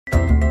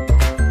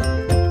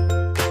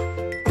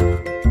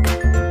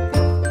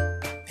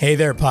Hey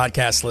there,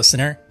 podcast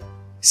listener.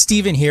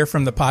 Steven here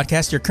from the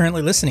podcast you're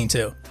currently listening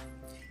to.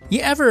 You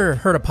ever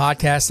heard a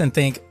podcast and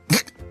think,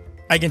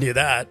 I can do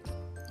that?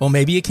 Well,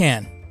 maybe you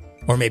can.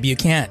 Or maybe you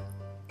can't.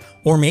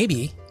 Or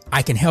maybe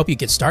I can help you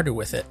get started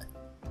with it.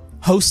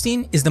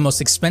 Hosting is the most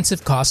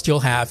expensive cost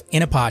you'll have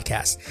in a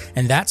podcast,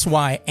 and that's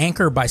why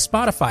Anchor by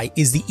Spotify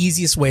is the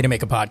easiest way to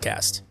make a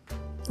podcast.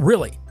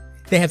 Really,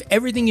 they have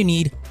everything you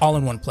need all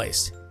in one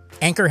place.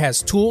 Anchor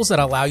has tools that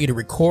allow you to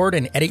record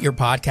and edit your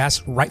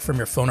podcast right from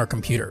your phone or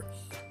computer.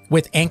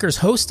 With Anchor's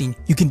hosting,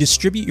 you can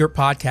distribute your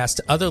podcast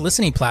to other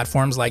listening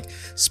platforms like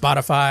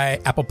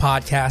Spotify, Apple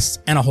Podcasts,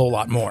 and a whole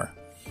lot more.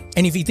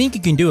 And if you think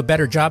you can do a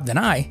better job than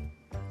I,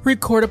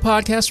 record a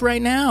podcast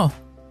right now.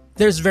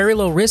 There's very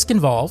low risk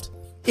involved.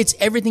 It's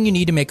everything you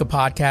need to make a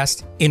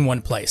podcast in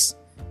one place.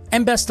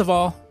 And best of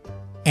all,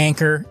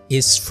 Anchor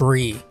is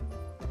free.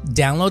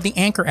 Download the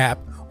Anchor app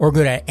or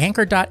go to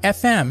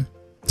anchor.fm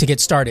to get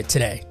started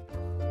today.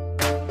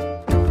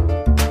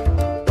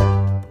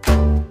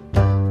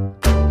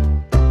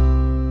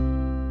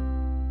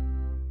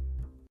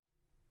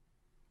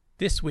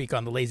 This week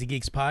on the Lazy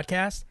Geeks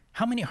podcast,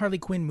 how many Harley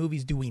Quinn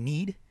movies do we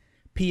need?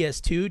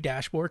 PS2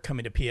 dashboard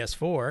coming to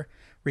PS4,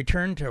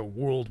 return to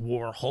World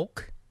War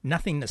Hulk,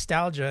 nothing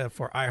nostalgia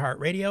for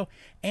iHeartRadio,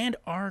 and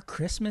our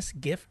Christmas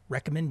gift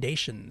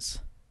recommendations.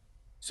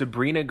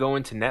 Sabrina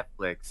going to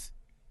Netflix,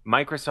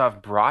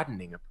 Microsoft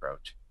broadening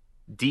approach,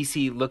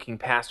 DC looking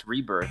past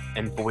Rebirth,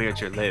 and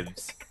Voyager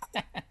lives.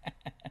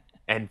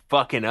 And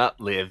fucking up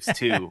lives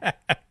too.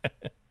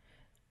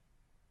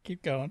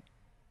 Keep going.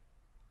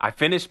 I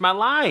finished my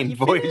line.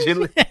 Voyager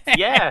lives.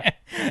 Yeah.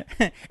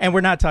 And we're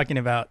not talking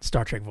about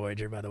Star Trek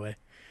Voyager, by the way.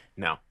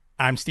 No.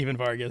 I'm Steven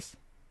Vargas.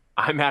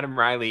 I'm Adam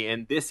Riley,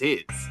 and this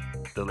is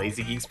the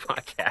Lazy Geeks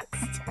podcast.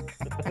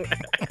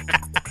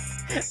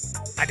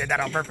 I did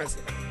that on purpose.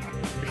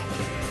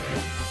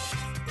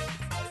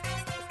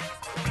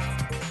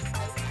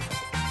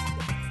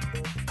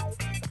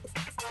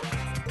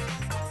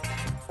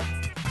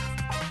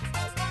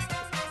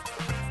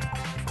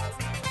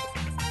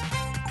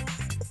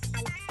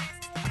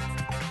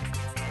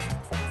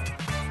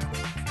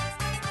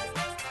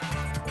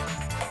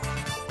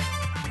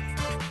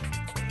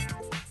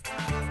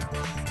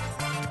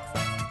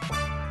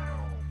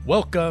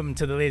 Welcome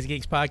to the Lazy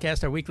Geeks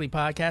podcast, our weekly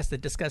podcast that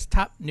discusses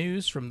top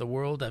news from the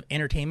world of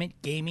entertainment,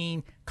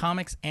 gaming,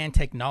 comics, and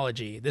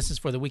technology. This is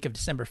for the week of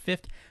December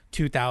 5th,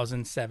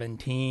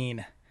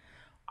 2017.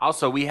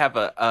 Also, we have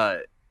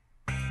a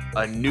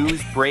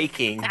news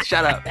breaking.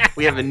 Shut up.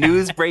 We have a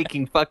news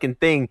breaking fucking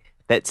thing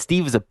that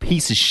Steve is a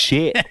piece of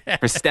shit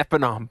for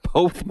stepping on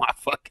both my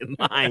fucking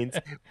lines.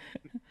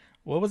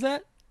 What was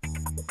that?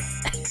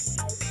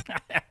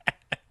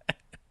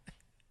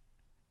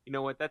 You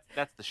know what?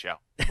 That's the show.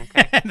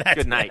 Okay.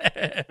 Good night.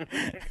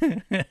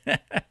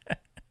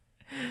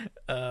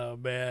 Oh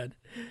man.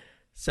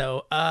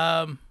 So,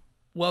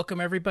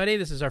 welcome everybody.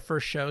 This is our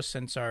first show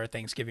since our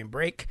Thanksgiving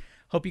break.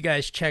 Hope you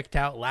guys checked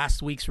out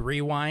last week's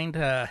rewind.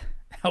 That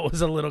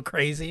was a little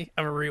crazy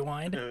of a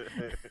rewind.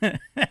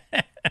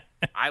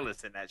 I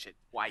listened to that shit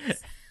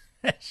twice.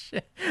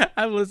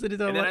 I've listened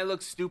to it. And then I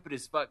look stupid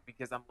as fuck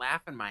because I'm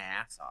laughing my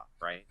ass off,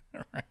 right?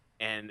 Right.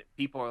 And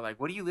people are like,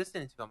 "What are you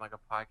listening to?" I'm like, "A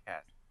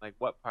podcast." Like,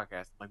 what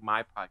podcast? I'm like,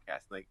 my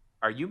podcast. Like,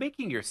 are you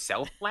making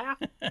yourself laugh?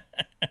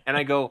 And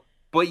I go,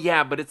 but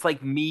it's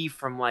like me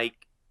from like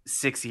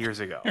 6 years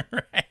ago.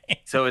 Right.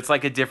 So it's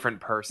like a different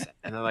person.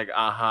 And they're like,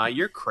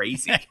 you're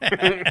crazy.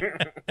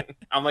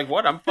 I'm like,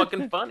 what? I'm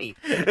fucking funny.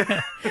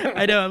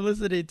 I know. I'm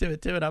listening to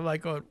it too, and I'm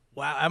like, going,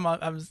 wow. I'm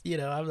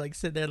like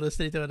sitting there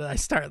listening to it, and I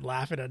start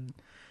laughing, and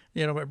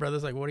my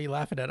brother's like, what are you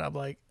laughing at? I'm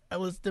like, I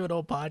listened to an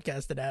old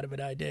podcast that Adam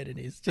and I did, and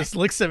he just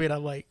looks at me, and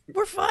I'm like,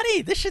 we're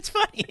funny. This shit's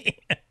funny.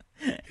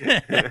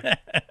 If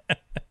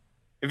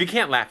you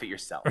can't laugh at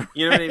yourself,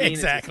 you know what I mean?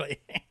 Exactly.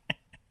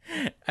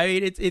 I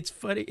mean, it's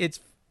funny. It's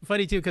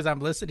funny too because I'm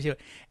listening to it,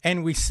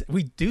 and we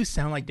do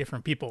sound like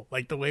different people,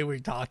 like the way we're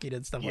talking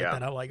and stuff like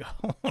that. I'm like,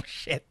 oh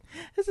shit,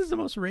 this is the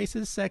most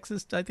racist,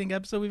 sexist I think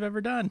episode we've ever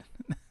done.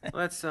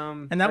 Well, that's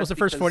and that was the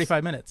first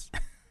 45 minutes.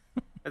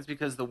 That's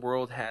because the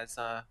world has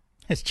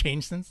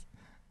changed since.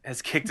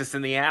 Has kicked us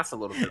in the ass a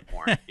little bit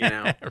more,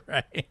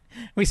 Right.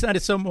 We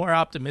sounded so more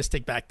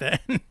optimistic back then.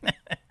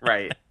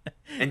 Right.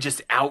 And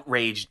just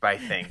outraged by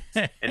things.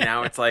 And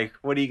now it's like,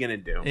 what are you going to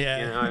do? Yeah.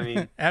 You know what I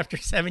mean? After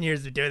 7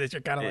 years of doing this,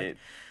 you're kind of like,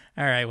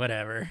 all right,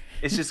 whatever.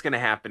 It's just going to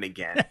happen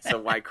again. So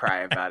why cry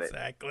about it?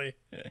 Exactly.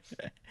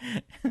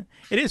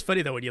 It is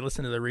funny, though, when you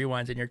listen to the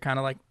rewinds and you're kind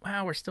of like,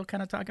 wow, we're still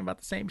kind of talking about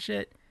the same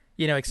shit,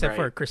 except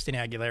for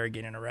Christina Aguilera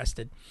getting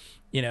arrested,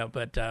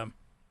 but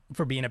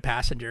for being a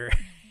passenger.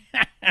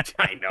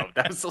 I know.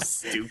 That was so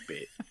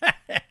stupid.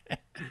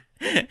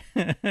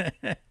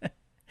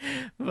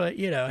 But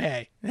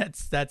hey, that's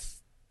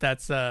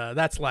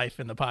life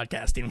in the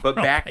podcasting world.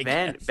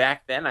 But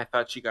back then I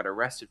thought she got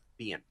arrested for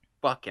being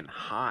fucking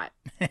hot.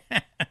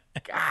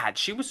 God,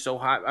 she was so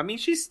hot. I mean,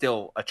 she's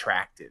still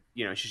attractive.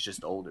 She's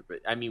just older. But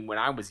I mean, when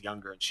I was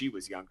younger and she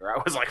was younger,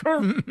 I was like,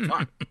 oh,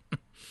 fuck.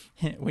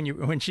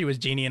 When she was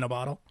genie in a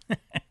bottle.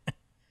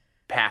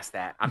 past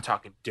that. I'm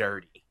talking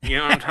dirty. You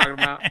know what I'm talking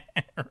about?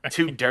 Right.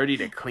 Too dirty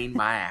to clean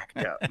my act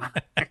up.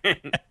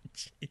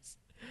 Jeez.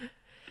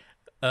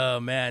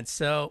 Oh man,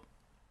 so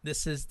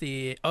this is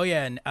the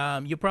and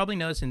you'll probably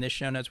notice in this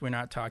show notes we're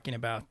not talking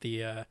about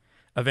the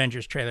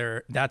Avengers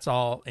trailer. That's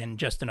all in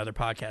just another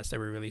podcast that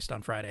we released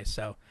on Friday.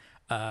 So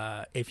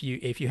if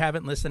you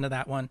haven't listened to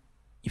that one,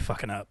 you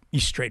fucking up.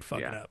 You straight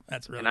fucking up.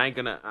 That's really.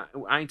 And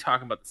I ain't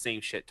talking about the same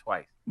shit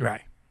twice.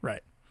 Right.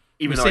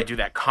 Even though I do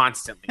that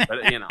constantly,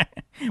 but you know.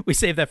 We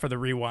save that for the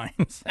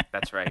rewinds.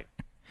 That's right.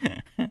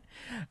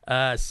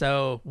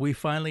 So we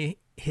finally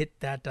hit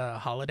that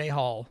holiday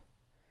haul.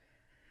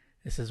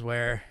 This is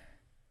where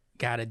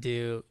gotta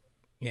do,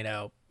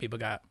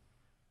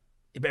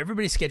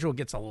 everybody's schedule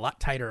gets a lot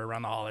tighter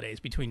around the holidays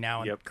between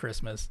now and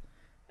Christmas.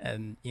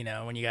 And,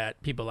 when you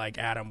got people like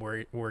Adam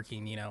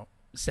working,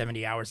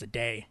 70 hours a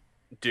day.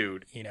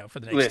 Dude. For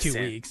the next 2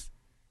 weeks.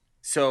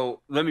 So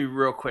let me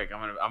real quick.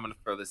 I'm gonna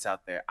throw this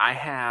out there. I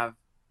have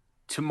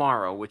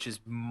tomorrow, which is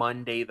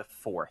Monday the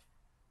 4th,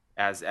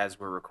 as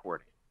we're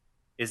recording,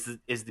 is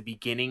the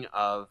beginning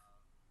of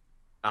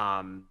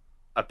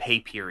a pay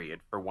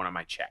period for one of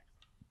my checks.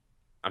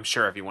 I'm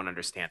sure everyone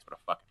understands what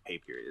a fucking pay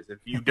period is. If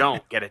you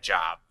don't, get a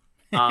job.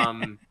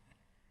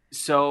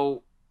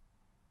 So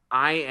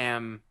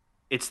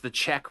it's the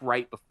check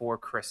right before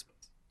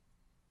Christmas,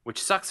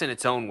 which sucks in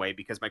its own way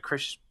because my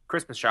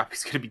Christmas shopping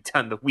is going to be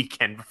done the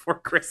weekend before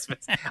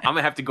Christmas. I'm going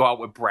to have to go out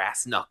with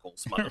brass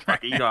knuckles,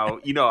 motherfucker.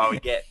 You know how we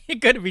get. You're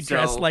going to be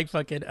dressed like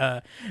fucking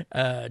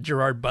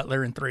Gerard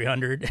Butler in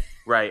 300.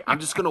 Right.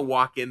 I'm just going to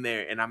walk in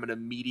there and I'm going to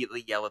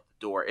immediately yell at the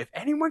door, if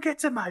anyone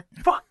gets in my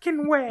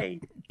fucking way.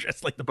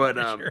 Dressed like the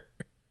Punisher.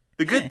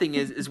 The good thing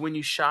is when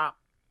you shop,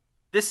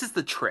 this is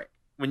the trick.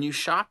 When you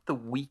shop the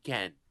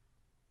weekend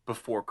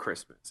before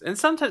Christmas, and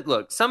sometimes,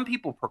 look, some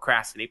people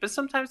procrastinate, but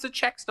sometimes the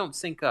checks don't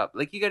sync up.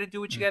 Like, you got to do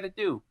what you got to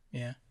do.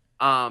 Yeah.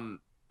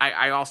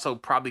 I also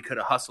probably could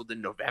have hustled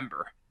in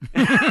November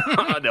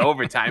on the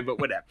overtime, but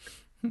whatever.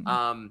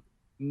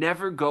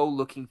 Never go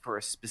looking for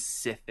a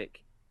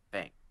specific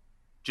thing.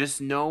 Just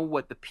know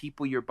what the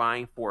people you're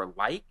buying for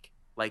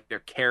like their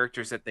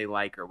characters that they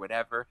like or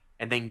whatever,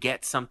 and then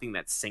get something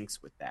that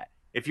syncs with that.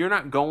 If you're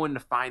not going to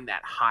find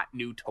that hot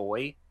new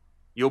toy,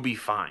 you'll be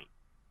fine.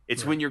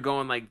 It's when you're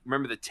going, like,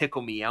 remember the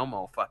Tickle Me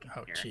Elmo fucking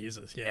here?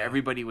 Jesus, yeah.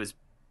 Everybody was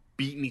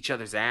beating each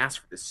other's ass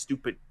for this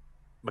stupid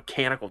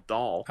mechanical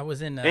doll. I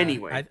was in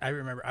anyway. I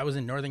remember I was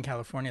in Northern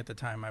California at the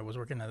time. I was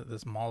working at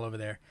this mall over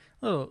there,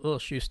 little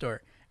shoe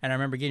store, and I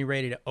remember getting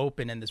ready to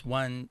open, and the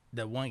one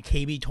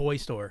KB toy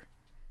store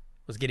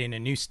was getting a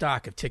new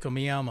stock of Tickle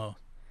Me Elmo,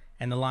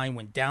 and the line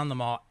went down the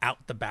mall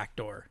out the back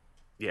door.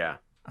 Yeah.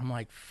 I'm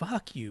like,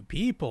 fuck you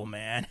people,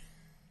 man.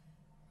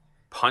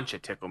 Punch a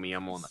Tickle Me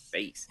Elmo in the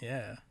face.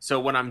 Yeah. So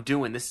what I'm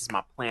doing, this is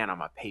my plan on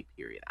my pay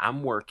period.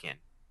 I'm working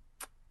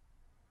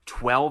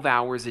 12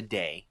 hours a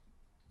day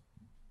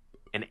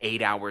and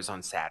 8 hours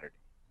on Saturday,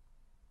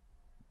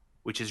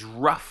 which is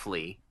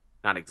roughly,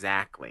 not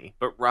exactly,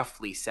 but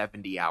roughly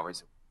 70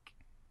 hours a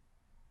week.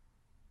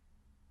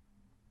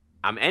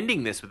 I'm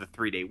ending this with a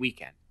 3-day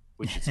weekend,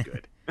 which is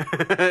good.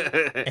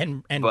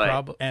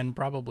 and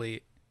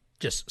probably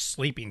just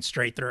sleeping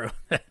straight through.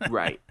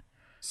 Right.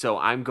 So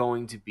I'm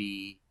going to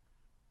be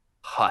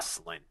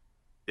hustling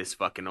this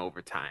fucking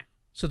overtime.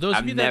 So those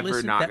of you that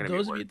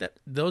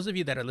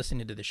are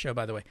listening to the show,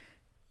 by the way,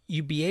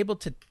 you'd be able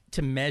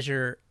to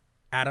measure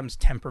Adam's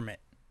temperament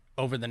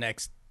over the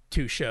next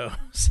 2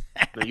 shows.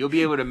 No, you'll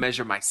be able to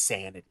measure my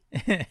sanity.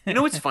 You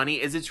know what's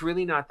funny is it's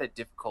really not that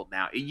difficult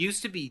now. It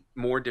used to be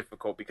more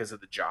difficult because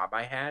of the job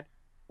I had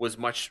was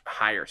much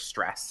higher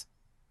stress.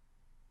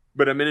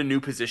 But I'm in a new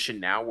position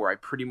now where I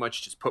pretty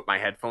much just put my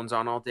headphones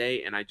on all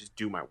day and I just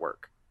do my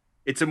work.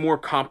 It's a more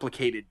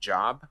complicated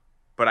job,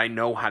 but I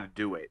know how to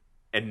do it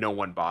and no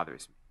one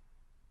bothers me.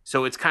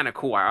 So it's kind of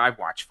cool. I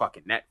watch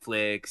fucking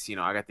Netflix.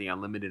 I got the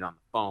unlimited on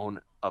the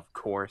phone, of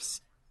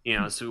course.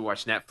 So we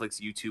watch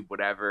Netflix, YouTube,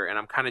 whatever, and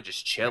I'm kind of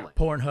just chilling.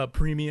 Pornhub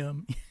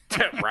Premium.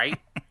 Right?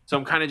 So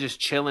I'm kind of just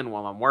chilling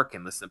while I'm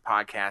working, listening to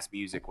podcasts,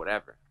 music,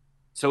 whatever.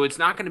 So it's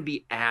not going to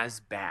be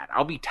as bad.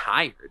 I'll be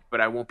tired, but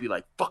I won't be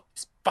like, fuck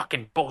this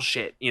fucking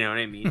bullshit. You know what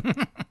I mean?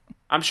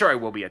 I'm sure I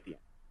will be at the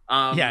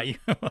end. Yeah, you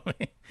will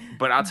be.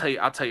 But I'll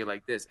tell you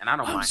like this, and I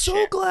don't mind shit.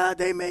 I'm so glad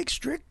they make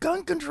strict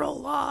gun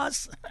control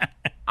laws.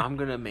 I'm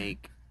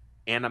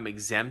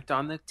exempt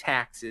on the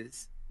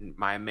taxes.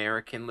 My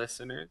American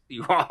listeners,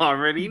 you all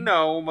already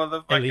know,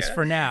 motherfucker. At least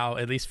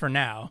for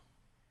now.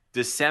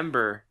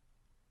 December,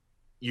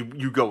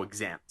 you go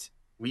exempt.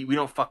 We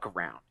don't fuck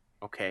around,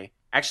 okay?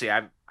 Actually,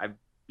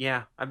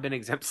 I've been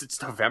exempt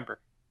since November.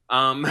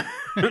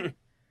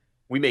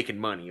 We making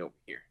money over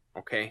here,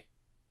 okay?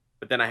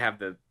 But then I have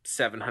the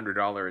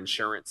 $700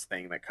 insurance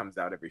thing that comes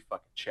out every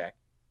fucking check.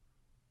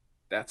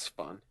 That's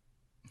fun.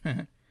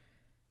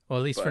 Well,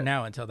 at least for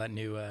now, until that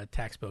new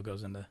tax bill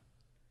goes into.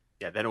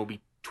 Yeah, then it'll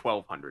be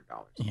 $1,200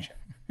 a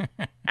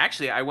check.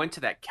 Actually, I went to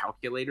that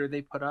calculator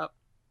they put up,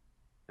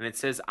 and it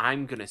says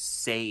I'm gonna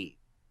save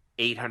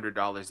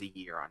 $800 a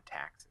year on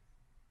taxes.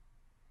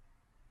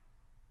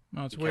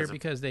 Oh, it's weird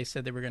because they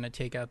said they were going to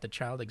take out the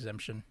child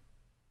exemption.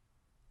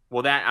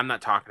 Well, that I'm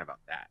not talking about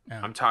that. Oh.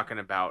 I'm talking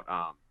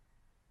about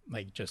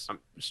like just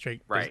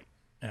straight right.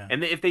 Yeah.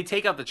 And if they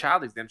take out the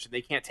child exemption,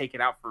 they can't take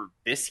it out for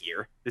this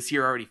year. This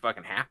year already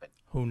fucking happened.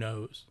 Who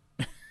knows?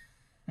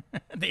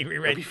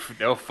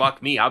 They'll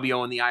fuck me. I'll be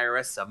owing the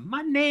IRS some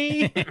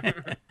money.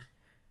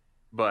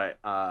 But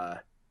I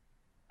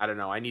don't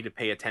know. I need to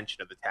pay attention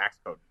to the tax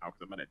code now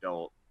because I'm an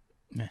adult.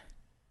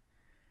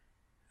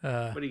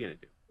 What are you gonna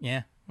do?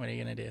 Yeah, what are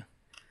you gonna do?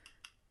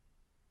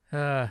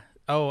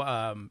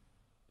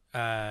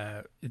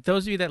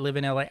 Those of you that live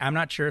in LA, I'm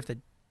not sure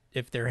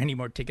if there are any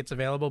more tickets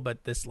available,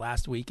 but this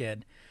last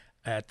weekend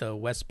at the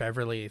West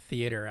Beverly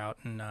Theater out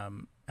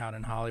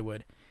in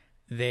Hollywood,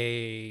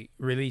 they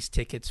released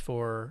tickets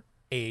for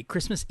a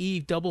Christmas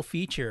Eve double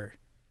feature,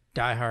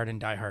 Die Hard and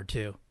Die Hard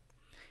 2.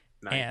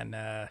 Nice. And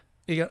the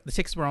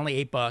tickets were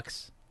only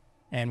 $8,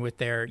 and with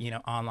their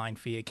online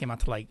fee, it came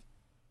out to like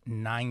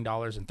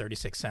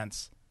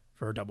 $9.36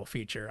 for a double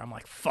feature. I'm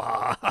like,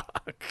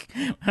 fuck.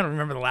 I don't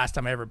remember the last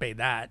time I ever paid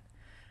that.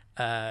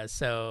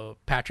 So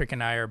Patrick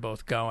and I are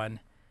both going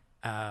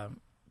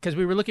because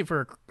we were looking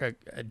for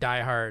a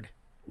Die Hard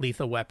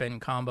Lethal Weapon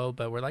combo,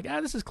 but we're like,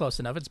 this is close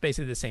enough. It's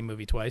basically the same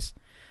movie twice.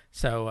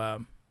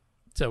 So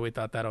we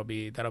thought that'll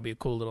be a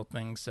cool little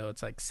thing. So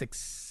it's like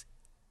 6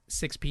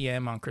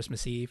 p.m. on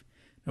Christmas Eve.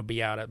 It'll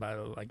be out at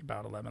about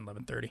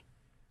 11:30.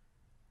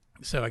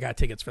 So I got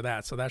tickets for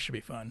that. So that should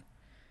be fun.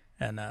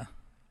 And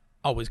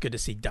always good to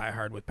see Die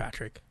Hard with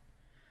Patrick.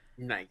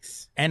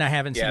 Nice. And I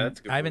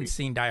haven't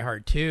seen Die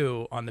Hard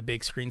 2 on the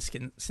big screen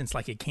since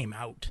like it came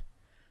out.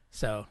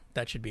 So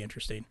that should be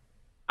interesting.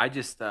 I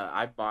just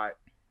I bought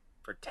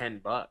for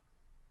 $10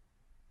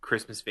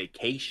 Christmas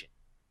Vacation.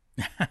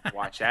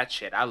 Watch that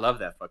shit. I love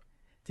that fucking.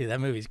 Dude,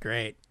 that movie's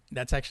great.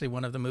 That's actually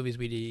one of the movies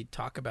we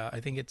talk about. I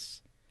think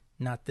it's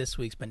not this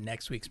week's, but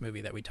next week's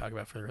movie that we talk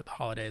about for the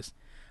holidays.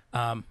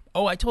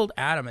 I told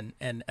Adam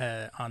and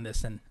on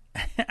this, and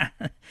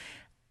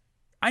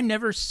I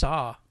never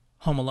saw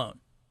Home Alone.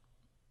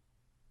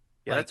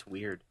 Yeah, that's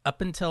weird. Up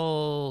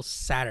until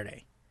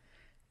Saturday,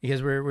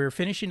 because we're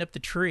finishing up the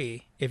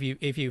tree. If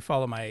you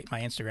follow my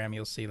Instagram,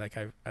 you'll see like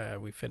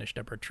we finished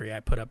up our tree. I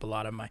put up a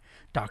lot of my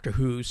Doctor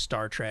Who,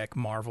 Star Trek,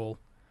 Marvel,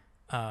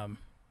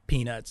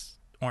 Peanuts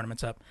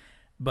ornaments up,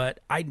 but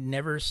I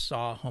never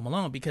saw Home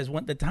Alone because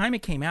when the time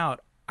it came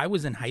out, I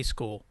was in high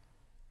school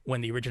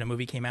when the original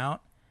movie came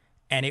out,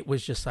 and it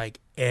was just like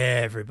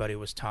everybody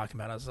was talking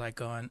about it. I was like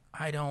going,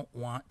 I don't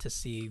want to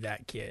see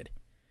that kid.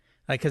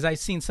 Like, because I've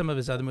seen some of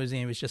his other movies, and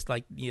he was just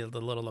like, the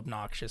little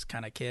obnoxious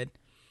kind of kid.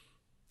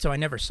 So I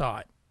never saw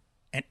it,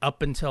 and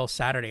up until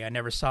Saturday, I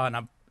never saw it.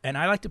 And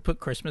I like to put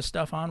Christmas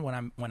stuff on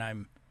when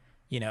I'm,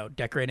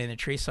 decorating the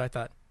tree. So I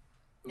thought,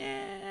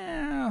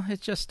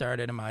 it just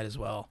started. I might as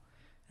well.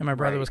 And my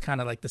brother was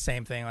kind of like the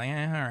same thing, like,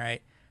 all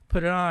right,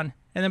 put it on.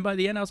 And then by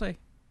the end, I was like,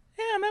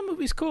 that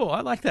movie's cool. I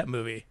like that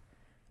movie.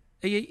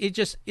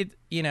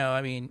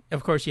 I mean,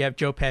 of course, you have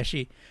Joe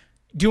Pesci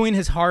doing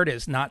his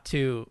hardest not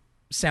to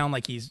sound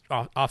like he's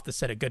off the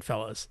set of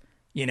Goodfellas,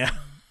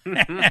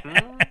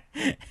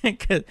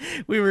 because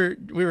we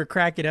were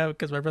cracking up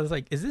because my brother's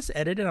like, is this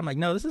edited? I'm like,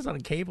 no, this is on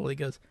cable. He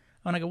goes,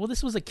 oh, and I go, well,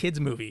 this was a kid's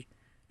movie.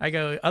 I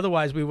go,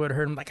 otherwise we would have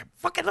heard him like, a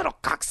fucking little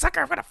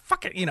cocksucker, I'm gonna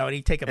fucking, and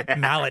he'd take a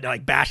mallet and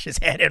like bash his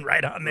head in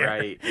right on there.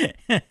 Right.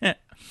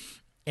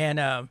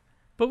 And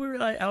but we were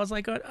like, I was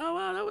like, oh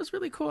wow, that was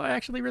really cool. I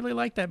actually really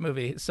liked that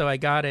movie. So I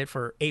got it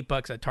for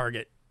 $8 at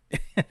Target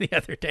the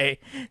other day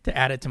to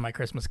add it to my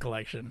Christmas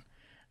collection.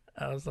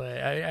 I was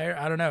like,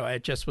 I don't know.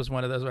 It just was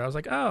one of those where I was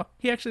like, oh,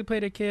 he actually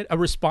played a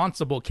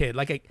responsible kid,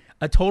 like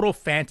a total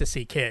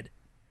fantasy kid.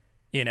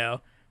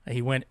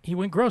 He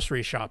went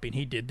grocery shopping.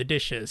 He did the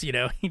dishes. He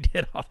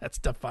did all that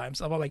stuff by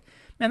himself. I'm like,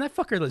 man, that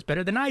fucker lives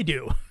better than I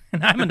do,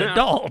 and I'm an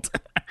adult.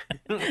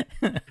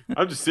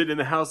 I'm just sitting in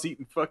the house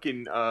eating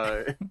fucking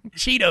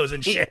Cheetos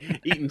and shit.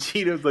 Eating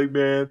Cheetos, like,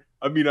 man.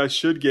 I mean, I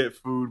should get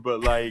food, but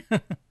like,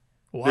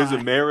 there's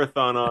a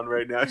marathon on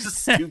right now. It's just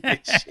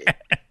stupid shit.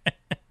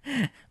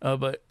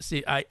 But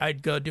see,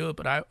 I'd go do it,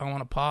 but I want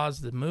to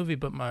pause the movie,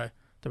 but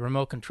the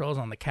remote control's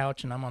on the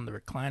couch and I'm on the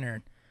recliner.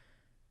 And,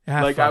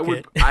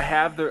 I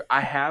have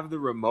the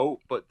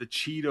remote, but the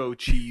Cheeto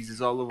cheese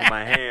is all over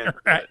my hand.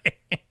 Right.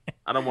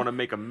 I don't want to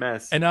make a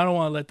mess, and I don't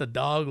want to let the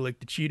dog lick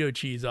the Cheeto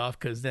cheese off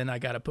because then I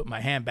got to put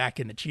my hand back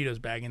in the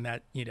Cheetos bag, and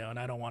that and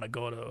I don't want to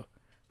go to.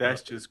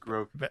 That's just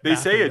gross. They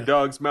say a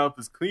dog's mouth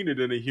is cleaner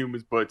than a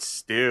human's, but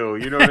still,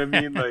 you know what I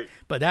mean? Like,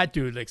 but that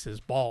dude licks his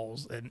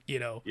balls, and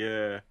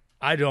yeah.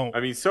 I don't. I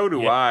mean, so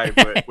do I,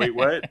 but wait,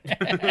 what?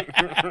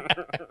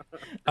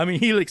 I mean,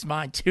 he licks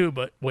mine too,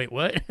 but wait,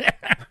 what?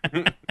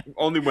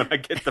 Only when I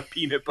get the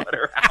peanut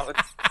butter out.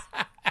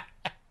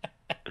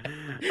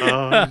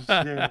 Oh,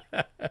 shit.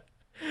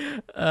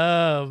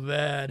 Oh,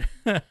 man.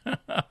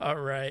 All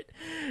right.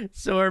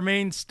 So our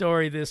main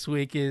story this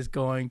week is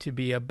going to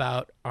be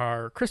about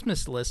our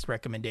Christmas list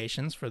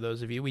recommendations for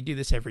those of you. We do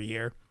this every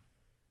year.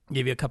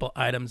 Give you a couple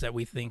items that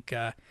we think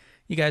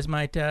you guys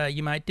might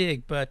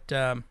dig, but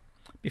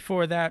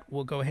before that,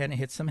 we'll go ahead and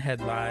hit some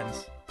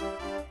headlines.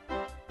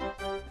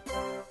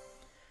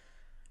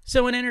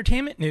 So in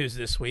entertainment news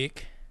this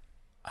week,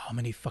 how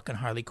many fucking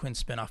Harley Quinn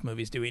spinoff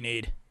movies do we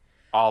need?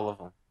 All of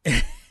them.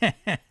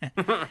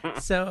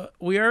 So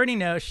we already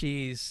know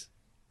she's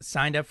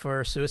signed up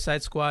for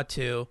Suicide Squad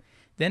 2.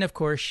 Then, of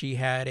course, she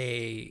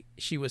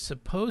was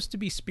supposed to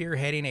be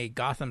spearheading a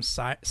Gotham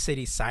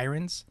City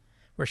Sirens,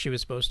 where she was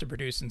supposed to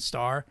produce and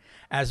star,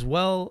 as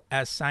well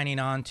as signing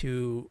on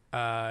to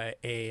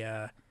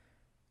a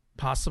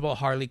possible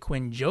Harley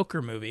Quinn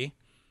Joker movie.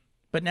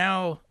 But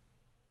now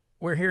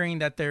we're hearing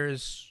that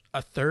there's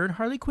a third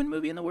Harley Quinn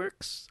movie in the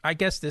works. I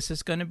guess that's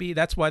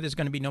why there's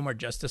going to be no more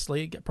Justice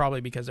League,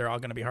 probably because they're all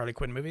going to be Harley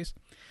Quinn movies.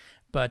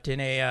 But in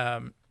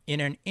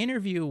an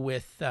interview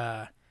with,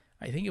 I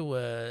think it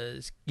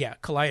was,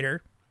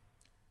 Collider,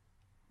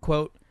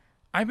 quote,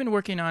 "I've been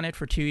working on it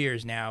for 2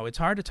 years now. It's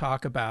hard to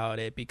talk about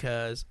it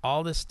because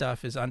all this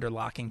stuff is under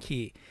lock and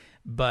key.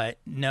 But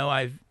no,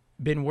 I've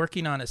been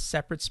working on a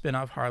separate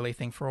spin-off Harley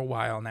thing for a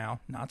while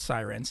now, not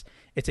Sirens.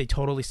 It's a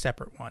totally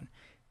separate one.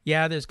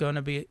 Yeah, there's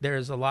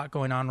a lot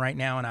going on right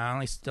now, and I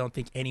honestly don't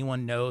think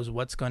anyone knows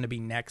what's going to be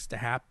next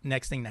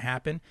thing to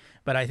happen.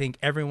 But I think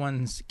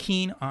everyone's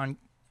keen on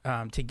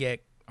to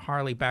get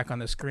Harley back on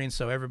the screen,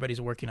 so everybody's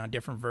working on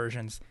different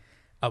versions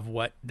of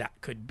what that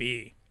could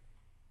be."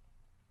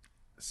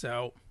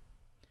 So,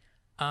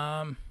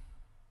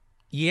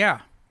 yeah.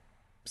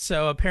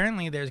 So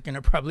apparently there's going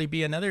to probably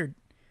be another,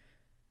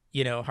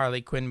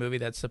 Harley Quinn movie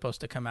that's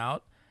supposed to come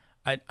out.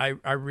 I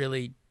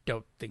really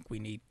don't think we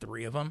need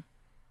 3 of them.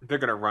 They're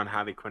gonna run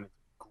Harley Quinn to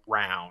the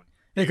ground.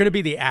 They're going to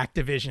be the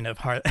Activision of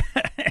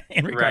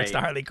in regards to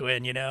Harley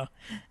Quinn,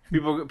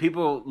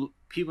 People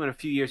in a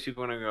few years,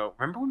 people are gonna go,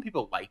 remember when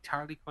people liked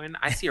Harley Quinn?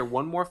 I see her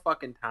one more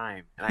fucking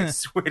time, and I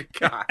swear to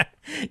God.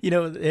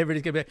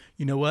 Everybody's gonna be like,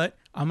 you know what?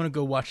 I'm gonna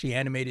go watch the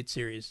animated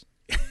series.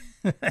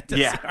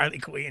 See Harley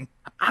Quinn.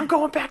 I'm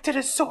going back to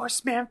the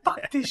source, man.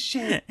 Fuck this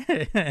shit.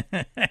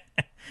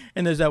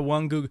 And there's that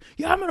one Google.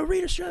 Yeah, I'm gonna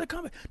read a straight out of the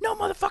comic. No,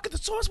 motherfucker, the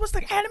source was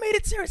the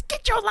animated series.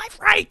 Get your life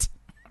right.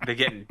 They're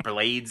getting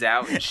blades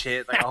out and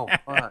shit. Like, oh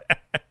fuck.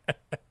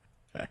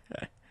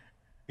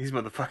 These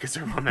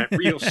motherfuckers are on that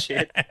real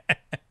shit.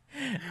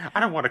 I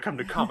don't want to come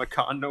to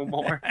Comic-Con no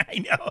more.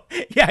 I know.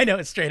 Yeah, I know.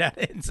 It's straight out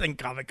of Insane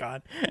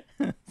Comic-Con.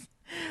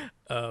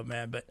 Oh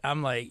man, but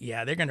I'm like,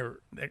 yeah, they're gonna.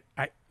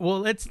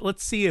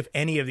 Let's see if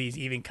any of these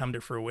even come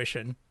to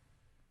fruition.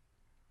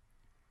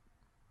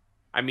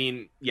 I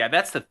mean, yeah,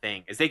 that's the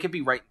thing, is they could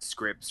be writing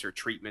scripts or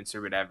treatments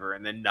or whatever,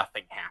 and then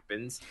nothing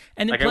happens.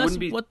 And then plus,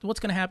 what's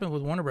going to happen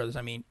with Warner Brothers?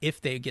 I mean,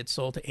 if they get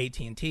sold to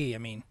AT&T, I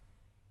mean,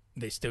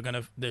 they're still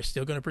gonna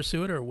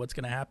pursue it, or what's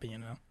going to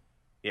happen?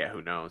 Yeah,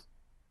 who knows?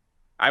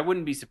 I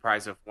wouldn't be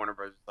surprised if Warner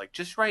Brothers was like,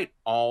 just write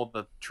all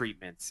the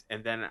treatments,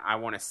 and then I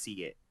want to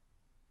see it,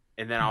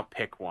 and then I'll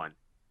pick one.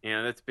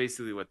 That's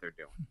basically what they're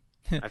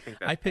doing. I think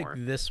that's I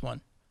picked this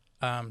one.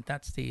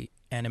 That's the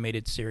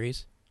animated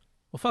series.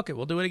 Well, fuck it,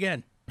 we'll do it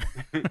again.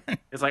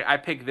 It's like, I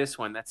picked this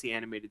one. That's the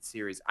animated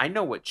series. I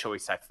know what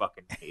choice I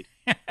fucking made.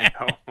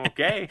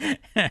 Okay.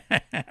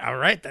 All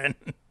right, then.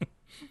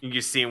 You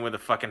just see him with a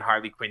fucking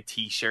Harley Quinn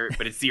t-shirt,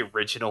 but it's the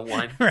original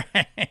one.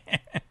 Right.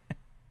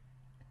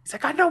 He's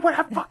like, I know what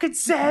I fucking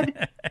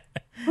said.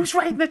 Who's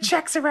writing the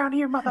checks around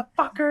here,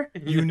 motherfucker?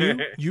 You new?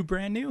 You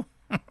brand new?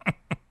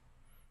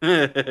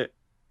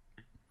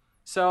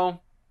 So,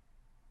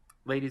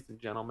 ladies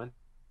and gentlemen,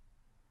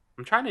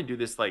 I'm trying to do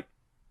this, like,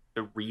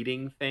 the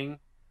reading thing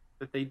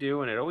that they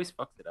do, and it always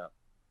fucks it up.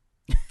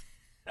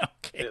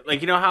 Okay.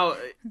 Like, how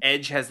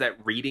Edge has that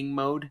reading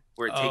mode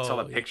where it takes all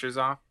the pictures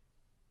off?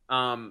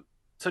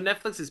 So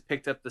Netflix has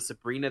picked up the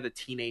Sabrina the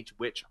Teenage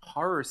Witch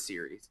horror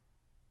series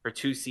for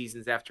 2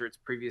 seasons after its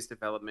previous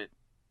development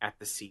at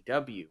the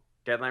CW.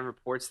 Deadline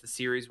reports the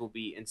series will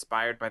be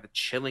inspired by the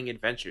chilling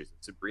adventures of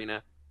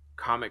Sabrina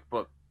comic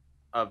book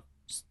of...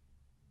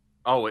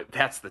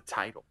 that's the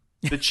title.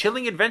 The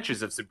Chilling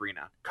Adventures of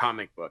Sabrina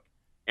comic book.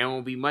 And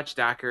will be much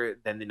darker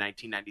than the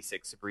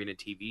 1996 Sabrina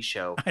TV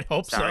show. I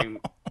hope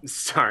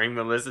starring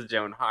Melissa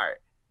Joan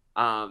Hart.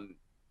 I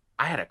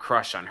had a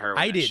crush on her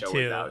when I that show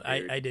too. was out,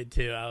 dude. I did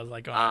too. I was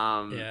like,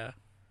 yeah.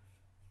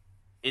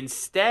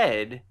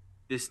 Instead,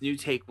 this new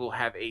take will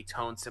have a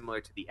tone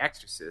similar to The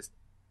Exorcist,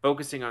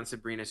 focusing on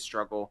Sabrina's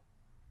struggle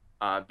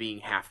being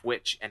half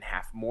witch and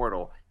half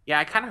mortal. Yeah,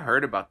 I kind of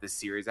heard about this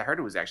series. I heard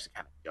it was actually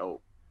kind of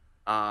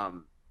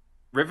dope.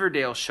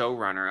 Riverdale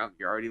showrunner,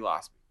 you already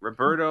lost me,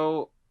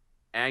 Roberto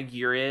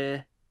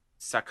Aguirre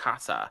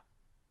Sacasa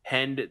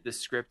penned the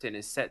script and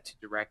is set to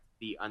direct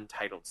the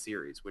untitled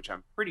series, which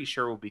I'm pretty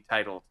sure will be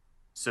titled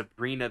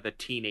Sabrina the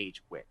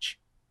Teenage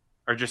Witch,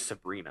 or just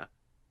Sabrina.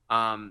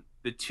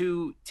 The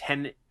 2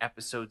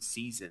 10-episode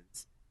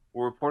seasons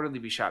will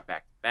reportedly be shot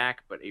back to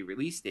back, but a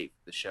release date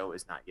for the show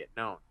is not yet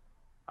known.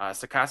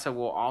 Sacasa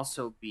will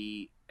also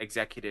be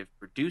executive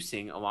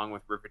producing, along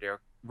with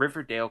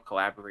Riverdale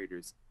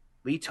collaborators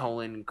Lee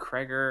Tolan,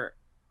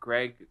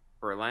 Greg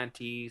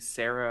Berlanti,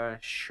 Sarah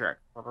Schreck,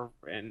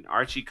 and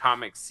Archie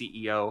Comics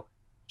CEO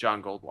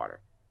John Goldwater.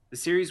 The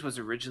series was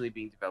originally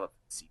being developed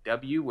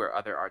at CW, where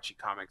other Archie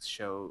Comics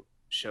show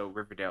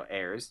Riverdale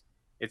airs.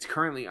 It's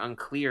currently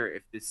unclear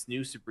if this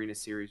new Sabrina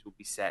series will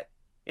be set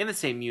in the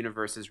same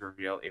universe as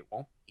Riverdale. It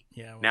won't be.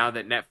 Yeah. Well, Now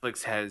that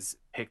Netflix has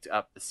picked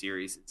up the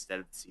series instead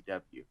of the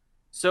CW.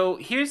 So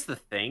here's the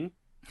thing.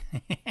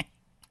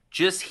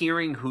 Just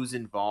hearing who's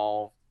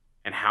involved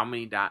and how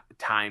many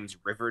times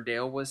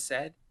Riverdale was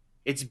said,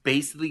 it's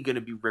basically going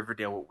to be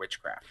Riverdale with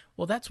witchcraft.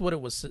 well, that's what it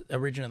was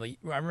originally.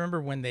 I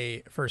remember when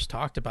they first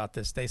talked about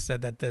this, they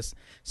said that this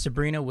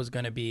Sabrina was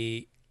going to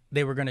be,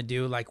 they were going to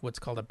do like what's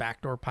called a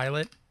backdoor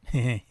pilot.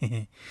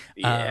 Yeah.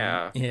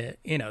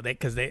 Yeah,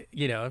 because they,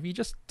 if you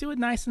just do it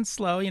nice and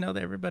slow,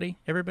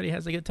 everybody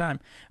has a good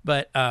time.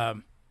 But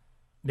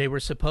they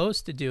were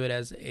supposed to do it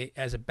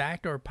as a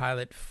backdoor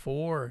pilot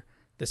for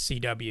the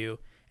CW,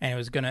 and it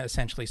was going to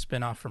essentially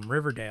spin off from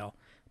Riverdale.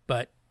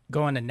 But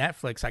going to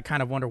Netflix, I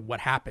kind of wonder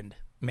what happened.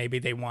 Maybe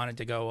they wanted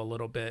to go a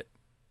little bit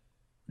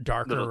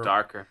darker. A little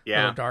darker, yeah. A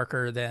little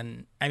darker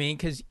than,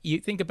 because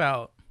you think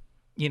about,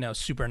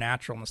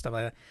 Supernatural and stuff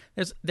like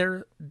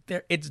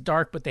that. It's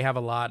dark, but they have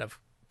a lot of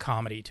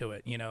comedy to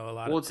it.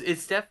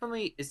 It's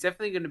definitely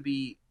going to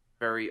be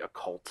very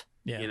occult.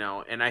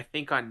 Yeah. And I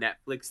think on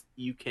Netflix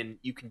you can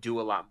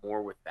do a lot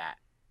more with that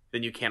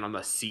than you can on the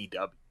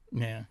CW.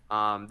 Yeah.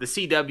 The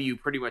CW,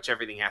 pretty much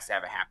everything has to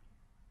have a happy.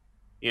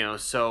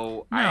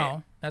 So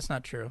no, that's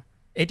not true.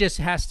 It just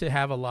has to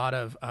have a lot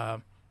of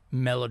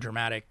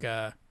melodramatic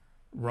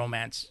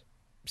romance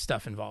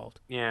stuff involved.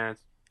 Yeah.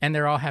 And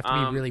they all have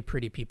to be really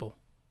pretty people.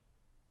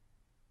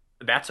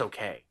 That's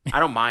okay. I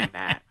don't mind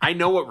that. I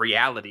know what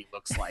reality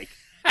looks like.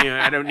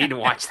 I don't need to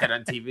watch that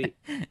on TV.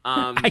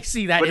 I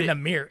see that in the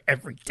mirror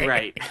every day.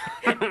 Right.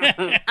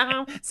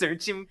 I'm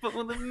searching for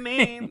the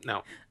man.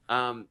 No.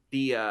 All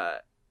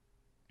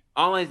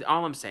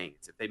I'm saying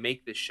is if they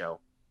make this show,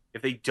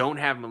 if they don't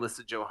have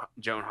Melissa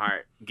Joan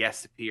Hart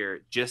guest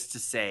appear just to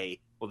say,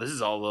 well, this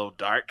is all a little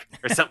dark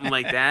or something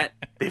like that,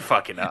 they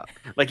fuck it up.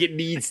 Like, it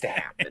needs to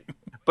happen.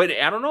 But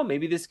I don't know.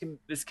 Maybe this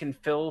can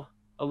fill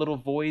a little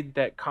void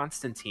that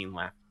Constantine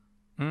left.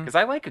 Because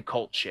I like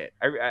occult shit.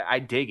 I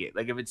dig it.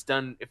 Like, if it's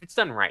done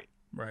right,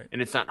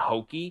 and it's not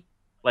hokey,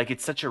 like,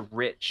 it's such a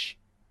rich,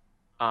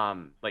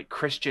 like,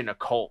 Christian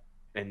occult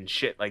and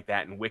shit like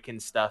that, and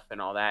Wiccan stuff and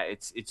all that.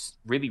 It's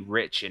really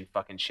rich in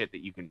fucking shit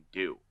that you can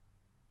do.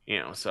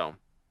 So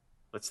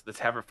let's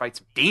have her fight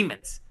some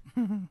demons.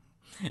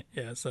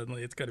 Yeah,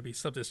 suddenly it's gonna be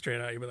something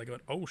straight out. You'll be like, going,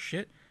 "Oh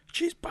shit,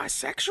 she's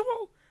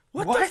bisexual?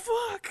 What the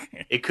fuck?"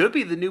 It could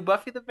be the new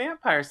Buffy the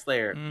Vampire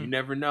Slayer. You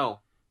never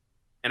know.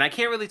 And I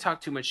can't really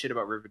talk too much shit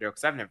about Riverdale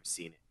because I've never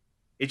seen it.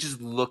 It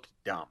just looked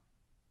dumb.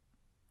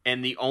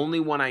 And the only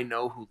one I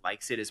know who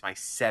likes it is my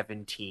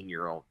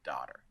 17-year-old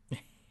daughter.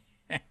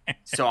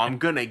 So I'm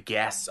going to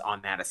guess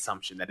on that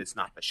assumption that it's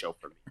not the show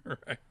for me.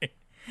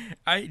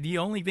 Right. The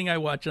only thing I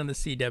watch on the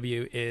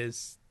CW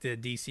is the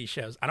DC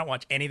shows. I don't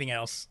watch anything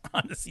else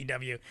on the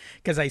CW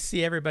because I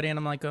see everybody and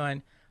I'm like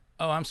going,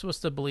 oh, I'm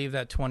supposed to believe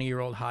that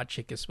 20-year-old hot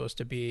chick is supposed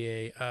to be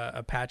a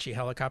Apache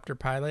helicopter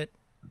pilot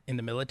in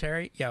the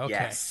military? Yeah, okay.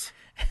 Yes.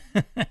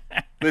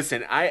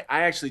 Listen, I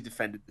actually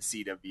defended the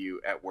CW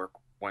at work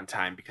one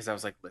time because I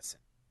was like, listen,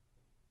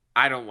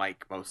 I don't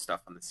like most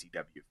stuff on the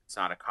CW if it's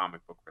not a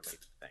comic book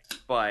related thing.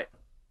 But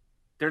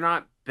they're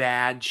not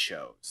bad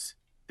shows.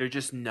 They're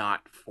just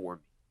not for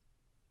me.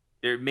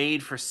 They're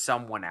made for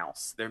someone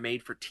else. They're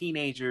made for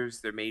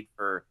teenagers. They're made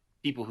for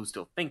people who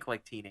still think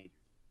like teenagers.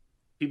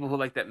 People who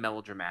like that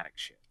melodramatic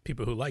shit.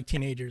 People who like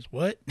teenagers.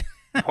 What?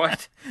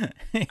 What?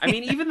 I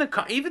mean, even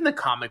the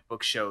comic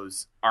book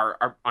shows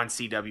are on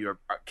CW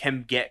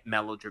can get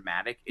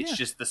melodramatic. It's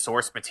just the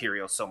source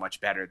material so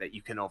much better that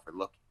you can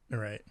overlook it.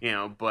 Right.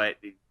 But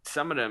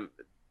some of them,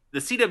 the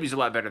CW's a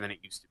lot better than it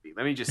used to be.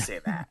 Let me just say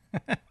that.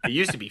 It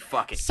used to be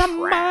fucking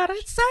somebody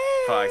trash. say.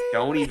 Fuck,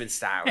 don't even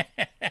start.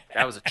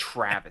 That was a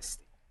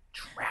travesty.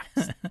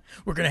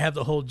 We're gonna have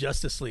the whole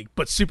Justice League,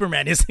 but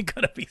Superman isn't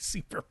gonna be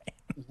Superman.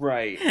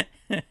 Right.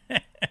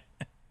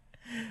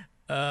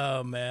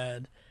 Oh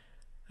man.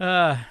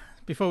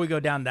 Before we go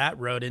down that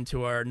road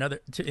into our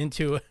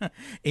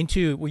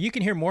into well, you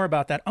can hear more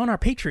about that on our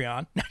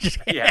Patreon.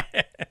 Yeah.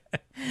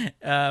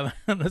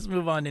 Let's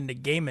move on into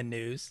gaming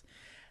news.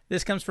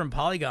 This comes from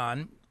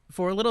Polygon.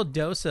 For a little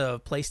dose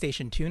of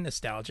PlayStation 2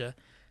 nostalgia,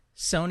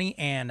 Sony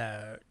and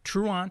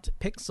Truant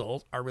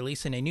Pixel are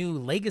releasing a new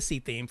Legacy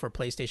theme for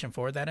PlayStation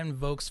 4 that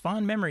invokes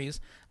fond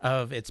memories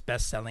of its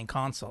best-selling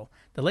console.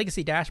 The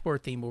Legacy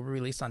dashboard theme will be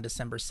released on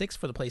December 6th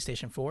for the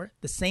PlayStation 4,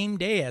 the same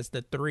day as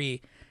the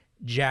 3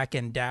 Jak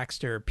and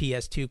Daxter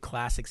PS2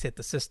 classics hit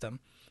the system.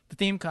 The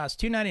theme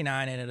costs $2.99,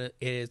 and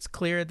it's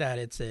clear that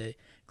it's a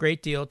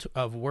great deal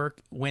of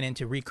work went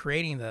into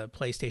recreating the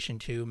PlayStation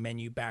 2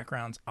 menu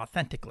backgrounds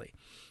authentically.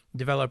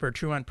 Developer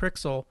Truant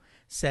Pixel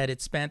said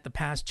it spent the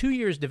past 2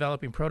 years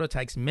developing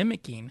prototypes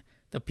mimicking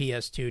the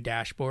PS2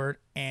 dashboard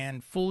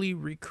and fully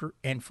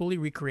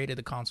recreated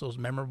the console's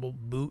memorable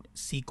boot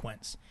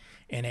sequence.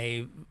 In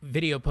a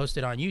video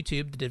posted on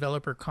YouTube, the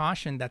developer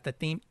cautioned that the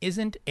theme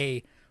isn't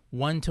a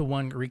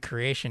one-to-one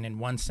recreation in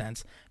one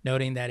sense,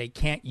 noting that it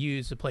can't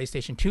use the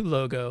PlayStation 2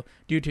 logo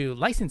due to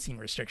licensing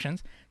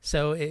restrictions.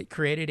 So it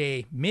created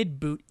a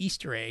mid-boot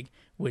Easter egg,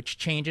 which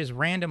changes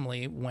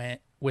randomly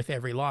with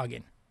every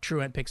login.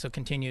 Truant Pixel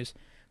continues,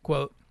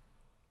 quote,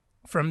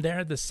 "From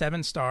there, the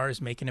 7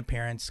 stars make an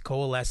appearance,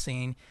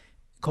 coalescing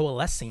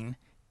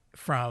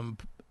from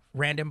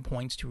random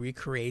points to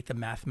recreate the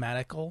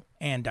mathematical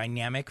and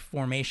dynamic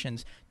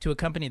formations to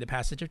accompany the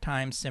passage of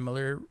time,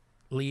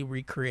 similarly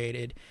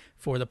recreated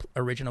for the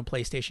original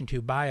PlayStation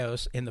 2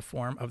 BIOS in the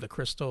form of the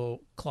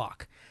crystal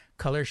clock.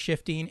 Color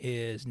shifting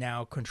is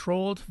now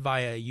controlled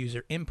via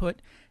user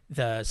input.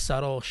 The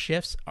subtle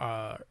shifts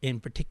are in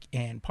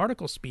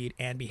particle speed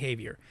and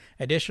behavior.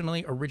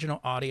 Additionally, original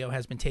audio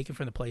has been taken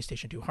from the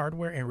PlayStation 2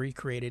 hardware and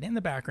recreated in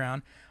the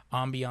background,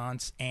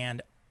 ambiance,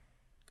 and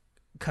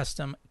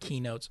custom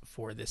keynotes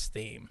for this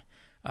theme.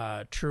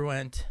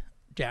 Truant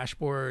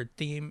dashboard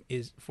theme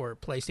is for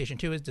PlayStation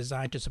 2 is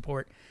designed to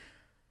support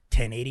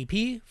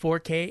 1080p,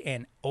 4K,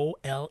 and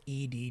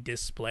OLED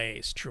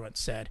displays," Truant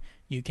said.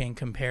 "You can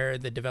compare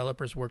the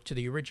developer's work to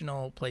the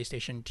original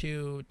PlayStation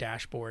 2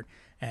 dashboard,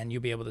 and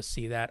you'll be able to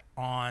see that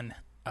on,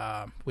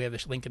 we have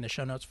this link in the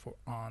show notes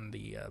on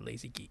the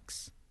Lazy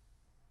Geeks."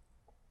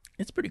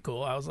 It's pretty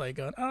cool. I was like,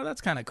 oh,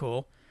 that's kind of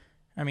cool.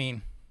 I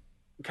mean,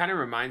 it kind of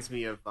reminds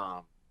me of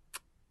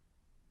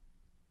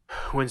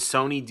when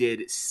Sony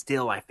did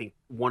still, I think,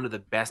 one of the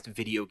best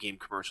video game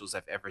commercials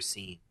I've ever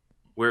seen,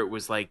 where it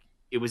was like,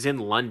 it was in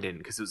London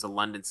because it was a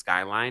London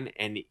skyline,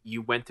 and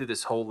you went through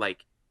this whole,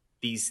 like,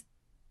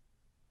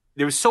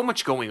 there was so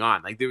much going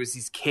on. Like, there was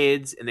these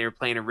kids, and they were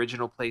playing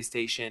original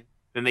PlayStation.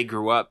 Then they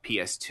grew up,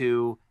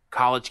 PS2,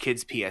 college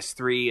kids,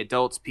 PS3,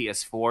 adults,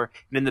 PS4.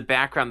 And in the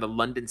background, the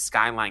London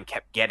skyline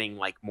kept getting,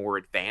 like, more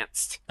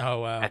advanced. Oh,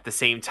 wow. At the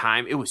same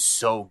time. It was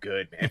so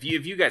good, man. If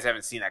you guys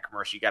haven't seen that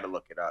commercial, you got to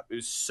look it up. It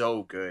was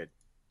so good.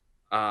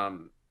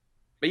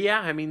 But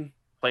yeah, I mean,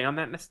 play on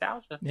that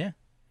nostalgia. Yeah.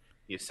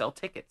 You sell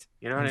tickets.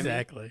 You know what I mean?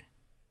 Exactly.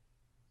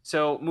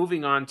 So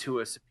moving on to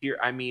a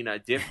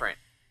different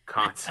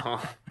console.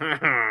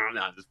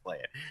 No, just play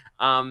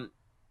it.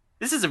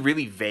 This is a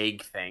really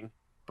vague thing,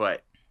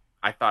 but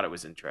I thought it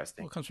was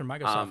interesting. Well, it comes from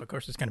Microsoft. Of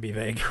course, it's going to be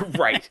vague.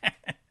 Right.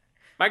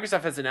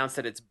 Microsoft has announced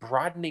that it's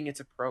broadening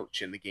its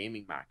approach in the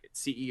gaming market.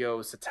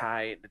 CEO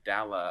Satya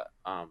Nadella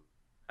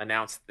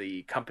announced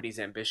the company's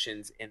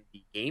ambitions in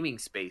the gaming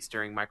space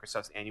during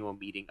Microsoft's annual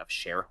meeting of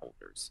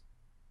shareholders.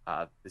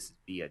 This is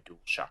via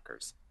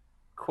DualShockers.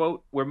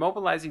 Quote, "We're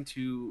mobilizing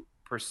to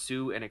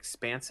pursue an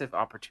expansive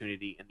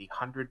opportunity in the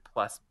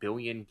 100+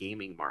 billion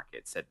gaming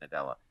market," said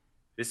Nadella.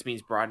 "This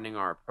means broadening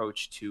our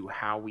approach to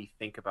how we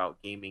think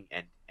about gaming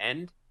end to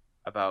end,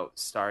 about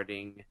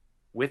starting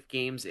with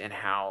games and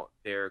how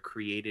they're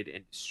created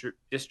and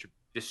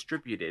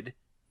distributed,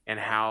 and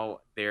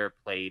how they're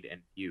played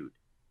and viewed."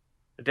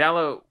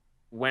 Nadella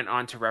went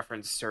on to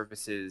reference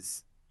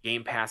services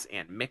Game Pass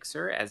and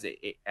Mixer as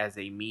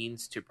a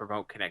means to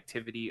promote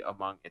connectivity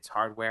among its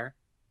hardware,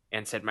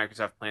 and said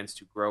Microsoft plans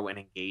to grow and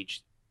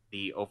engage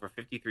the over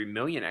 53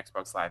 million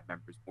Xbox Live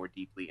members more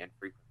deeply and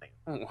frequently.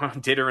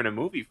 Did her in a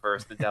movie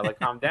first, Nadella,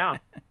 calm down.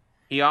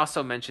 He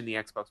also mentioned the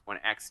Xbox One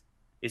X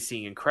is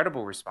seeing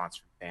incredible response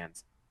from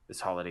fans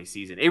this holiday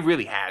season. It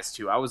really has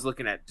too. I was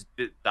looking at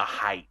the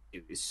height,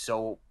 dude, is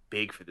so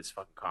big for this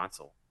fucking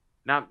console.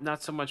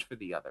 Not so much for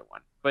the other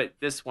one, but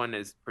this one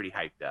is pretty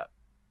hyped up.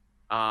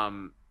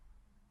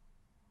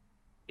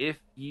 If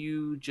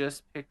you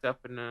just picked up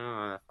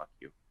fuck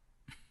you.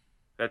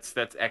 That's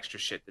extra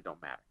shit that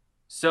don't matter.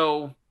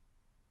 So,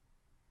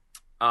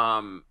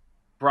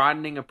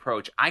 broadening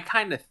approach. I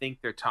kind of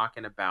think they're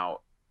talking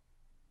about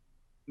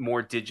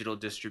more digital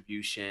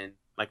distribution,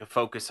 like a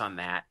focus on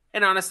that.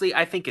 And honestly,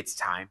 I think it's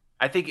time.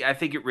 I think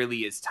it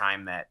really is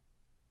time that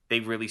they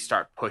really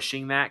start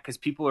pushing that, because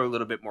people are a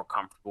little bit more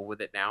comfortable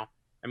with it now.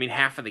 I mean,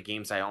 half of the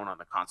games I own on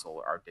the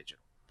console are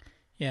digital.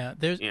 Yeah,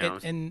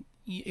 and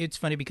it's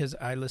funny because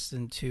I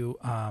listened to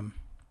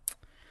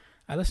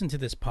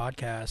this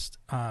podcast,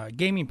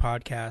 gaming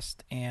podcast,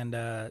 and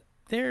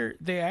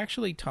they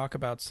actually talk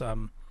about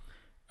some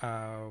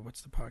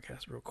what's the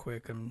podcast real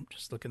quick? I'm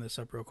just looking this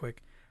up real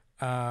quick.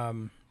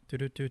 Oh,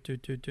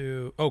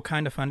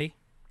 Kind of Funny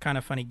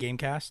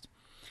Gamecast.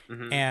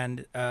 Mm-hmm.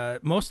 And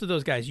most of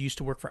those guys used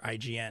to work for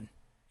IGN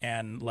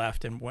and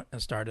left and went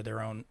and started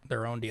their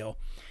own deal.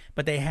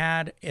 But they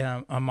had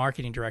a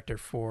marketing director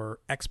for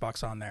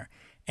Xbox on there,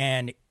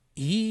 and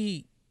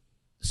he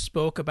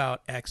spoke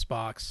about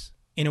Xbox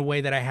in a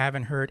way that I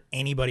haven't heard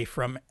anybody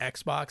from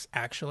Xbox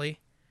actually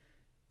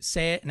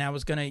say it. And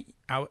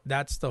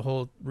that's the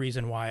whole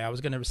reason why I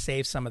was gonna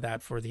save some of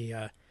that for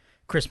the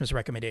Christmas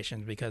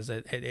recommendations, because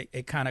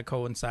it kind of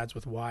coincides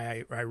with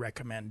why I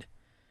recommend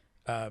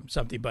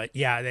something. But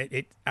yeah,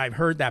 I've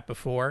heard that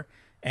before,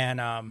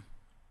 and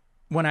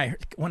when I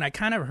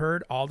kind of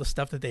heard all the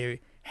stuff that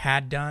they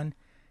had done,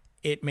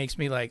 it makes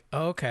me like,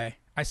 oh, okay,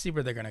 I see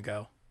where they're gonna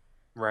go.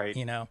 Right.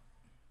 You know,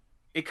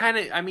 it kind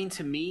of, I mean,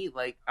 to me,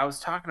 like, I was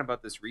talking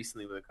about this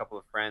recently with a couple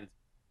of friends,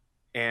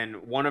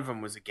 and one of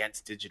them was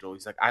against digital.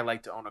 He's like, I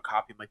like to own a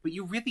copy. I'm like, but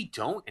you really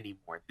don't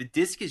anymore. The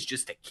disc is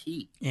just a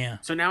key. Yeah.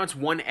 So now it's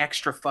one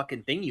extra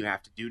fucking thing you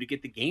have to do to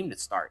get the game to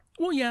start.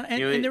 Well, yeah,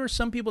 and there were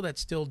some people that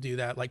still do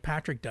that. Like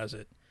Patrick does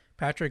it.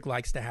 Patrick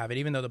likes to have it,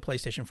 even though the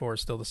PlayStation 4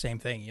 is still the same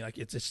thing. Like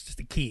it's just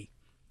a key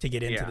to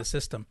get into the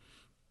system.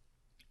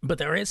 But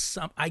there is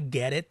some. I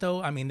get it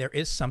though. I mean, there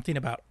is something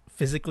about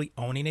physically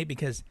owning it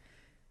because,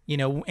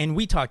 and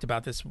we talked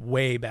about this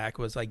way back.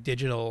 Was like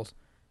digital.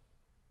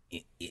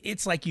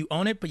 It's like you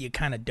own it, but you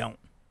kind of don't.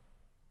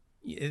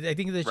 I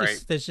think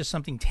there's just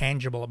something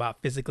tangible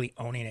about physically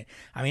owning it.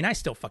 I mean, I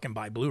still fucking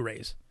buy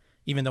Blu-rays,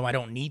 even though I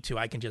don't need to.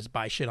 I can just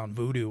buy shit on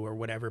Vudu or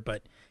whatever.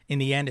 But in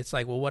the end, it's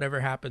like, well,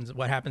 whatever happens,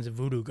 what happens if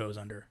Vudu goes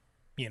under,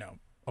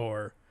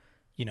 or,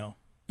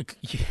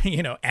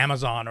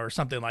 Amazon or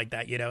something like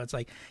that. It's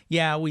like,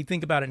 yeah, we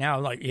think about it now,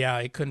 like, yeah,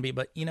 it couldn't be,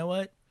 but you know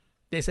what?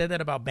 They said that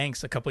about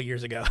banks a couple of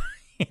years ago.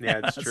 Yeah,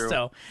 it's true.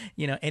 So,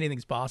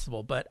 anything's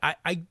possible. But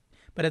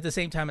but at the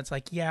same time, it's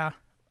like, yeah,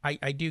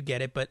 I do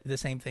get it. But the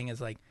same thing is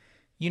like,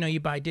 you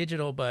buy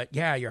digital, but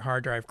yeah, your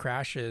hard drive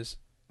crashes.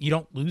 You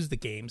don't lose the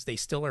games. They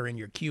still are in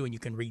your queue and you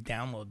can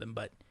re-download them.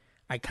 But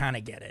I kind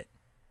of get it.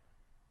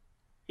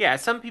 Yeah,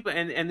 some people,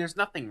 and there's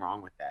nothing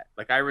wrong with that.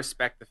 Like, I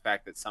respect the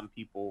fact that some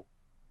people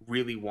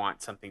really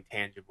want something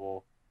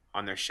tangible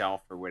on their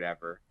shelf or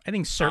whatever. I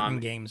think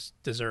certain games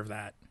deserve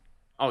that.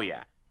 Oh,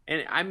 yeah.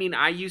 And I mean,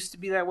 I used to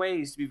be that way. I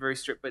used to be very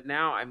strict. But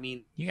now, I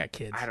mean, you got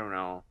kids. I don't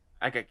know.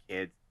 I got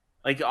kids.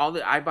 Like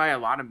I buy a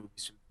lot of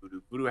movies from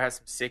Vudu. Vudu has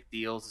some sick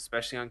deals,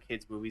 especially on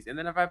kids' movies. And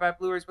then if I buy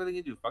Blu-rays, what are they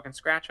gonna do? Fucking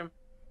scratch them?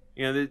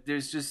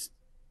 There's just,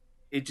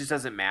 it just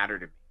doesn't matter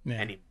to me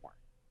anymore.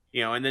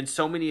 And then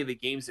so many of the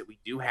games that we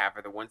do have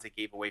are the ones they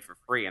gave away for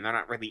free, and they're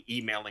not really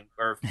emailing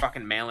or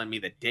fucking mailing me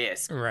the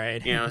disc,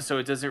 right? So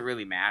it doesn't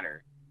really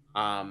matter.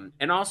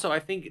 And also, I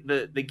think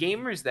the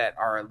gamers that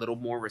are a little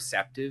more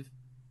receptive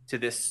to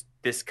this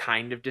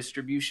kind of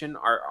distribution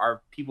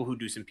are people who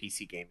do some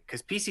PC gaming,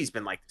 because PC's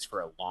been like this for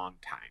a long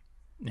time.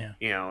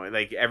 Yeah.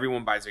 Like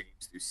everyone buys their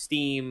games through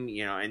Steam,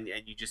 and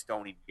you just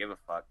don't even give a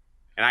fuck.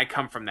 And I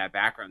come from that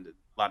background,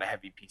 a lot of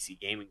heavy PC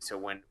gaming. So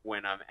when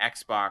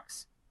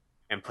Xbox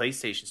and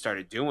PlayStation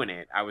started doing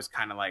it, I was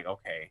kind of like,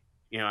 okay,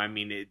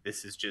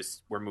 this is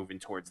just, we're moving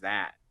towards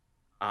that.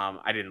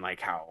 I didn't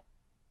like how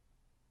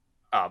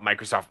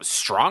Microsoft was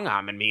strong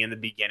arming me in the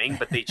beginning,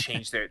 but they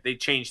changed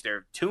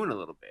their tune a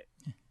little bit.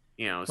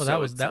 Well, so that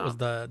was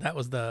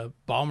the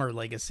Ballmer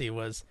legacy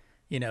was,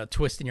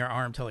 twisting your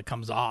arm till it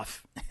comes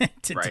off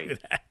to do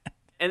that.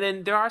 And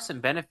then there are some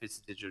benefits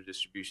to digital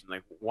distribution.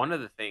 Like, one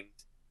of the things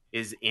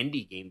is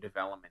indie game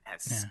development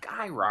has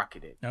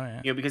skyrocketed.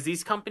 Oh, yeah. Because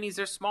these companies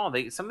are small.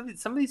 Some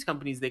of these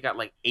companies, they got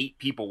like 8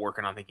 people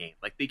working on the game.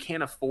 Like, they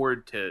can't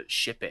afford to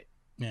ship it.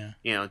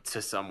 Yeah.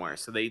 To somewhere.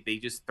 So they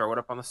just throw it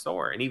up on the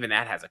store, and even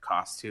that has a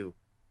cost too.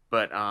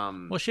 But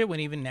well, shit, when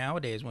even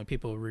nowadays when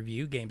people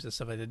review games and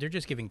stuff like that, they're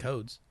just giving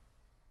codes.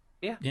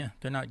 Yeah. Yeah,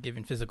 they're not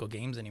giving physical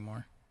games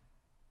anymore.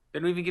 They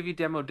don't even give you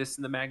demo discs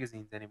in the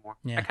magazines anymore.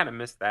 Yeah. I kind of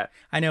miss that.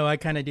 I know, I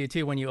kind of do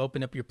too. When you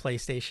open up your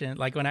PlayStation,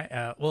 like when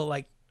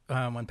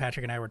when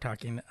Patrick and I were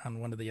talking on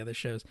one of the other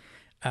shows,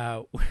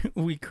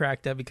 we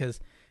cracked up because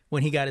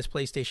when he got his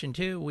PlayStation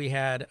 2, we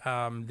had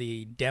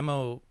the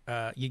demo.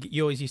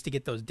 You always used to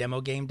get those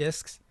demo game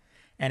discs,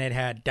 and it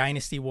had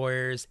Dynasty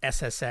Warriors,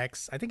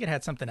 SSX. I think it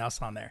had something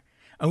else on there,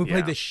 and we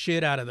played the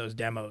shit out of those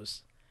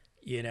demos.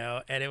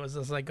 And it was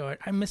just like,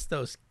 I miss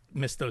those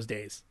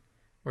days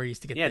where you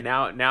used to get.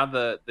 Now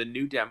the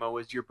new demo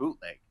is your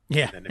bootleg.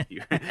 Yeah. And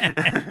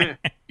then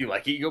if you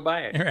like it, you go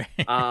buy it.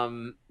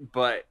 Right.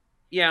 But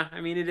yeah,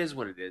 I mean, it is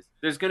what it is.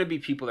 There's gonna be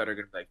people that are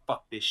gonna be like,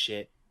 fuck this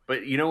shit.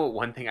 But you know what?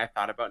 One thing I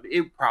thought about,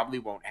 it probably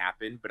won't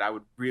happen, but I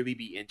would really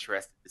be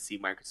interested to see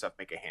Microsoft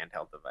make a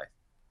handheld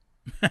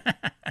device.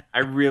 I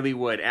really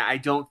would. And I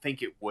don't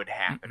think it would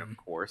happen, of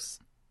course,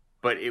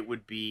 but it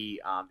would be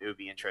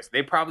interesting.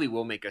 They probably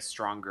will make a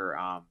stronger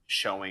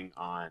showing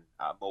on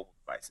mobile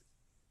devices.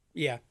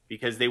 Yeah,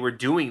 because they were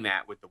doing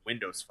that with the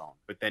Windows Phone,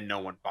 but then no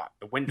one bought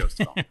the Windows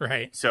Phone.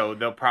 Right. So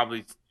they'll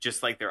probably,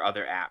 just like their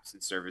other apps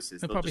and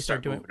services, they'll probably just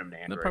start moving them to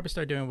Android. They'll probably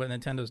start doing what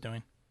Nintendo's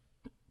doing.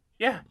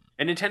 Yeah,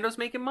 and Nintendo's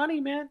making money,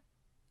 man.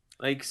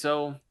 Like,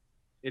 so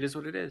it is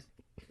what it is.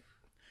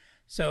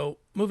 So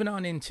moving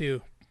on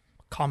into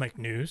comic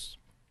news.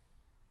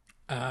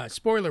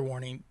 Spoiler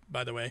warning,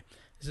 by the way.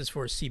 This is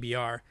for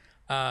CBR.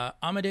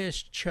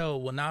 Amadeus Cho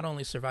will not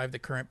only survive the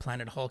current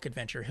Planet Hulk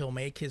adventure, he'll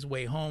make his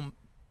way home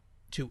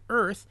to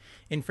Earth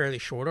in fairly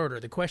short order.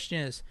 The question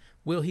is,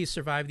 will he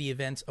survive the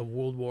events of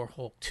World War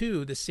Hulk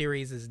 2, the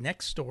series'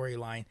 next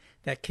storyline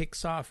that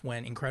kicks off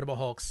when Incredible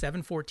Hulk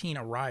 714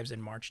 arrives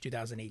in March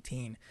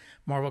 2018?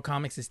 Marvel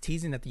Comics is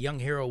teasing that the young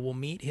hero will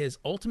meet his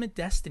ultimate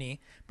destiny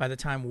by the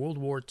time World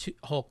War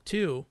Hulk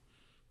 2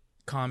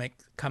 comic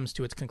comes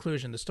to its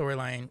conclusion. The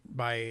storyline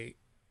by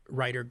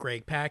writer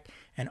Greg Pak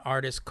and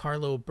artist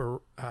Carlo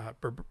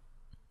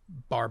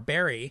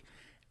Barberi,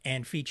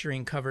 and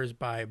featuring covers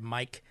by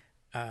Mike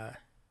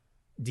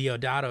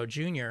Deodato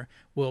Jr.,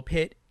 will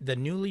pit the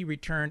newly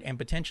returned and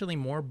potentially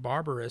more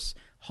barbarous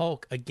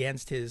Hulk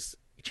against his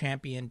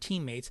champion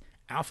teammates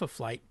Alpha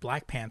Flight,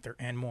 Black Panther,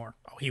 and more.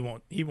 Oh, he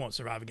won't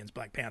survive against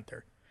Black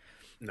Panther.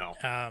 No,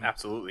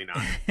 absolutely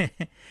not.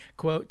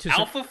 Quote,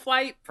 Alpha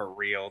Flight? For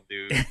real,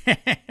 dude.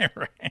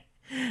 Right.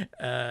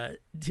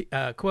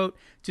 Quote,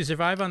 to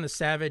survive on the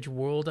savage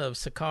world of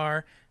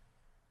Sakaar,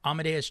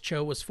 Amadeus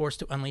Cho was forced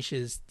to unleash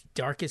his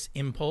darkest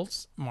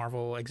impulse,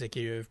 Marvel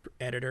executive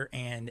editor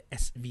and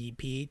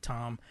SVP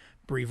Tom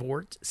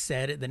Brevoort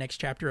said the next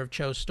chapter of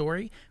Cho's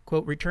story,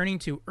 quote, returning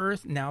to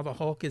Earth, now the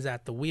Hulk is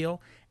at the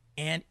wheel,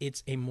 and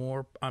it's a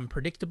more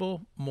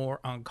unpredictable, more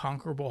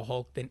unconquerable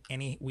Hulk than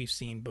any we've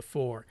seen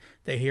before.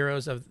 The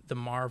heroes of the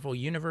Marvel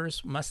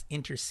Universe must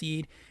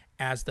intercede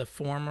as the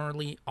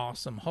formerly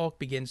awesome Hulk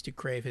begins to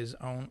crave his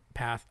own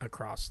path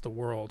across the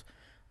world.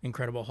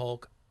 Incredible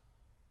Hulk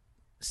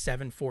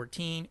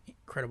 714,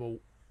 Incredible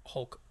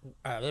Hulk,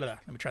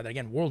 let me try that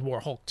again, World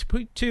War Hulk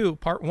 2,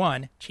 Part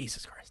 1,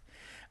 Jesus Christ,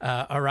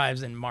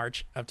 arrives in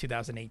March of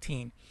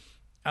 2018.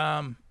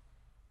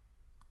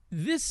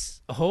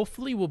 This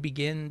hopefully will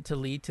begin to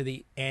lead to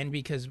the end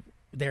because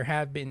there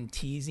have been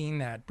teasing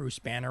that Bruce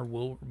Banner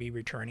will be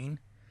returning,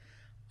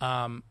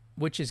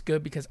 which is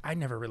good because I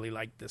never really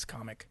liked this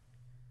comic.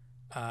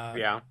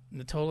 The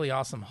Totally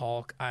Awesome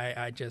Hulk,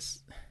 I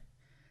just...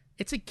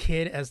 It's a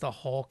kid as the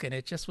Hulk, and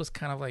it just was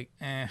kind of like,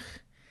 eh.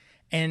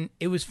 And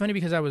it was funny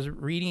because I was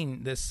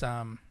reading this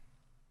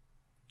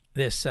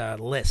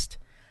list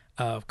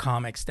of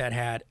comics that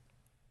had,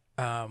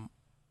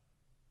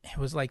 it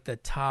was like the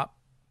top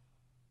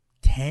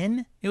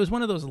 10. It was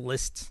one of those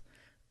lists,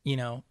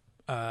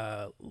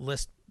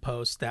 list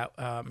posts that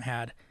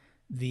had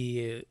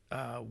the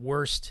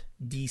worst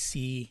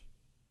DC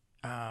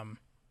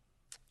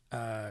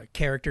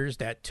characters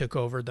that took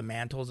over the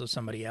mantles of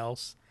somebody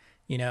else.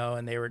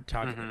 And they were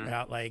talking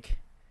about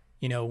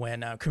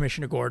when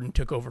Commissioner Gordon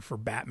took over for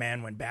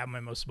Batman when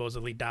Batman most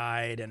supposedly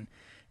died, and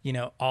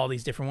all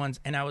these different ones.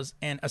 And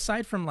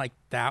aside from like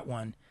that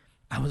one,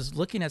 I was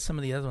looking at some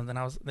of the other ones,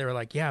 and they were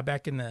like, yeah,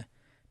 back in the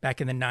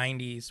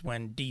 90s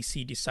when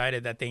DC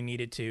decided that they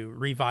needed to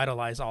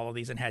revitalize all of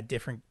these and had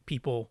different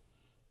people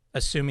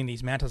assuming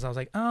these mantles. I was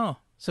like, oh,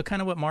 so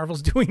kind of what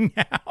Marvel's doing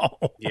now.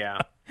 Yeah.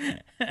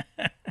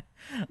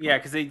 Yeah,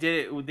 because they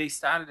did it. They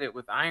started it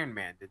with Iron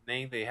Man, didn't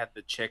they? They had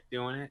the chick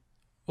doing it.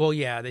 Well,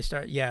 yeah, they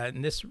start. Yeah,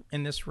 in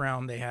this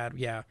round they had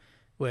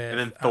with and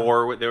then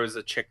Thor. There was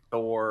a chick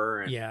Thor.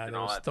 And, yeah, and there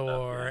all was that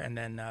Thor, stuff, yeah. and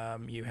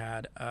then you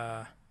had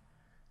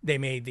they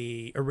made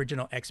the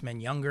original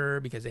X-Men younger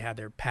because they had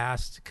their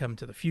past come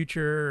to the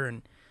future,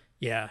 and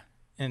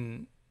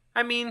and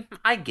I mean,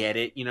 I get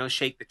it.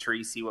 Shake the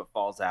tree, see what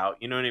falls out.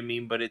 You know what I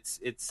mean? But it's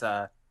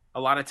a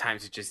lot of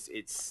times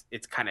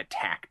it's kind of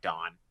tacked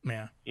on.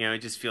 Yeah. It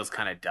just feels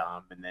kind of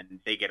dumb, and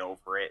then they get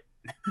over it.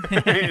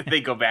 They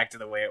go back to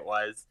the way it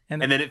was,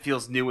 and then it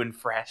feels new and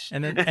fresh.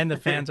 And then the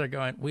fans are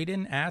going, "We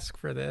didn't ask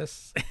for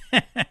this."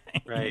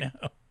 Right.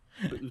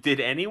 Did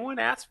anyone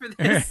ask for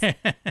this?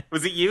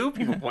 Was it you?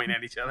 People pointing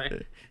at each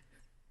other.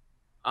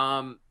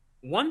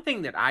 One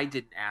thing that I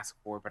didn't ask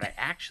for, but I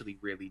actually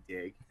really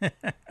dig,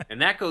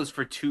 and that goes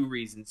for two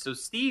reasons. So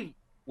Steve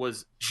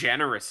was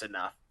generous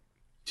enough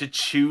to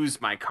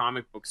choose my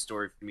comic book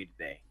story for me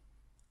today.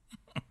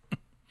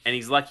 And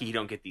he's lucky he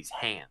don't get these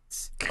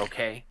hands.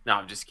 Okay? No,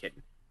 I'm just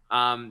kidding.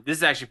 This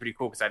is actually pretty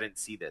cool because I didn't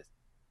see this.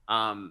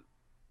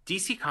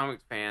 DC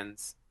Comics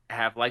fans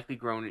have likely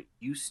grown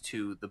used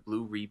to the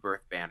blue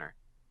Rebirth banner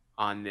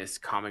on their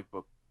comic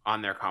book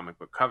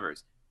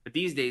covers. But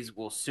these days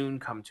will soon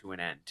come to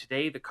an end.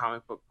 Today, the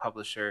comic book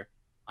publisher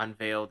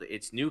unveiled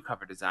its new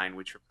cover design,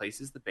 which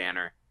replaces the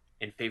banner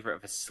in favor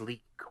of a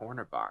sleek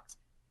corner box.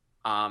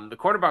 The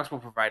corner box will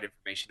provide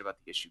information about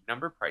the issue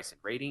number, price, and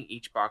rating.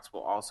 Each box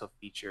will also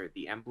feature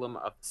the emblem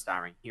of the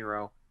starring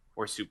hero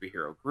or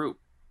superhero group.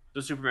 So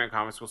Superman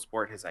comics will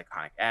sport his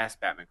iconic S,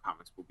 Batman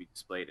comics will be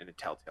displayed in a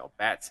telltale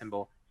bat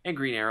symbol, and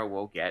Green Arrow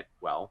will get,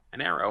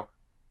 an arrow.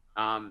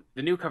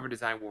 The new cover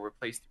design will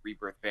replace the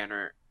Rebirth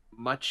banner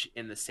much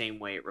in the same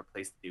way it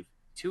replaced the New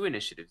 52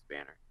 Initiatives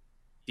banner.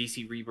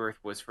 DC Rebirth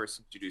was first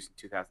introduced in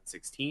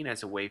 2016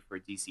 as a way for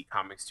DC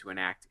Comics to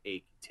enact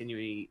a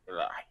continuity.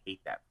 I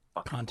hate that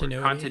fucking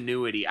word.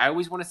 Continuity. I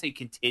always want to say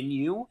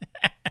continue,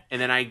 and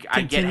then I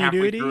get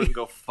halfway through it and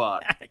go,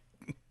 fuck.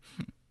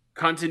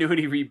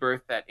 Continuity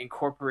Rebirth that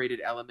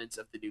incorporated elements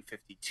of the New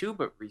 52,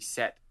 but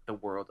reset the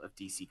world of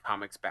DC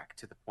Comics back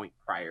to the point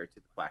prior to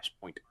the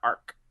Flashpoint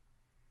arc.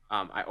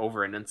 I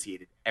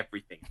over-enunciated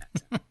everything.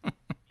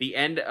 The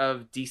end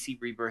of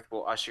DC Rebirth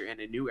will usher in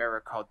a new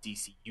era called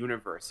DC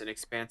Universe, an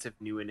expansive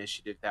new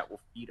initiative that will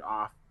feed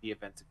off the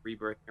events of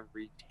Rebirth and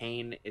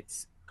retain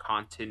its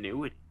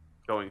continuity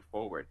going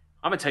forward.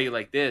 I'm going to tell you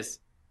like this.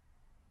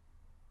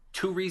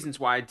 2 reasons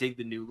why I dig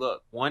the new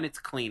look. 1, it's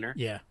cleaner.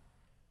 Yeah.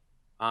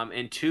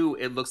 And 2,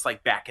 it looks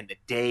like back in the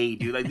day,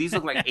 dude. Like these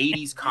look like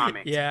 80s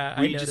comics. Yeah,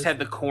 where you just had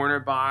the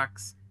corner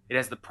box. It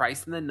has the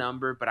price and the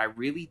number, but I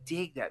really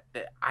dig that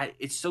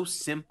it's so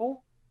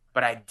simple,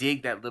 but I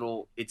dig that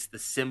little, it's the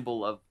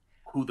symbol of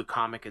who the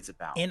comic is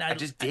about. And I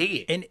just dig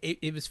it. And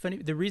it was funny.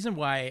 The reason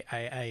why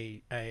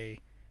I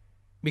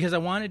because I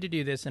wanted to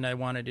do this and I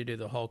wanted to do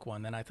the Hulk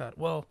one. Then I thought,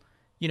 well,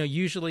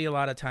 usually a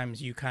lot of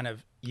times you kind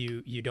of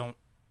you don't,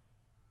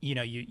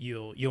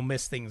 you'll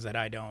miss things that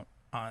I don't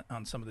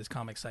on some of these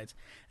comic sites.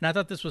 And I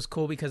thought this was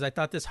cool because I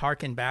thought this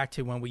harkened back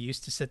to when we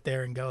used to sit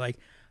there and go like,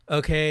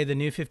 okay, the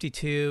New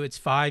 52, it's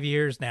 5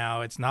 years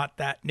now. It's not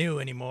that new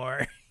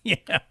anymore.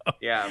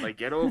 Yeah, like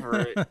get over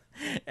it.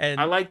 And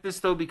I like this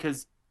though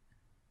because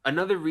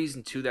another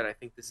reason too that I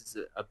think this is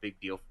a big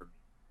deal for me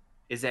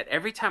is that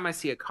every time I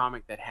see a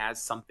comic that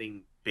has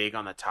something big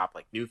on the top,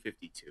 like New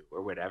 52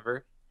 or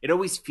whatever, it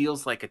always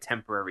feels like a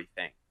temporary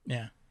thing.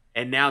 Yeah.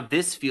 And now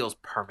this feels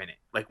permanent.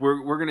 Like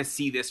we're gonna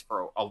see this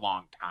for a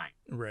long time.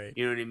 Right.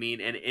 You know what I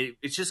mean? And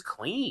it's just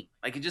clean.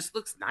 Like it just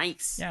looks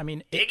nice. Yeah, I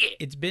mean,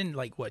 it's been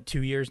like what,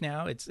 2 years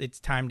now. It's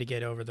time to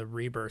get over the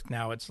rebirth.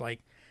 Now it's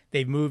like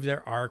they've moved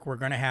their arc. We're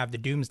gonna have the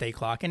Doomsday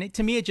Clock, and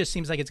to me, it just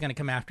seems like it's gonna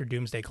come after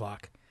Doomsday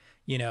Clock.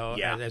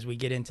 As we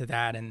get into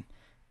that, and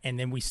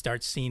then we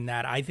start seeing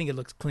that. I think it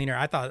looks cleaner.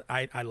 I thought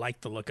I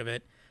liked the look of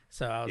it,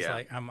 so I was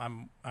like,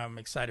 I'm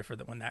excited for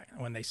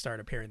when they start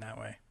appearing that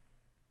way.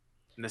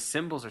 And the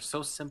symbols are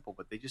so simple,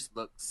 but they just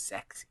look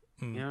sexy.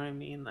 You know what I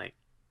mean? Like,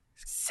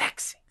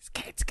 sexy.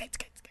 Skate.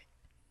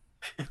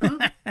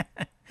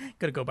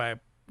 Gotta go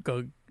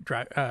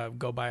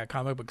buy a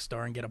comic book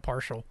store and get a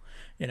partial,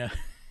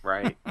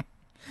 Right.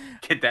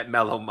 Get that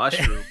mellow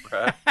mushroom,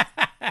 bro.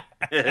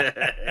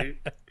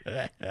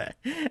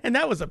 And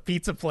that was a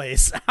pizza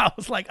place. I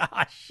was like,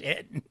 oh,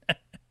 shit.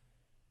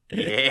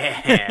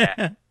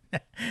 Yeah.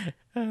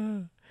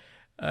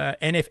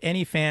 And if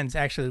any fans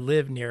actually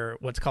live near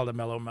what's called a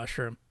mellow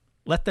mushroom,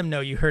 let them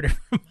know you heard it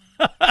from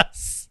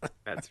us.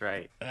 That's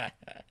right.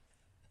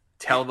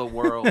 Tell the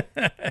world.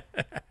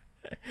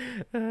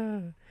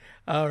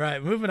 All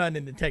right, moving on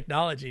into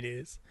technology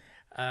news.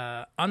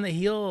 On the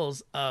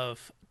heels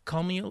of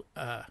Cumulus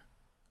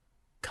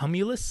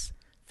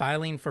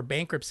filing for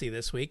bankruptcy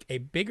this week, a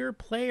bigger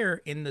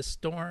player in the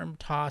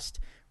storm-tossed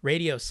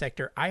radio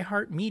sector,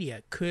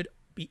 iHeartMedia, could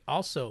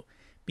also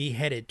be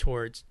headed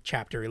towards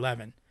Chapter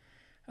 11.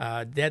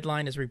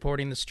 Deadline is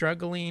reporting the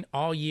struggling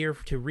all year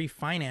to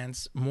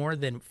refinance more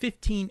than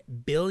 $15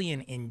 billion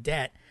in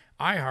debt.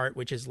 iHeart,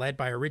 which is led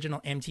by original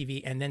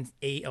MTV and then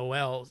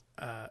AOL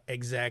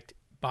exec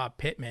Bob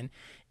Pittman,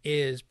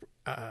 is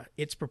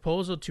its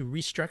proposal to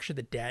restructure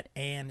the debt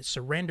and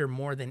surrender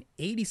more than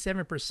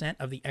 87%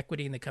 of the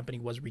equity in the company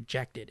was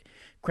rejected.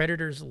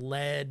 Creditors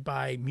led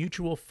by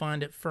mutual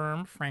fund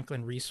firm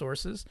Franklin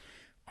Resources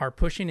are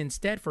pushing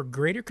instead for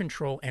greater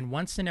control, and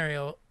one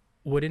scenario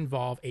would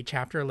involve a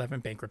Chapter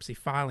 11 bankruptcy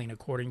filing,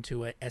 according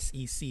to a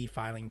SEC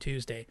filing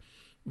Tuesday.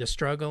 The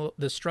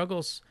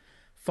struggles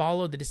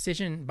followed the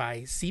decision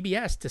by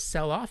CBS to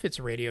sell off its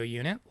radio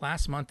unit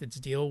last month,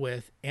 its deal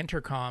with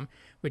Entercom,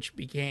 which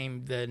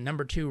became the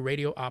number 2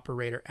 radio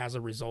operator as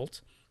a result.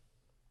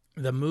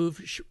 The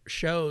move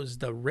shows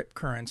the rip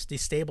currents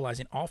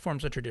destabilizing all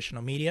forms of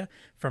traditional media,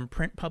 from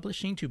print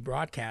publishing to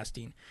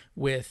broadcasting.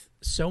 With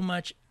so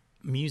much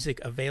music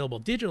available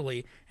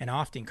digitally and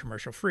often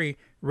commercial free,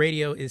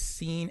 radio is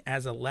seen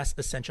as a less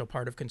essential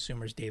part of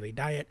consumers' daily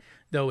diet,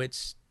 though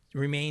it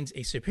remains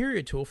a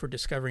superior tool for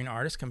discovering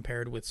artists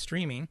compared with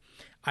streaming.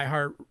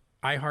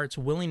 iHeart's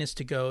willingness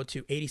to go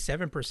to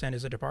 87%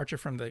 is a departure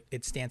from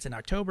its stance in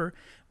October,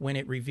 when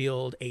it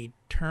revealed a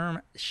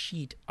term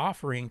sheet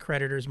offering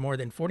creditors more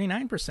than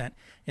 49%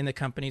 in the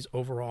company's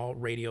overall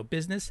radio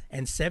business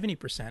and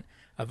 70%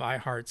 of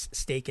iHeart's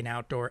stake in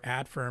outdoor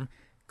ad firm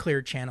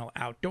Clear Channel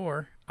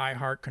Outdoor.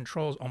 iHeart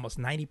controls almost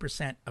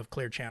 90% of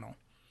Clear Channel.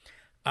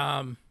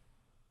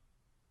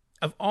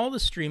 Of all the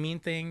streaming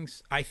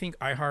things, I think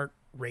iHeart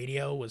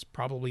Radio was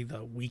probably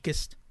the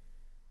weakest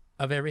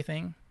of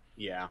everything.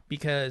 Yeah.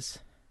 Because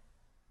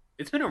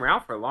it's been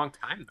around for a long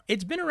time, though.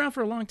 It's been around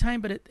for a long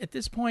time, but at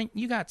this point,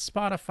 you got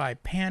Spotify,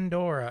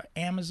 Pandora,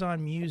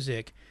 Amazon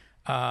Music,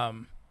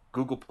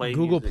 Google Play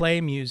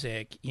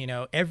Music,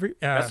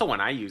 that's the one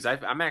I use.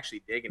 I'm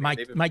actually digging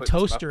it. My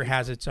toaster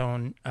has its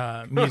own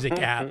music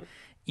app,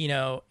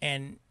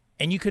 and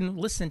you can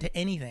listen to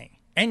anything.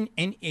 And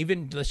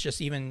even, let's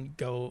just even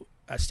go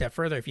a step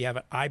further. If you have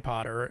an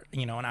iPod or,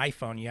 an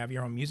iPhone, you have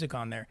your own music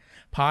on there.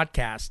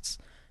 Podcasts,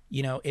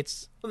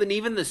 it's... Well, then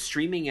even the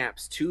streaming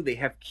apps, too, they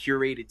have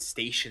curated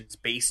stations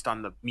based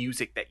on the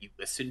music that you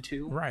listen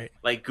to. Right.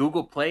 Like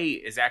Google Play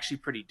is actually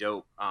pretty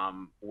dope,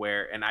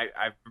 and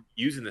I've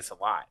using this a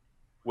lot,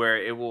 where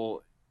it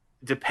will,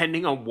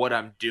 depending on what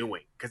I'm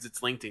doing, because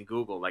it's linked in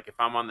Google, like if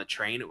I'm on the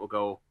train, it will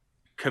go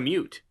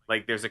commute.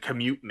 Like there's a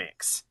commute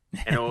mix.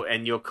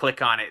 And you'll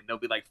click on it, and there'll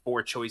be like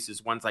 4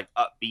 choices. One's like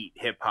upbeat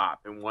hip hop,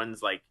 and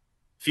one's like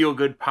feel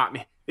good pop.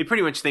 They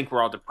pretty much think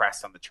we're all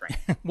depressed on the train.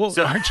 Well,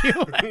 aren't you?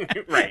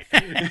 Right.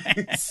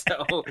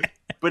 So,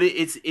 but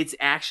it's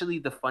actually,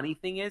 the funny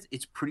thing is,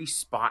 it's pretty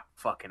spot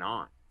fucking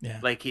on. Yeah.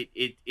 Like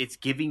it's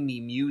giving me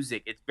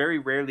music. It very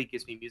rarely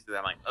gives me music that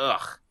I'm like,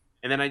 ugh.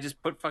 And then I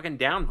just put fucking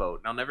downvote,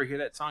 and I'll never hear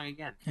that song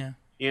again.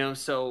 Yeah.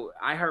 So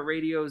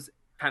iHeartRadio's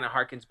kind of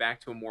harkens back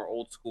to a more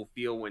old school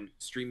feel when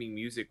streaming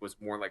music was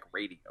more like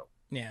radio.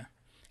 Yeah.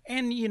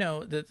 And you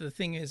know, the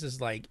thing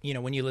is like, you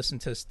know, when you listen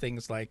to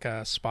things like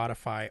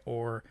Spotify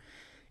or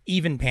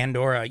even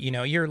Pandora, you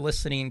know, you're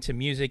listening to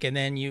music, and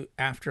then you,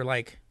 after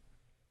like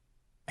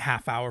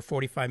half hour,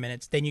 45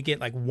 minutes, then you get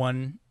like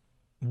one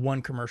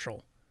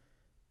commercial,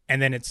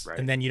 and then Right.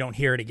 and then you don't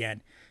hear it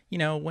again. You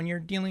know, when you're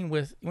dealing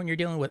with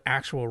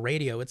actual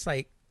radio, it's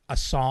like a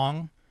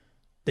song,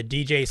 the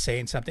DJ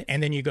saying something,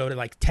 and then you go to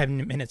like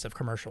 10 minutes of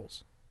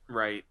commercials.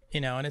 Right.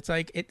 You know, and it's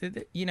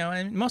like you know,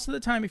 and most of the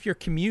time, if your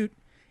commute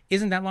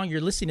isn't that long,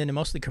 you're listening to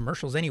mostly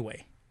commercials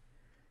anyway.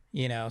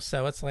 You know,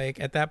 so it's like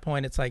at that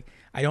point, it's like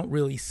I don't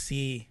really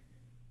see,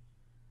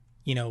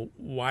 you know,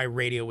 why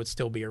radio would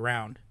still be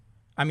around.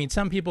 I mean,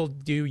 some people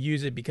do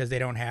use it because they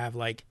don't have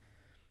like,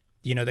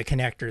 you know, the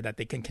connector that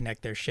they can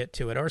connect their shit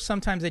to it, or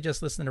sometimes they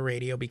just listen to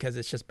radio because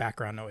it's just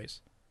background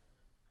noise.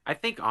 I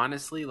think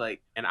honestly,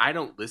 like, and I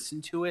don't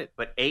listen to it,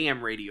 but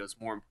AM radio is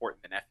more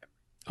important than FM.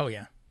 Oh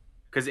yeah,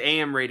 Because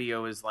AM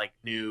radio is like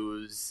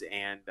news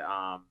and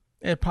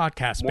a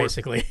podcast more,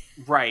 basically.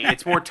 right.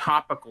 It's more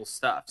topical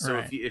stuff. So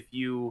Right. if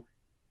you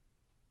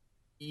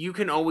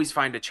can always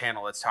find a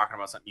channel that's talking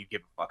about something you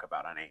give a fuck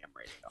about on AM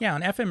radio. Yeah,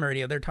 on FM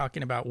radio, they're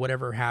talking about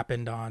whatever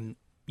happened on,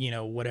 you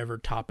know, whatever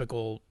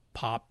topical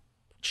pop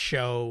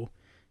show,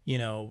 you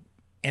know,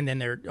 and then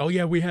they're, oh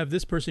yeah, we have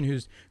this person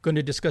who's going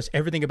to discuss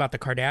everything about the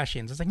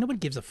Kardashians. It's like nobody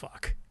gives a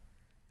fuck.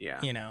 Yeah.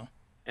 You know.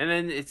 And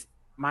then it's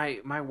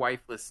my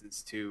wife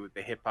listens to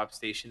the hip hop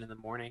station in the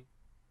morning,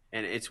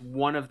 and it's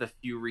one of the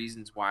few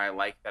reasons why I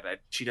like that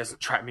she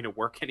doesn't drive me to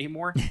work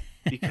anymore,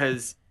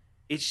 because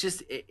it's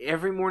just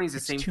every morning's the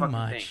same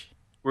fucking thing.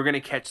 We're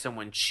gonna catch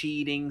someone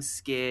cheating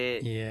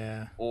skit,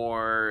 yeah,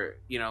 or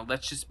you know,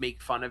 let's just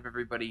make fun of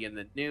everybody in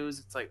the news.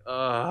 It's like,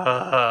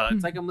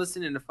 it's like I'm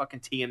listening to fucking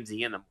TMZ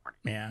in the morning.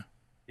 Yeah,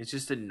 it's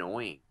just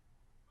annoying,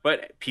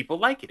 but people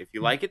like it. If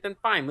you like it, then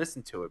fine,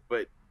 listen to it.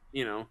 But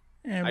you know,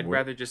 I'd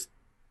rather just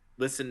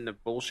listen to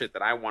bullshit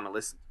that I want to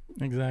listen to.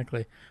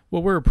 Exactly.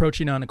 Well, we're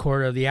approaching on a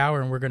quarter of the hour,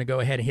 and we're going to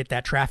go ahead and hit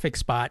that traffic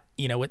spot,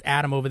 you know, with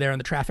Adam over there on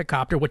the traffic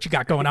copter. What you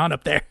got going on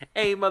up there?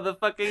 Hey,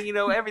 motherfucker, you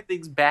know,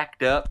 everything's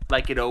backed up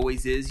like it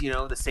always is, you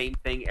know, the same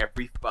thing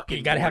every fucking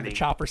You got to have the morning.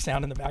 chopper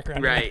sound in the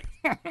background. Right.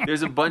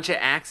 There's a bunch of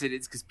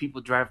accidents because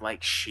people drive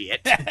like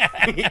shit.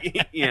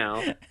 You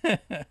know,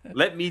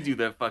 let me do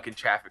the fucking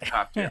traffic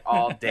copter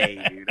all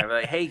day, dude. I'm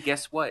like, hey,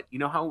 guess what? You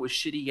know how it was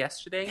shitty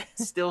yesterday?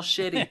 Still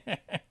shitty.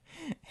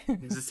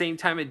 It's the same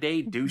time of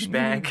day,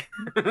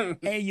 douchebag.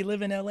 Hey, you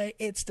live in LA?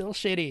 It's still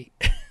shitty.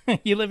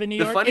 You live in New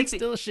York? It's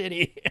still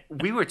shitty.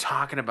 We were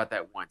talking about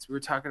that once. We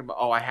were talking about,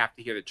 oh, I have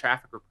to hear the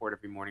traffic report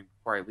every morning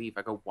before I leave.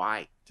 I go,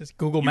 why? Just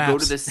Google Maps. You go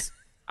to this.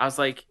 I was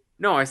like,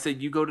 no, I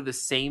said, you go to the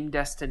same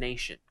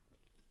destination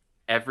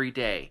every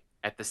day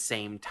at the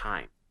same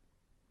time.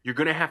 You're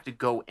going to have to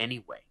go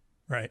anyway.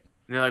 Right.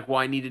 And they're like, well,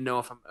 I need to know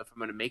if I'm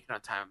going to make it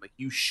on time. I'm like,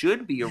 you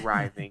should be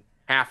arriving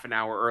half an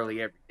hour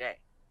early every day.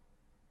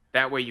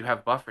 That way you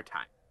have buffer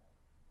time.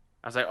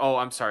 I was like, oh,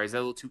 I'm sorry. Is that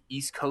a little too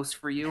East Coast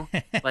for you?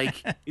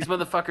 Like, these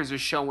motherfuckers are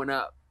showing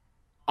up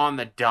on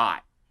the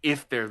dot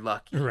if they're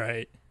lucky.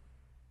 Right.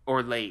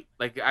 Or late.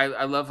 Like,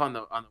 I love on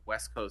the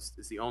West Coast.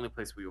 It's the only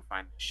place where you'll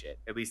find this shit.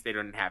 At least they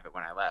didn't have it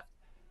when I left.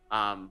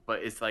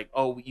 But it's like,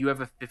 oh, you have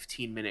a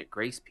 15-minute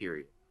grace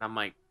period. And I'm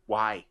like,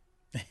 why?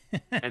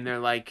 And they're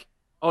like,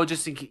 oh,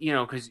 just in case, you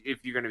know, because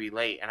if you're going to be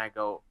late. And I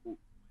go,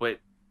 but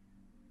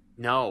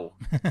no.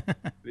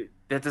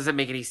 That doesn't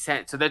make any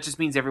sense. So that just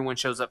means everyone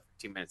shows up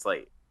 15 minutes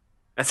late.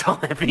 That's all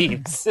that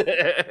means.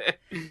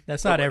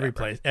 That's not every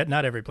place.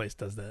 Not every place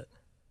does that.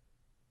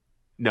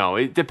 No,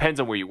 it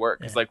depends on where you work.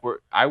 Because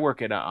I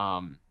work at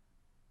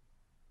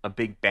a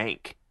big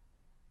bank.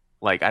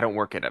 Like, I don't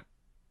work at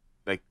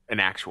an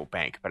actual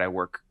bank, but I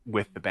work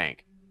with the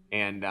bank.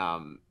 And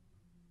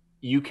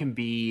you can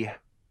be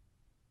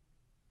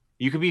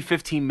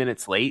 15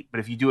 minutes late, but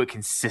if you do it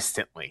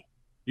consistently,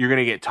 you're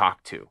gonna get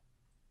talked to.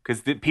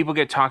 Because people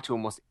get talked to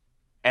almost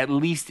at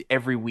least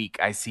every week.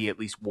 I see at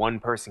least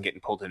one person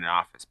getting pulled in an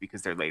office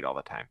because they're late all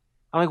the time.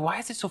 I'm like, why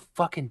is it so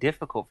fucking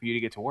difficult for you to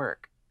get to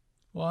work?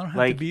 Well, I don't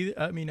have to be.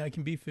 I mean, I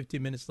can be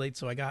 15 minutes late,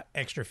 so I got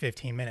extra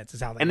 15 minutes.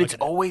 Is how they. And it's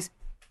always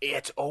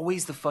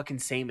the fucking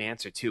same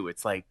answer too.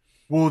 It's like,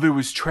 well, there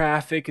was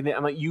traffic, and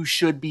I'm like, you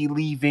should be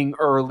leaving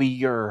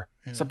earlier.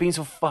 Yeah. Stop being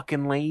so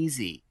fucking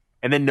lazy.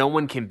 And then no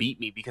one can beat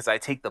me because I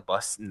take the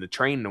bus and the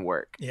train to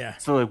work. Yeah.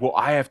 So like, well,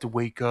 I have to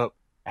wake up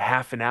a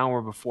half an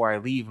hour before I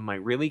leave. I'm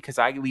like, really? Because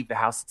I leave the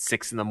house at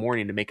 6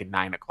 a.m. to make a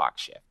 9 o'clock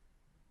shift.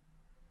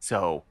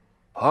 So,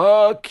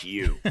 fuck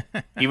you.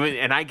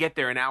 And I get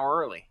there an hour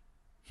early.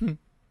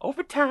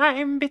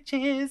 Overtime,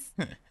 bitches.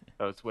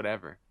 So it's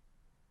whatever.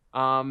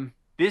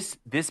 This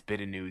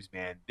bit of news,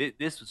 man.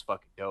 This was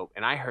fucking dope,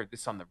 and I heard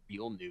this on the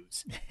real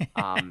news.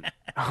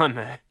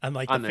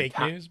 Unlike the fake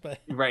news, but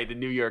right, the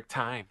New York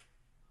Times.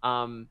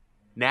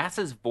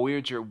 NASA's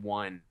Voyager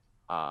 1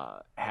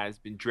 has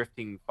been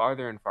drifting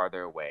farther and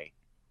farther away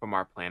from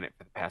our planet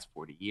for the past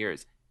 40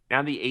 years.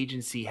 Now the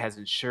agency has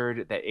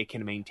ensured that it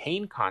can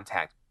maintain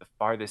contact with the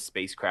farthest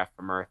spacecraft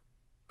from Earth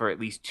for at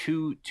least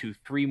 2 to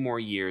 3 more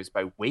years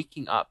by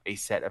waking up a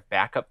set of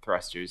backup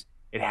thrusters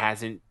it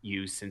hasn't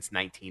used since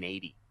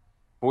 1980.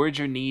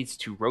 Voyager needs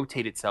to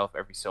rotate itself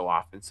every so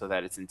often so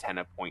that its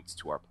antenna points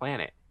to our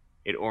planet.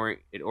 It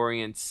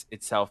orients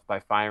itself by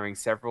firing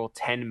several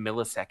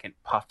 10-millisecond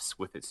puffs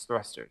with its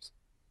thrusters.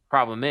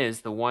 Problem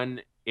is, the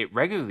one it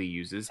regularly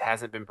uses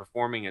hasn't been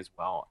performing as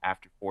well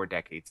after 4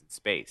 decades in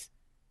space.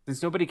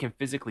 Since nobody can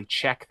physically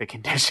check the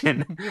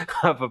condition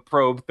of a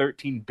probe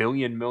 13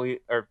 billion miles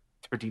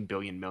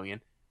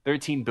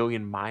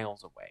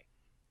away,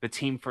 the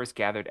team first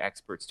gathered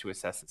experts to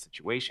assess the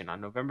situation.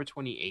 On November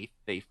 28th,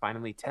 they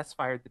finally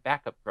test-fired the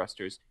backup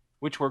thrusters,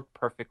 which worked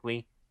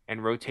perfectly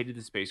and rotated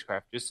the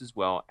spacecraft just as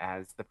well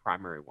as the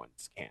primary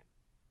ones can.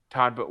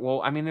 Todd,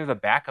 they're the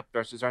backup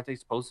thrusters. Aren't they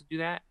supposed to do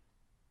that?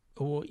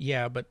 Well,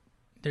 yeah, but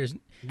there's...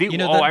 I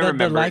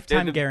remember. The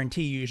lifetime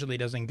guarantee usually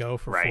doesn't go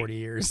for 40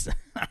 years.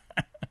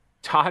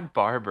 Todd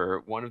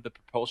Barber, one of the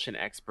propulsion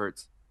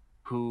experts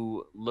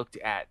who looked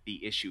at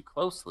the issue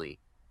closely,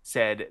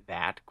 said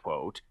that,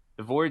 quote,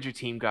 the Voyager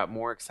team got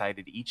more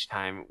excited each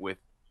time with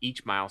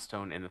each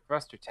milestone in the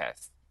thruster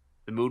test.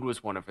 The mood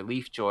was one of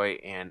relief, joy,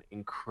 and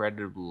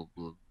incredible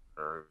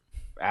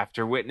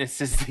after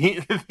witnesses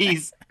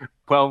these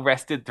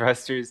well-rested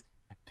thrusters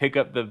pick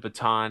up the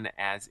baton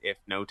as if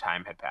no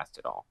time had passed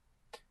at all.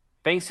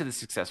 Thanks to the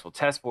successful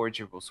test,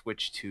 Voyager will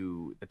switch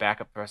to the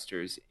backup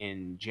thrusters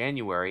in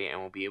January and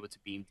will be able to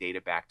beam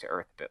data back to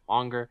Earth a bit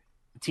longer.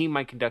 The team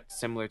might conduct a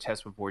similar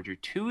test with Voyager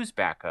 2's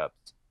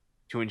backups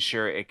to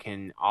ensure it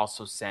can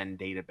also send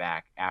data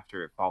back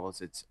after it follows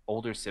its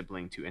older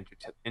sibling to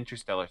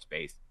interstellar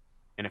space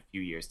in a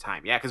few years'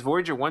 time. Yeah, because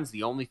Voyager 1's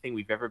the only thing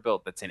we've ever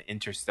built that's in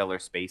interstellar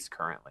space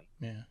currently.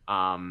 Yeah.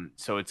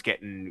 So it's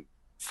getting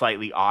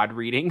slightly odd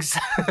readings.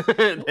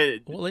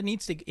 Well, it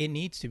needs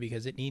to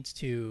because it needs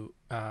to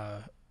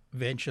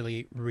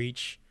eventually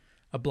reach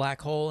a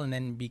black hole and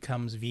then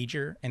becomes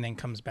V'ger and then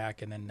comes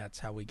back, and then that's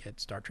how we get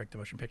Star Trek the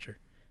Motion Picture.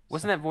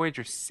 Wasn't that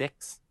Voyager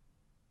 6?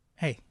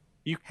 Hey.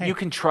 You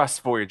can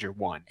trust Voyager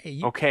 1,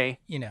 okay?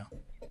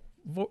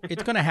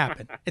 It's going to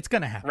happen. It's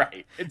going to happen.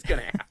 Right. It's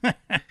going to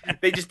happen.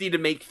 They just need to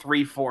make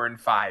 3, 4, and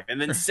 5, and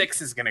then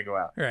 6 is going to go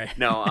out. Right.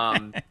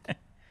 No,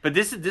 but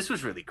this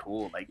was really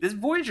cool. Like, this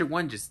Voyager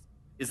 1 just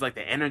is like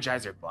the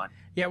Energizer Bunny.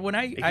 Yeah, when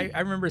I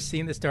remember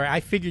seeing this story, I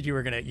figured you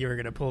were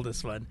gonna pull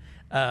this one,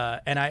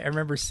 and I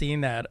remember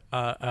seeing that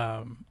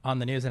on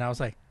the news, and I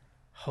was like,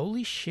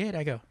 "Holy shit!"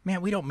 I go,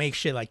 "Man, we don't make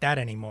shit like that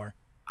anymore."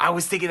 I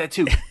was thinking that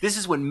too. This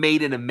is when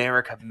Made in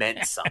America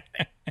meant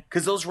something,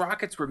 because those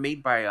rockets were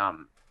made by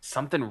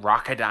something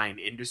Rocketdyne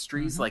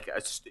Industries. Mm-hmm. Like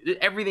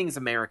everything's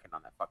American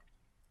on that fucking.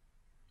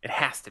 It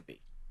has to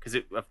be because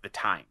of the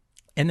time.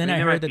 And then I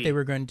heard that they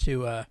were going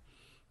to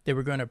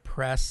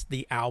press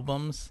the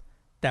albums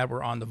that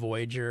were on the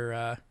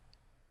Voyager,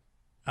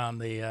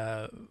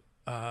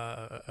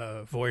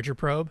 Voyager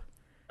probe,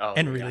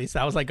 and release.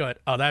 I was like,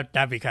 "Oh,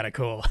 that'd be kind of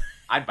cool."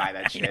 I'd buy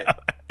that shit,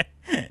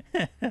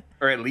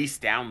 or at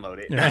least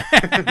download it.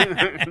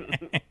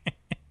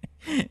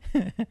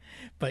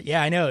 But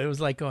yeah, I know it was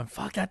like going,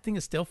 "Fuck, that thing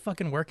is still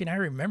fucking working." I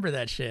remember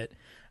that shit.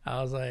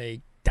 I was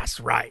like, "That's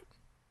right,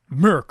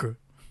 America."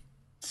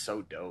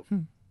 So dope.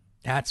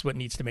 That's what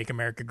needs to make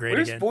America great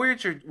again.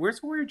 Where's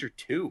Voyager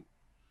 2?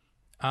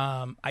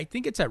 I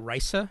think it's at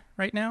Risa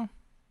right now.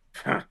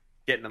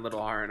 Getting a little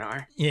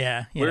R&R.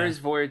 Yeah. Where is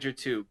Voyager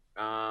 2?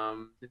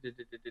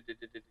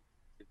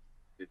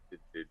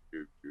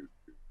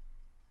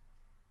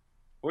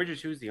 Voyager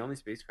 2 is the only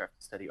spacecraft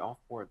to study all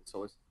 4 of the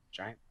solar system's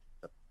giant.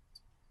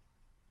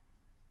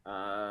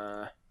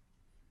 I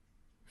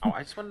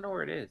just want to know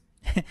where it is.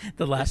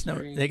 The last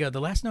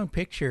known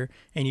picture,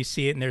 and you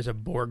see it, and there's a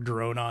Borg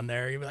drone on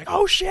there. You're like,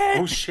 "Oh shit!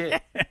 Oh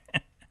shit!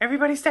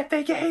 Everybody step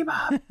their game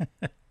up!"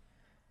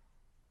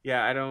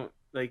 Yeah, I don't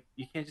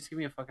you can't just give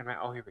me a fucking map.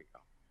 Oh, here we go.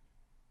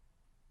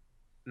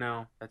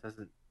 No, that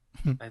doesn't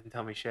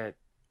tell me shit.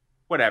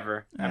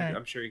 Whatever.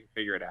 I'm sure you can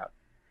figure it out.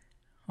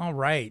 All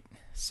right.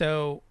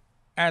 So,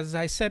 as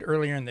I said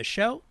earlier in the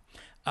show,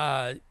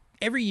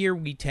 every year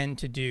we tend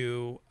to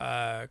do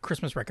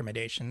Christmas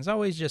recommendations.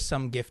 Always just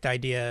some gift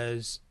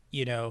ideas,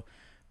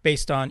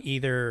 based on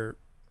either,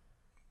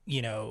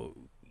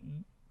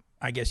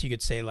 I guess you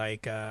could say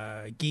like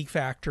Geek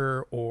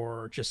Factor,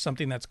 or just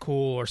something that's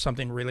cool, or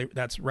something really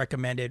that's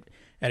recommended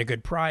at a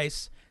good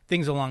price,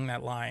 things along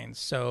that line.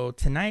 So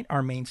tonight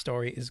our main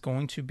story is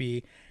going to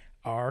be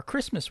our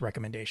Christmas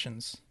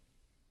recommendations.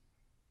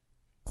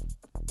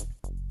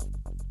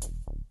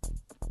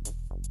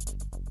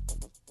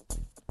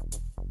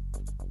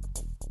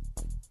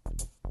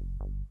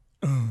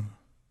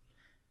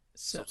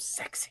 So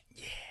sexy.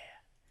 Yeah.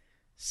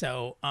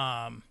 So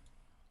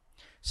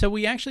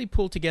we actually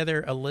pulled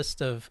together a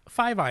list of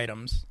 5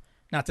 items.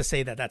 Not to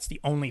say that that's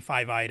the only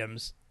 5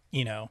 items,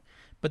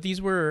 but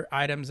these were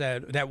items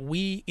that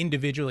we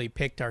individually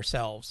picked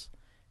ourselves,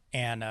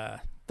 and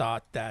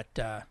thought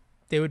that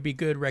they would be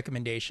good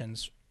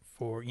recommendations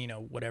for,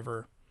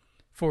 whatever,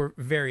 for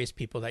various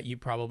people that you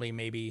probably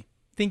may be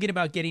thinking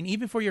about getting,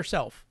 even for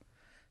yourself.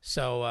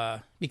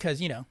 So,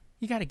 because, you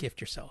got to gift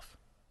yourself.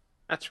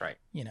 That's right.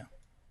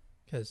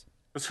 Because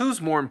Because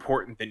who's more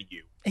important than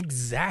you?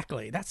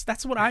 Exactly.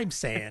 That's what I'm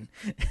saying.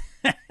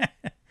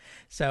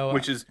 So,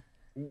 Which is,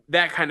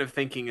 that kind of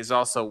thinking is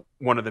also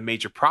one of the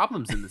major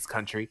problems in this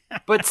country,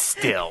 but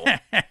still.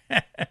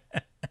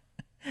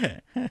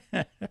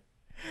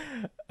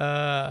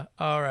 All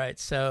right.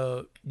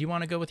 So, do you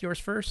want to go with yours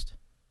first?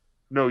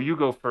 No, you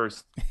go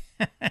first.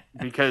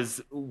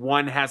 Because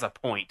one has a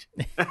point.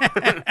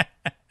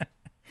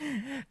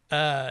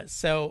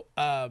 So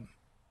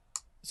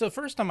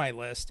first on my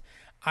list,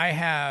 I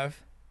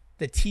have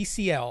the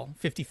TCL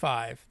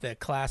 55, the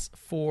Class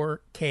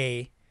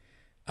 4K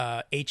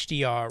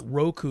HDR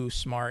Roku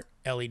Smart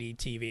LED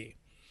TV.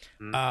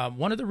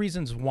 One of the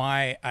reasons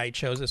why I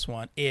chose this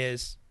one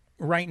is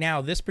right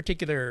now, this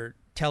particular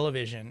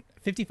television,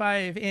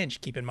 55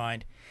 inch, keep in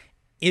mind,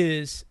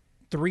 is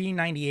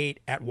 $398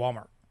 at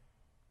Walmart.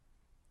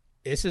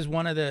 This is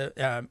one of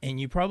the, and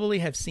you probably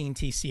have seen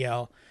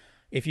TCL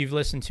if you've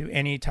listened to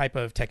any type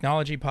of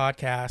technology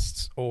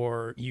podcasts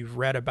or you've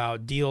read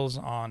about deals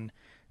on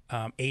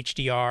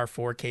HDR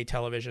 4K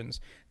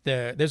televisions.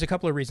 There's a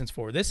couple of reasons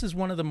for it. This is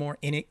one of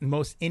the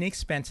most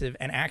inexpensive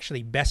and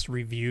actually best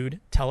reviewed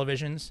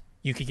televisions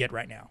you could get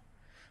right now.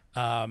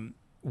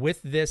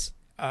 With this,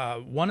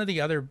 one of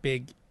the other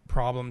big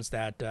problems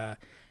that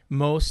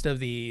most of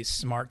these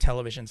smart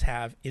televisions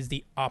have is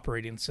the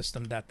operating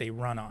system that they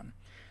run on.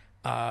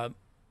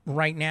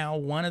 Right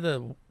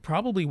now,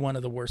 probably one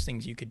of the worst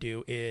things you could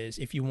do is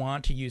if you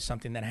want to use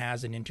something that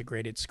has an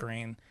integrated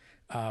screen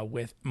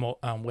with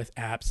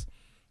apps,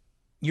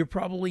 you're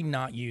probably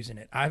not using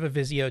it. I have a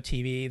Vizio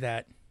TV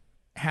that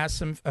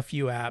has a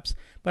few apps,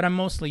 but I'm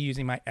mostly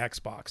using my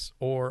Xbox,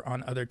 or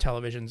on other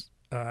televisions,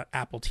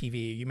 Apple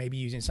TV. You may be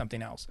using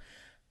something else.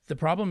 The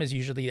problem is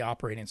usually the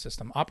operating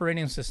system.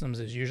 Operating systems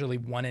is usually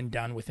one and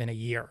done within a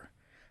year.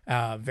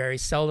 Very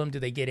seldom do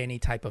they get any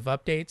type of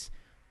updates.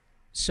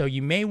 So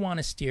you may want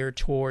to steer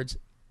towards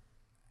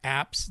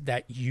apps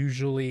that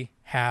usually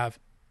have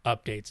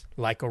updates,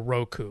 like a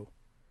Roku.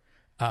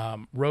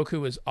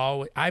 Roku is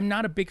always. I'm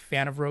not a big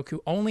fan of Roku,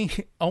 only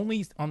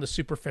on the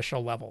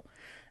superficial level.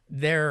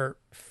 Their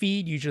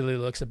feed usually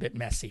looks a bit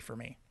messy for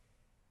me.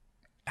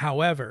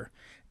 However,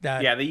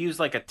 they use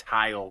like a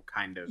tile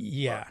kind of.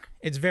 Yeah, look.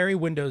 It's very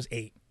Windows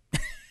 8.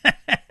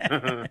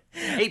 8.1.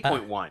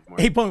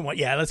 8.1.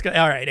 Yeah, let's go.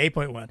 All right,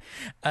 8.1.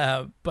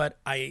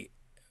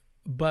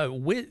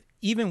 But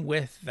even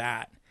with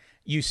that,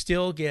 you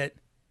still get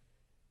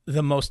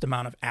the most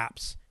amount of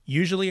apps.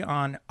 Usually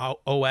on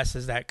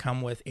OSs that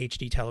come with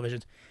HD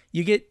televisions,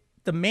 you get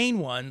the main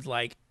ones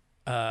like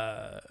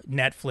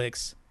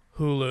Netflix,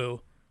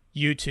 Hulu,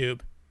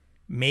 YouTube,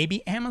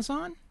 maybe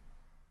Amazon.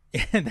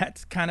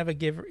 That's kind of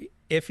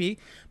iffy,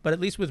 but at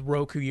least with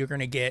Roku, you're going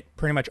to get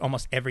pretty much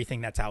almost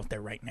everything that's out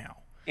there right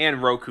now.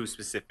 And Roku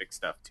specific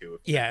stuff too.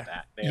 They have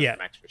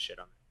some extra shit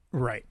on it.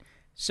 Right.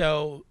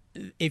 So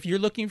if you're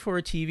looking for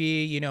a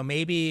TV,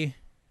 maybe,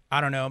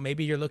 I don't know,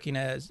 maybe you're looking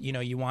as,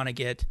 you want to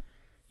get,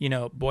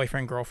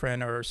 boyfriend,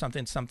 girlfriend, or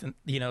something, a 4K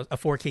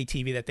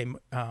TV that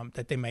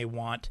they may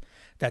want,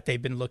 that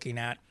they've been looking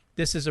at.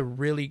 This is a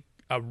really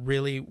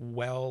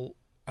well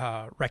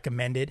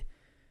recommended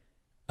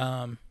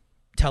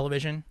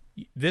television.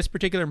 This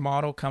particular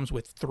model comes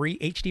with 3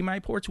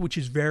 HDMI ports, which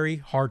is very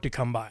hard to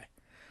come by.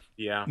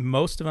 Yeah.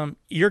 Most of them,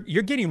 you're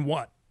getting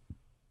 1,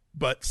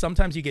 but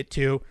sometimes you get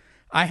 2.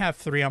 I have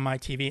 3 on my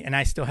TV, and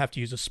I still have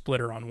to use a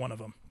splitter on one of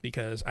them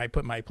because I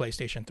put my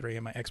PlayStation 3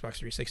 and my Xbox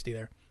 360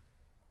 there.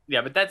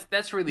 Yeah, but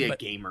that's really a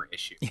gamer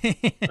issue.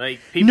 Like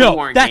people who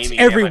aren't that's gaming,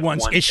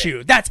 everyone's like issue.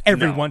 thing. That's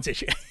everyone's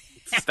issue.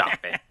 Stop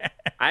it.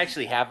 I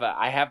actually have a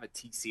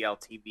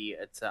TCL TV.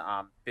 It's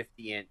a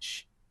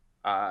 50-inch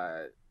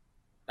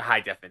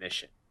high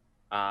definition,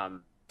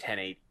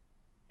 1080,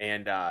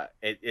 and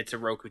it's a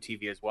Roku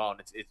TV as well, and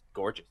it's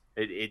gorgeous.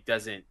 It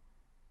doesn't.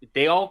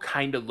 They all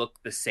kind of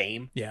look the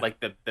same, like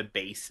the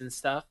base and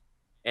stuff.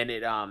 And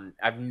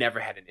I've never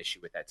had an issue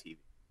with that TV.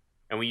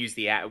 And we use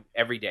the app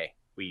every day.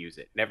 We use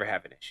it. Never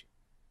have an issue.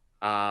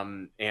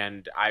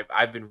 And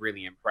I've been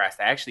really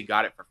impressed. I actually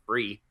got it for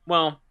free.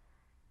 Well,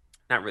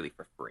 not really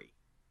for free,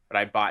 but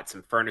I bought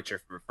some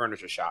furniture from a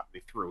furniture shop.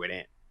 They threw it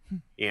in.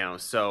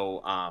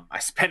 So I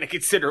spent a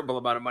considerable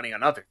amount of money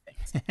on other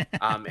things.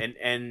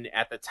 And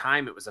at the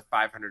time it was a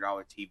 $500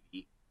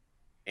 TV,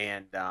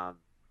 and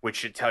which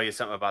should tell you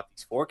something about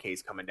these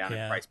 4Ks coming down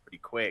in price pretty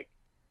quick.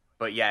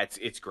 But yeah,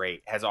 it's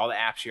great. It has all the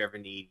apps you ever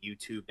need: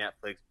 YouTube,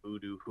 Netflix,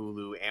 Vudu,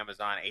 Hulu,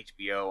 Amazon,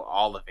 HBO,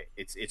 all of it.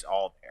 It's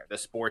all there. The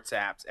sports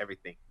apps,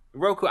 everything.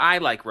 Roku, I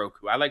like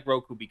Roku. I like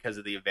Roku because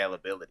of the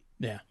availability.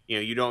 Yeah.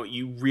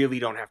 You really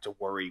don't have to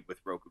worry with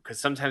Roku, because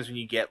sometimes when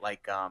you get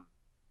like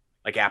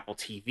Apple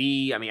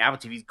TV, I mean,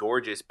 Apple TV's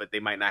gorgeous, but they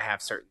might not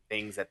have certain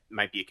things that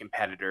might be a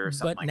competitor or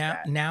something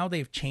that. But now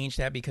they've changed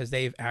that because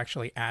they've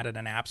actually added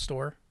an app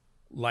store.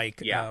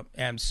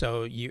 And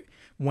so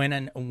when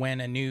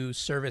a new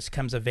service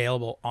comes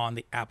available on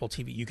the Apple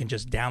TV, you can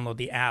just download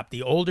the app.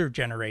 The older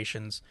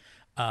generations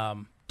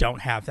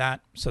don't have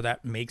that, so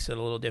that makes it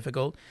a little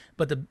difficult.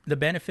 But the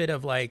benefit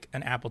of like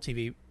an Apple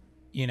TV,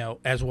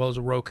 as well as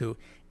a Roku,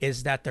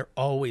 is that they're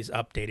always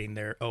updating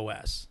their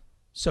OS.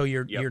 So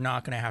you're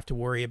not going to have to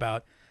worry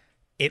about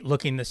it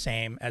looking the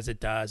same as it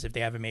does. If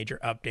they have a major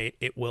update,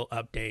 it will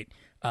update.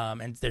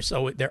 And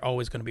they're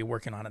always going to be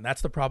working on it.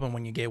 That's the problem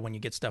when you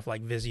get stuff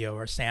like Vizio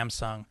or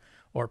Samsung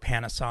or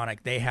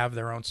Panasonic. They have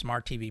their own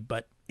smart TV,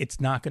 but it's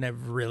not going to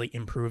really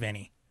improve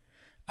any.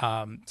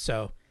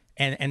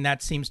 And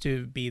that seems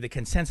to be the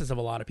consensus of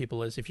a lot of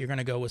people is if you're going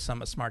to go with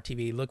a smart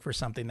TV, look for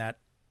something that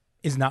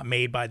is not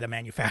made by the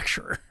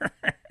manufacturer.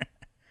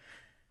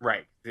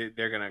 Right.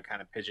 They're going to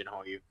kind of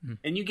pigeonhole you.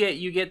 And you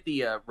get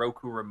the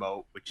Roku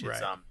remote, which is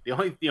right.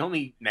 the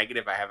only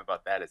negative I have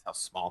about that is how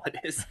small it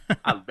is.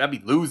 I'll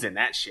be losing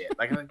that shit.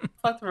 Like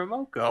let the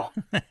remote go.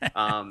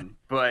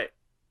 But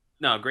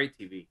no, great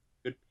TV.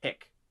 Good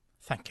pick.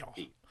 Thank y'all.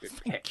 Good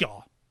Thank pick.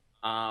 y'all.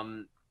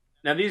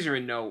 Now these are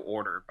in no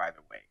order, by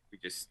the way. We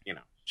just,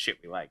 shit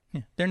we like.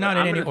 Yeah, they're not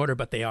in any order,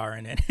 but they are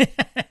in it.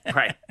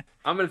 Right.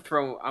 I'm gonna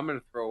throw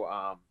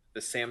the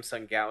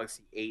Samsung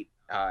Galaxy 8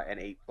 and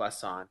 8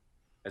 Plus on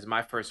as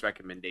my first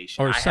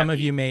recommendation. Or some of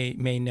you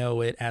may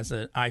know it as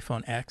an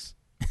iPhone X.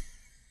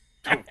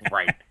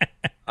 Right.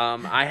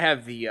 I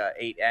have the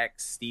 8X.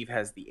 Steve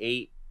has the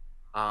 8.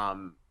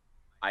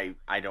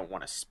 I don't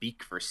want to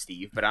speak for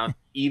Steve, but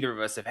either of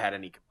us have had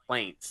any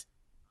complaints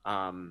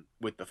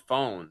with the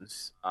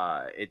phones.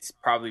 It's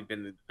probably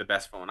been the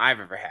best phone I've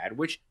ever had,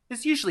 which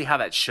is usually how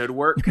that should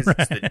work because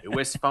it's the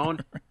newest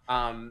phone.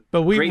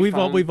 But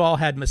we've all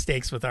had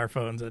mistakes with our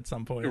phones at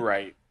some point.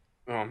 Right.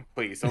 Oh,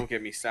 please don't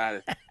get me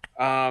started.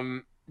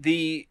 I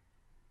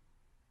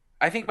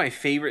think my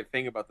favorite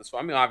thing about this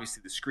phone, I mean,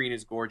 obviously the screen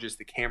is gorgeous,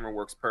 the camera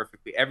works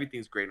perfectly,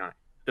 everything's great on it.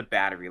 The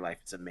battery life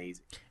is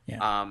amazing.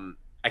 Yeah.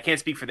 I can't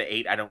speak for the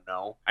 8. I don't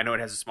know. I know it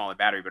has a smaller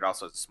battery, but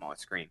also has a smaller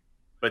screen.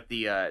 But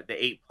the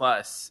 8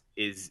 Plus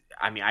is,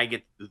 I mean, I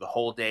get through the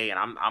whole day, and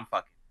I'm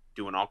fucking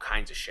doing all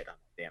kinds of shit on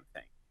the damn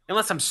thing.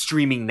 Unless I'm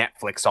streaming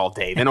Netflix all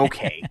day, then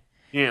okay,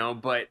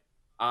 But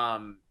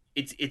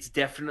it's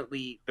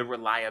definitely the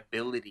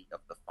reliability of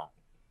the phone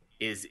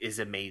is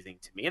amazing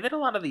to me, and then a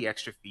lot of the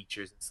extra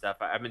features and stuff.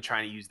 I've been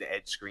trying to use the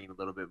Edge screen a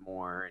little bit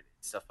more and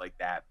stuff like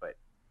that, but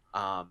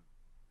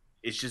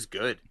it's just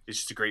good. It's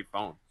just a great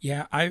phone.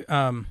 Yeah,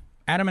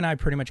 Adam and I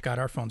pretty much got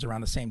our phones around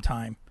the same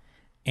time,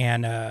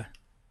 and I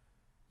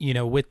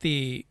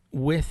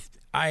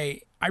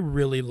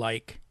really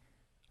liked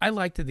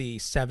the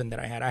 7 that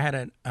I had. I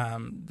had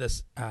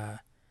this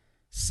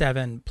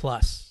 7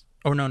 Plus.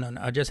 Oh no,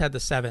 I just had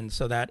the 7,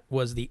 so that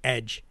was the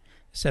Edge,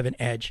 7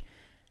 Edge.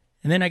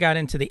 And then I got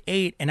into the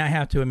 8, and I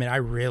have to admit I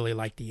really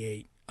like the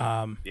 8.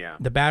 Yeah.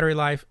 The battery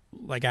life,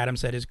 like Adam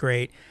said, is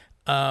great.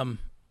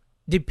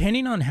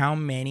 Depending on how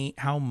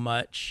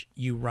much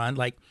you run,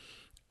 like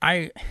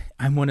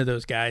I'm one of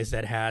those guys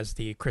that has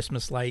the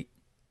Christmas light,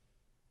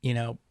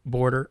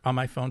 border on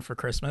my phone for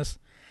Christmas.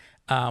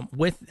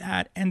 With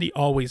that and the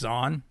always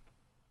on,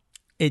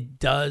 it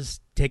does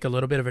take a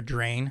little bit of a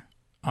drain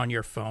on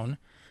your phone.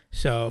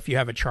 So if you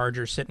have a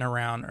charger sitting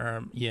around,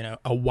 or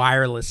a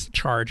wireless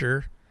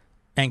charger,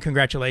 and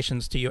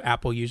congratulations to you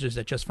Apple users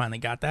that just finally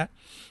got that.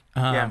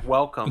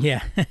 Welcome.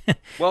 Yeah.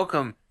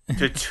 Welcome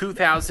to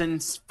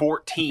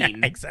 2014. Yeah,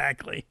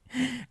 exactly.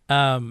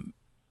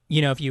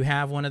 If you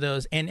have one of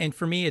those, and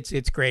for me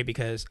it's great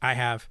because I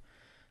have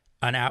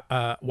an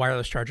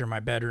wireless charger in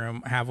my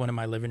bedroom. I have one in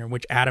my living room,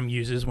 which Adam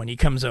uses when he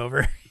comes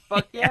over.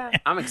 Fuck yeah.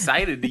 I'm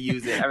excited to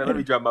use it. Let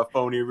me drop my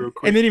phone here real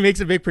quick. And then he makes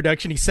a big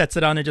production. He sets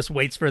it on and just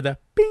waits for the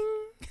bing.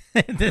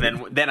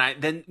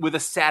 then with a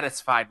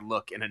satisfied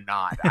look and a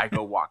nod, I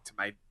go walk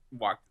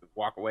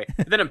away.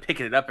 And then I'm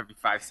picking it up every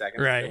 5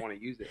 seconds. Right. I want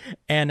to use it.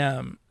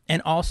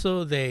 And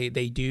also they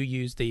do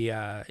use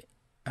the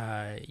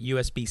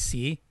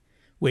USB-C,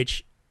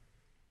 which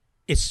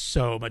is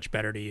so much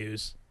better to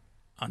use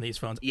on these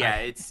phones.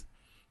 Yeah,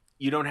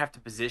 you don't have to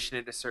position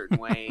it a certain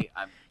way.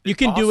 You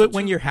can do it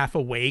when you're half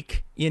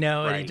awake, right.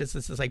 And it's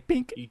just like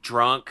pink. You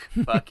drunk,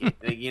 fuck it.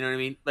 You know what I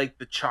mean? Like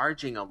the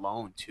charging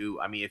alone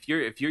too. I mean, if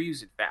you're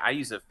using, I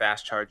use a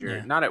fast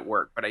charger, not at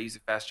work, but I use a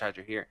fast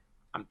charger here.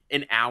 I'm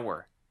an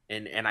hour,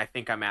 and I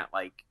think I'm at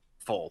like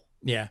full.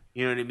 Yeah,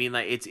 you know what I mean?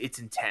 Like it's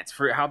intense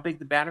for how big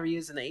the battery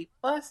is in the 8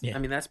 Plus. Yeah. I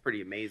mean that's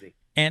pretty amazing.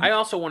 And I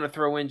also want to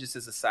throw in, just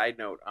as a side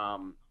note,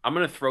 I'm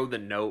gonna throw the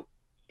Note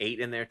 8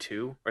 in there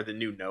too, or the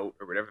new Note,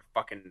 or whatever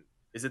fucking.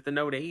 Is it the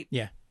Note 8?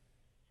 Yeah.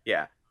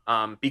 Yeah.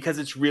 Because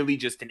it's really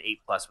just an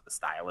 8 Plus with a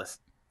stylus.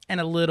 And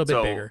a little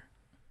bit bigger.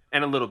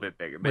 And a little bit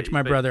bigger. Which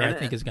my brother, I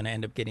think, is going to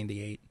end up getting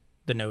the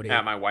Note 8.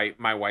 Yeah, my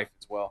wife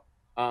as well.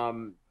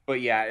 But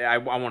yeah, I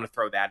want to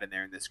throw that in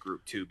there in this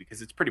group too, because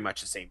it's pretty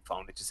much the same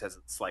phone. It just has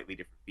slightly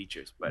different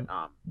features. But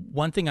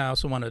one thing I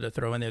also wanted to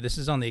throw in there, this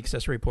is on the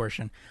accessory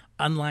portion.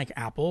 Unlike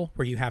Apple,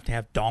 where you have to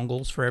have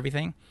dongles for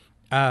everything,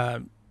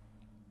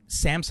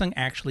 Samsung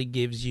actually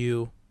gives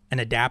you an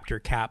adapter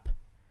cap.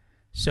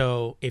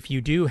 So if you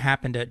do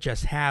happen to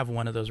just have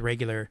one of those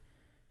regular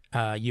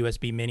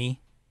USB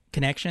mini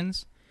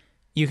connections,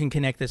 you can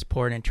connect this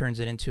port and it turns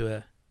it into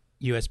a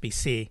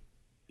USB-C.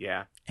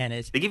 Yeah. And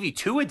they give you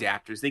 2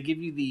 adapters. They give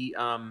you the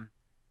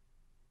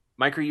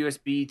micro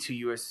USB to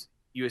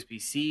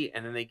USB-C,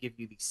 and then they give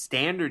you the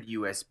standard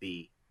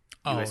USB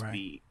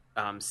right.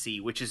 C,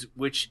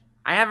 which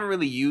I haven't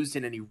really used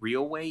in any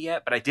real way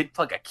yet, but I did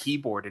plug a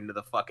keyboard into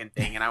the fucking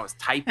thing and I was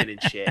typing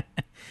and shit.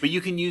 But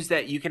you can use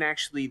that. You can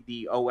actually,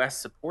 the OS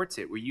supports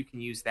it where you can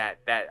use that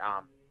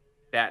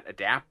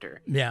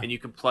adapter, Yeah. and you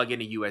can plug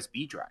in a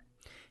USB drive.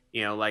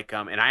 You know, like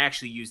and I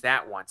actually used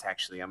that once.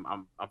 Actually,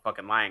 I'm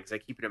fucking lying because I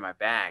keep it in my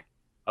bag.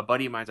 A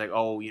buddy of mine's like,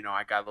 oh, you know,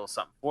 I got a little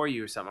something for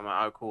you or something. I'm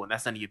like, oh, cool. And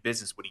that's none of your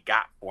business what he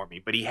got for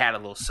me, but he had a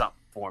little something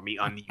for me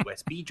on the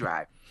USB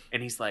drive,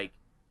 and he's like,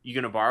 you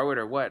gonna borrow it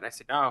or what? And I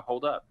said, no,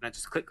 hold up. And I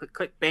just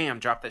click, bam,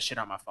 drop that shit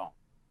on my phone.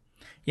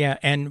 Yeah,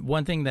 and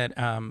one thing that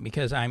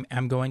because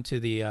I'm going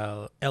to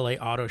the LA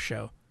Auto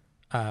Show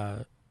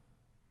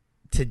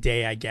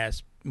today, I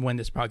guess, when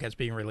this podcast is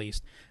being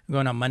released. I'm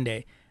going on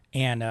Monday,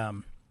 and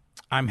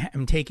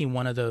I'm taking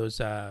one of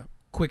those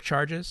quick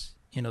charges,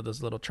 you know,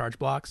 those little charge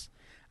blocks.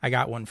 I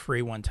got one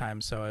free one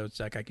time, so I was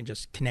like, I can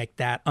just connect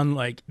that.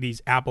 Unlike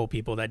these Apple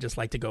people that just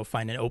like to go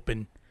find an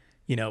open,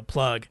 you know,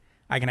 plug,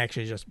 I can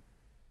actually just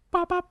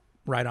pop up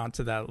right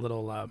onto that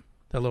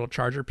little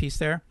charger piece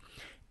there,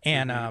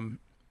 and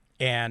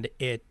and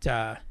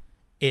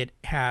it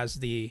has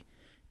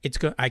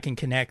I can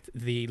connect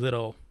the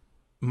little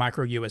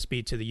micro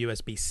USB to the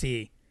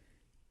USB-C,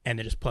 and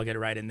then just plug it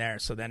right in there.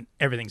 So then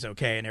everything's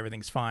okay and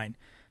everything's fine.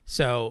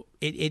 So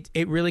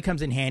it really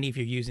comes in handy if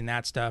you're using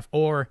that stuff,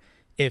 or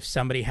if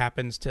somebody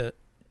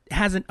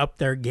hasn't upped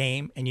their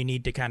game and you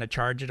need to kind of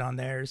charge it on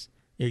theirs,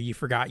 or you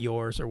forgot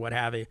yours or what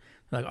have you.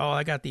 Like, oh,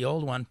 I got the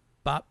old one.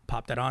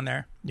 Pop that on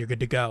there. You're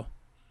good to go.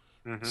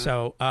 Mm-hmm.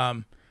 So,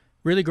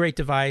 really great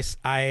device.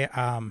 I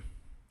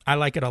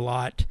like it a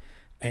lot,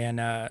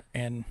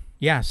 and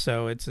yeah.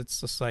 So it's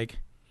just like,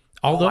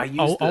 although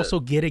I'll also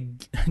get a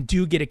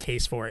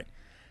case for it.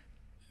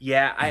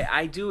 Yeah,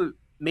 I do.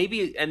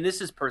 Maybe, and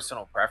this is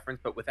personal preference,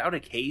 but without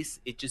a case,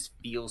 it just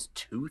feels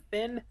too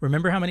thin.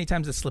 Remember how many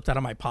times it slipped out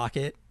of my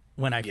pocket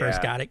when I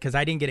first got it? Because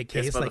I didn't get a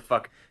case.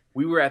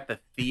 We were at the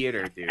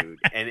theater, dude,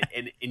 and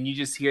you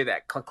just hear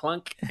that clunk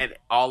clunk, and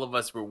all of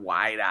us were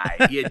wide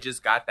eyed. He had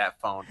just got that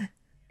phone,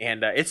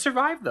 and it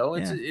survived though.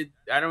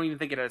 I don't even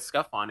think it had a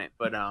scuff on it,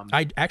 but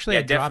I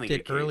dropped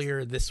it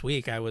earlier this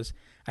week. I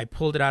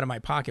pulled it out of my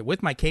pocket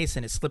with my case,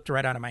 and it slipped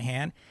right out of my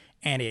hand,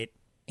 and it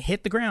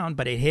hit the ground,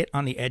 but it hit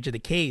on the edge of the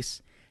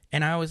case.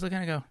 And I was looking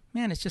and go,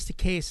 man, it's just a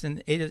case.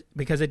 And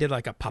because it did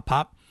like a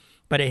pop,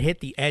 but it hit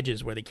the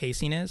edges where the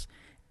casing is.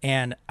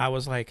 And I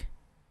was like,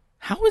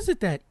 how is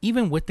it that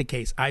even with the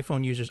case,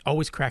 iPhone users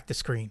always crack the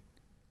screen?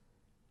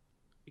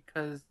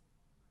 Because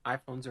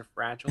iPhones are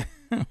fragile.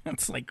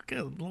 It's like,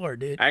 good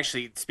Lord, dude.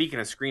 Actually, speaking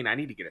of screen, I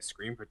need to get a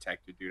screen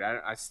protector, dude.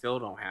 I still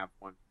don't have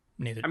one.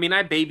 Neither. I mean,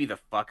 I baby the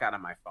fuck out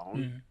of my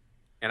phone.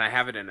 And I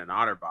have it in an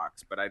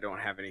OtterBox, but I don't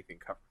have anything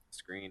covering the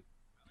screen.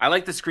 I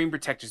like the screen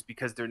protectors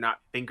because they're not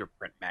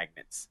fingerprint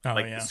magnets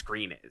the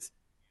screen is,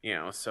 you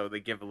know, so they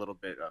give a little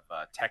bit of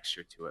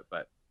texture to it.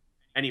 But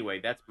anyway,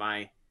 that's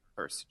my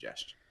first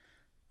suggestion.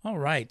 All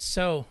right.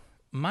 So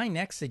my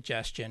next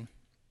suggestion,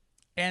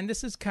 and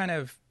this has kind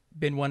of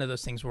been one of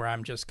those things where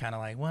I'm just kind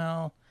of like,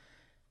 well,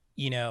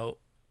 you know,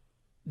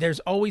 there's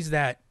always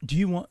that,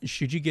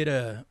 should you get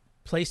a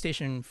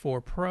PlayStation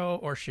 4 Pro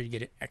or should you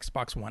get an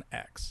Xbox One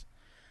X?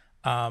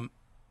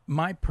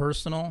 My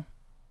personal,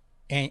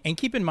 and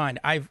keep in mind,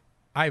 I've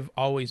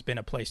always been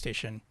a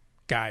PlayStation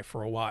guy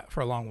for a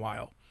long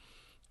while.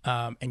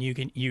 And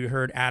you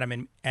heard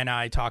Adam and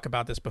I talk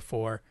about this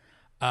before.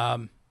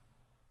 But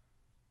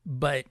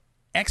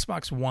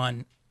Xbox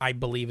One, I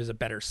believe, is a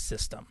better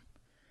system.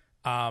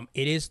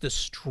 It is the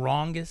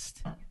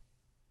strongest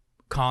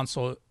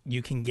console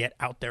you can get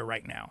out there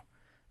right now.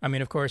 I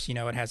mean, of course, you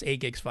know, it has 8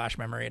 gigs flash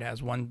memory. It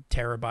has 1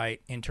 terabyte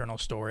internal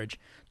storage,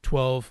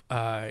 12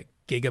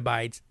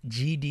 gigabytes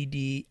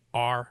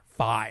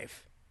GDDR5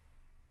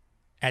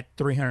 at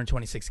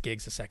 326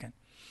 gigs a second.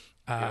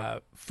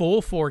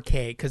 Full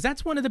 4K, because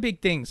that's one of the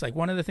big things. Like,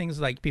 one of the things,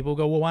 like, people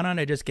go, well, why don't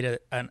I just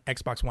get an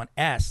Xbox One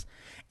S?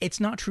 It's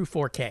not true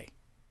 4K.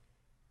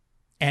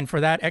 And for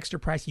that extra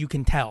price, you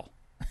can tell.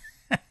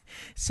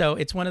 So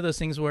it's one of those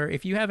things where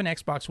if you have an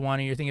Xbox One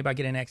and you're thinking about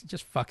getting an X,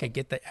 just fuck it,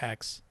 get the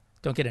X.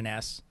 Don't get an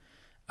S.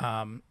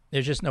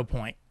 There's just no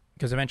point,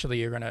 because eventually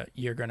you're gonna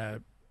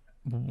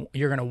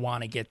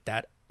want to get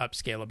that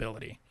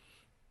upscalability.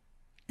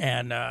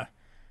 And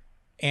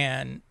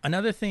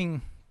another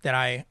thing that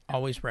I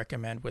always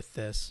recommend with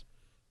this,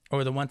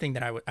 or the one thing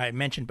that I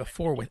mentioned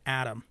before with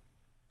Adam,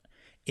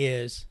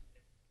 is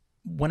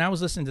when I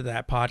was listening to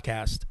that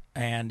podcast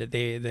and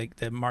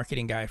the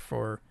marketing guy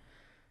for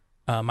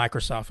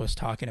Microsoft was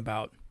talking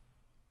about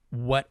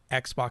what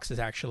Xbox is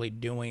actually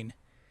doing.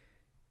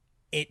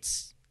 It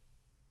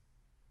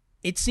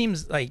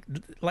seems like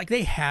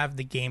they have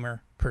the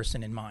gamer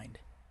person in mind.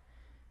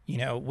 You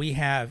know, we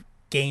have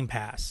Game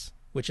Pass,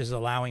 which is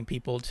allowing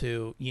people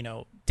to, you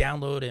know,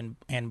 download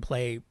and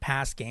play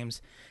past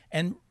games.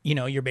 And, you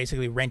know, you're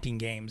basically renting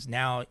games.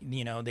 Now,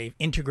 you know, they've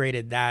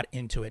integrated that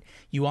into it.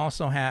 You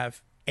also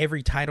have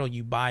every title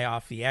you buy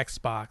off the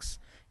Xbox,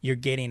 you're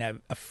getting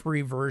a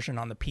free version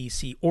on the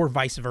PC, or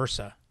vice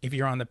versa. if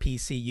you're on the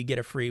PC, you get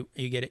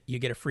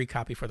a free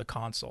copy for the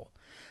console.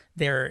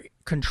 Their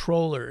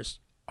controllers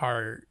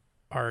are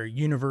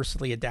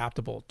universally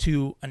adaptable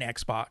to an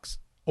Xbox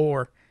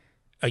or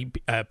a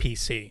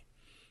PC.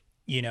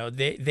 You know,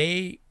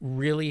 they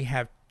really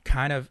have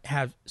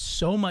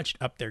so much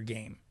up their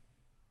game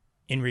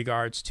in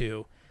regards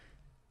to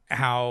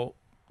how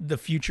the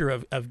future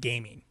of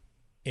gaming,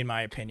 in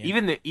my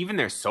opinion. Even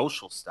their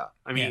social stuff.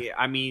 They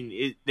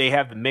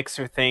have the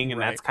mixer thing, and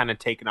Right. that's kind of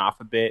taken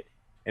off a bit.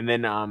 And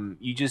then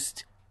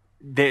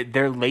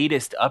their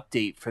latest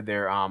update for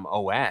their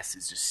OS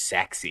is just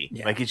sexy.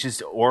 Yeah. Like, it's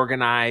just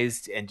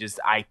organized, and just,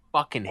 I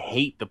fucking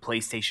hate the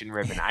PlayStation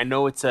ribbon. I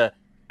know it's a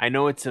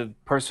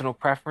personal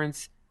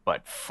preference,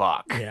 but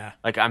fuck. Yeah.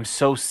 Like, I'm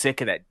so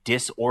sick of that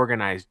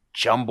disorganized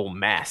jumble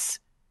mess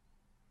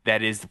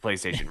that is the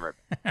PlayStation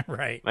ribbon.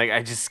 Right. Like,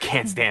 I just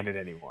can't stand it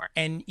anymore.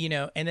 And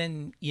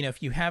then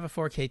if you have a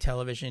 4K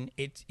television,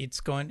 it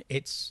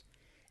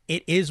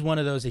is one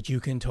of those that you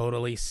can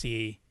totally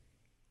see,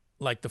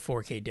 like, the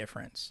 4K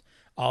difference.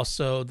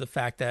 Also, the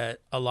fact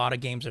that a lot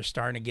of games are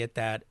starting to get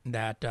that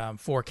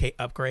 4K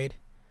upgrade,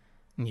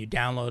 and you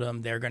download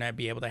them, they're going to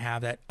be able to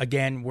have that.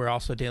 Again, we're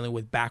also dealing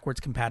with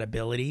backwards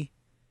compatibility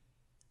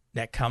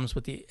that comes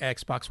with the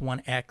Xbox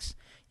One X.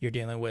 You're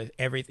dealing with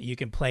everything. You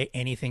can play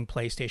anything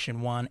PlayStation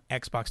 1,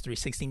 Xbox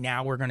 360.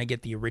 Now we're going to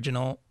get the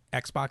original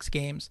Xbox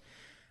games.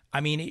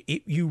 I mean,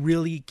 you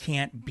really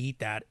can't beat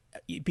that.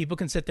 People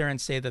can sit there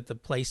and say that the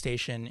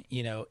PlayStation,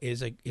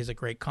 is a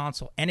great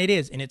console, and it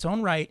is in its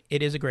own right.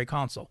 It is a great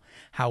console.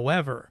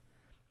 However,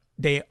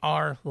 they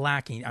are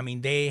lacking. I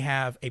mean, they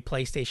have a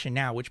PlayStation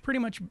Now, which pretty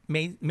much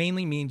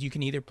mainly means you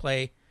can either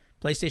play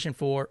PlayStation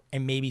 4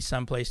 and maybe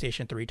some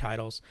PlayStation 3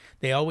 titles.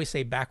 They always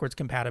say backwards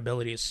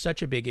compatibility is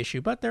such a big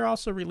issue, but they're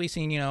also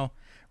releasing,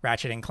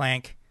 Ratchet and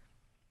Clank,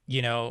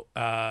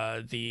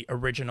 the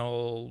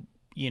original,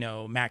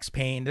 Max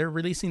Payne. They're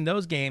releasing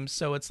those games,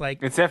 so it's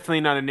like, it's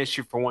definitely not an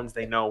issue for ones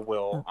they know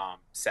will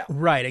sell.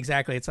 Right,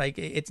 exactly. It's like,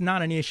 it's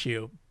not an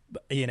issue,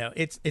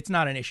 it's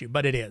not an issue,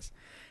 but it is.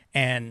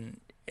 And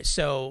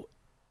so,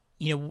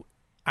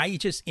 I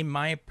just, in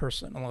my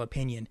personal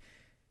opinion,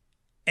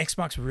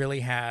 Xbox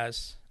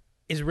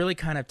is really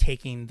kind of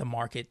taking the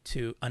market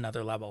to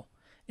another level.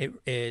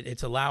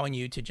 It's allowing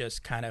you to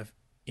just kind of,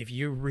 if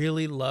you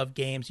really love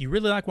games, you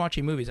really like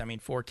watching movies,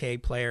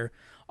 4K player,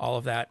 all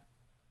of that,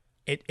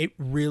 it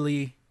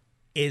really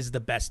is the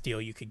best deal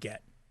you could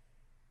get.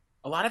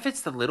 A lot of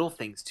it's the little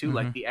things too,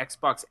 like the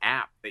Xbox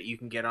app that you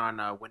can get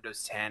on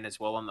Windows 10 as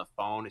well on the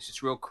phone. It's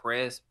just real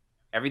crisp.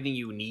 Everything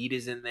you need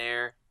is in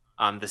there.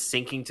 The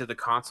syncing to the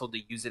console to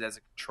use it as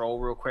a control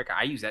real quick.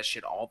 I use that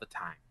shit all the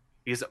time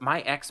because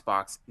my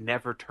Xbox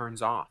never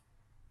turns off.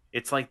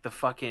 It's like the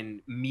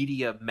fucking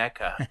media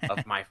mecca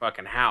of my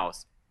fucking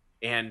house.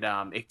 And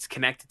it's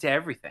connected to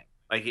everything.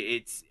 Like,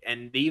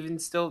 and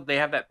they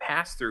have that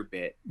pass-through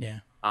bit.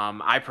 Yeah.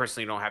 I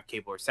personally don't have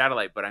cable or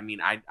satellite, but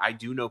I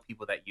do know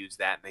people that use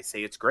that, and they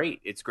say it's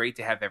great. It's great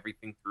to have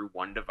everything through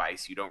one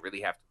device. You don't really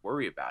have to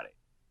worry about it,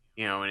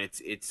 and it's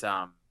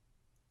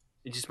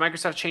just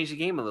Microsoft changed the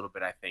game a little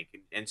bit, I think.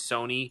 And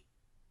Sony,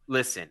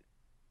 listen,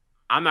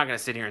 I'm not gonna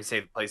sit here and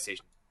say the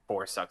PlayStation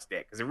 4 sucks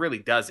dick, because it really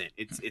doesn't.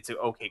 It's an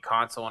okay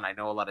console, and I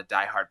know a lot of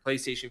diehard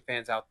PlayStation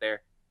fans out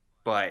there,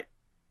 but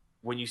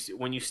when you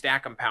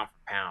stack them pound for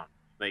pound,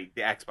 like,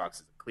 the Xbox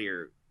is a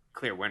clear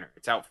winner.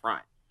 It's out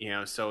front.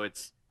 So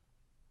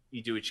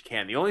you do what you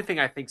can. The only thing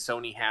I think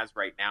Sony has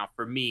right now,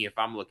 for me, if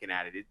I'm looking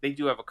at it, they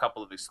do have a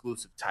couple of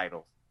exclusive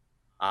titles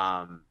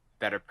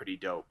that are pretty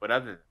dope. But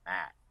other than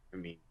that,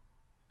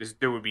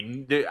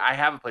 I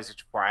have a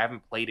PlayStation 4. I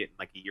haven't played it in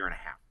like a year and a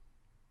half.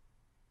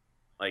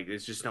 Like,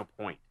 there's just no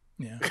point.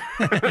 Yeah.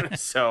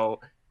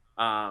 So,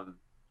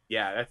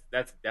 yeah,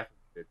 that's definitely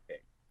a good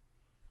pick.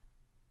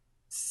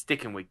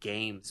 Sticking with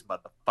games,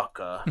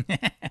 motherfucker.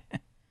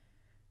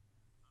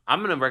 I'm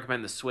going to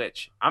recommend the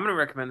Switch. I'm going to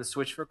recommend the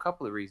Switch for a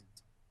couple of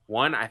reasons.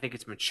 One, I think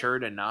it's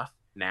matured enough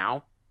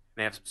now.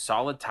 They have some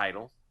solid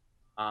titles.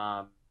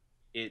 I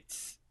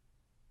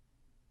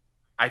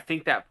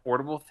think that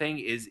portable thing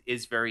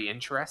is very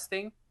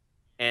interesting.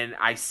 And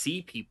I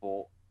see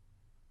people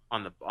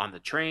on the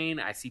train.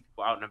 I see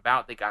people out and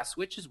about. They got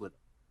Switches with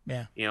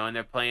them. Yeah. And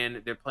they're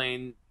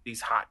playing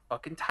these hot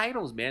fucking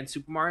titles, man.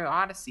 Super Mario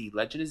Odyssey,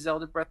 Legend of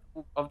Zelda Breath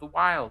of the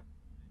Wild,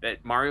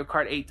 that Mario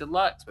Kart 8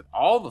 Deluxe with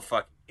all the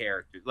fucking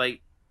characters.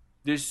 Like,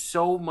 there's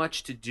so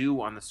much to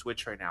do on the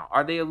Switch right now.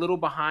 Are they a little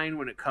behind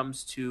when it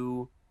comes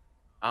to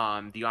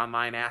the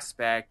online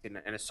aspect and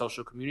a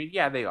social community?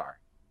 Yeah, they are.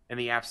 And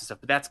the apps and stuff,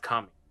 but that's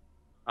coming.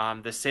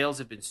 The sales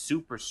have been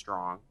super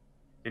strong.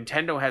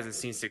 Nintendo hasn't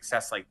seen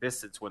success like this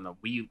since when the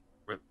Wii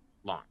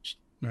launched.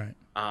 Right.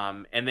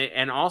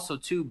 And also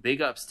too,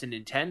 big ups to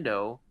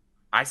Nintendo.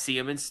 I see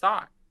them in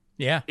stock.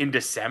 Yeah. In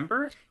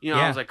December?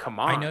 I was like, come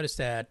on. I noticed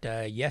that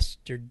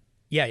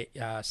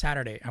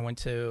Saturday. I went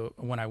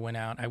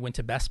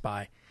to Best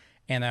Buy,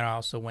 and then I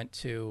also went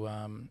to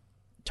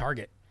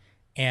Target,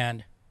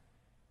 and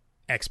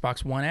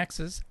Xbox One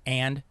X's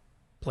and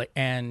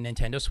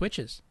Nintendo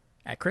Switches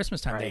At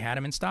Christmas time, they Right. had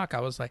them in stock.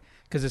 I was like,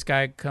 because this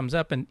guy comes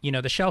up and,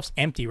 the shelf's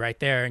empty right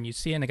there. And you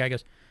see, and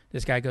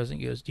this guy goes,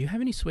 do you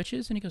have any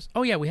Switches? And he goes,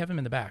 oh, yeah, we have them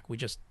in the back. We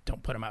just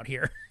don't put them out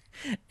here.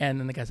 And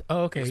then the guy's,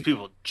 oh, okay. Because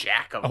people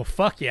jack them. Oh,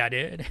 fuck yeah,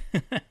 dude.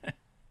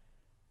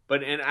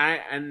 But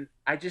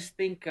I just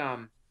think,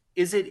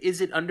 is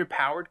it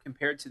underpowered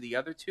compared to the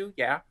other two?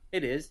 Yeah,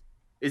 it is.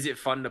 Is it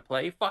fun to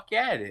play? Fuck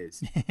yeah, it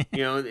is.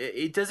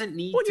 It doesn't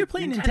need. When you're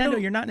playing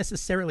Nintendo, you're not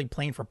necessarily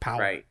playing for power,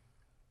 right?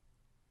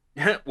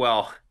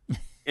 Well,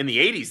 in the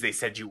 '80s, they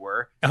said you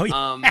were. Oh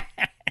yeah,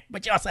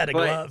 but you also had a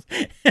glove.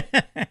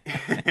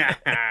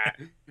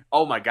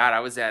 Oh my god, I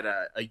was at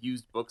a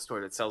used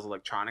bookstore that sells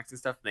electronics and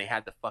stuff, and they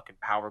had the fucking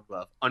power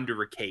glove under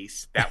a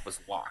case that was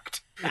locked.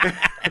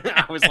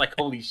 I was like,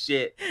 holy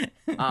shit.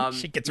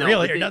 Shit gets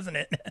real here, doesn't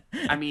it?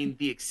 I mean,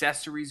 the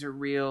accessories are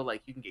real.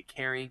 Like, you can get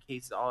carrying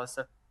cases, all that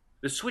stuff.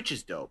 The Switch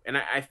is dope, and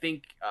I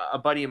think a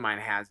buddy of mine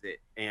has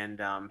it,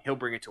 and he'll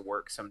bring it to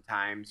work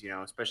sometimes,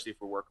 especially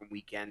if we're working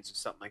weekends or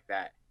something like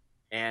that.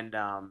 And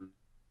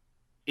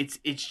it's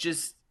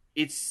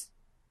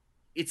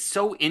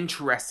so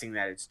interesting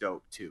that it's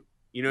dope too.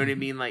 You know what I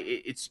mean? Like,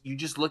 it's you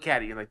just look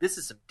at it, you're like, this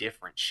is some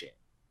different shit.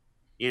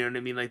 You know what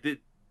I mean? Like,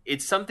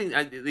 it's something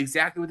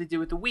exactly what they did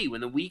with the Wii.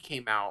 When the Wii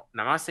came out,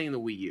 and I'm not saying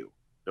the Wii U,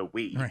 the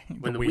Wii. Right,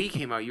 when the Wii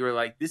came out, you were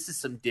like, this is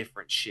some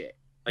different shit.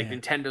 Like, yeah.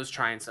 Nintendo's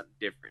trying something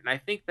different. And I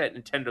think that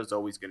Nintendo's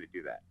always going to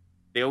do that.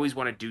 They always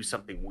want to do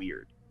something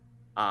weird.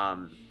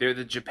 They're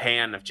the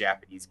Japan of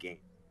Japanese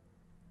games.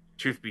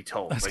 Truth be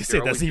told. I was going to say,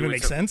 does it even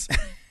make sense?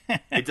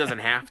 It doesn't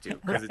have to,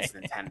 because right. it's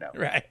Nintendo.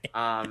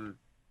 Right.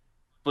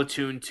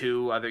 Splatoon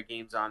 2, other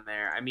games on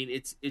there. I mean,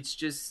 it's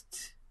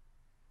just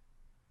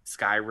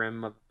Skyrim,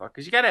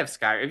 motherfuckers. You got to have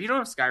Skyrim. If you don't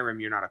have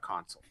Skyrim, you're not a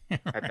console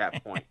at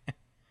that point.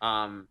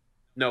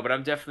 No, but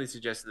I'm definitely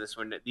suggesting this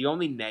one. The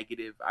only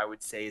negative I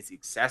would say is the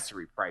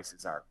accessory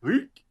prices are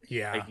weak.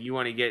 Yeah. Like, if you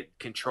want to get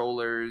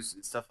controllers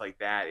and stuff like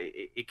that,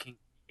 it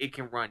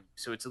can run.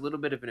 So it's a little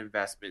bit of an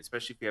investment,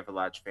 especially if you have a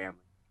large family.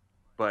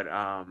 But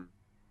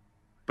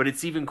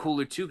it's even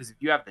cooler too, because if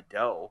you have the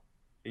dough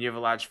and you have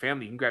a large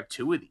family, you can grab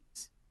 2 of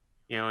these,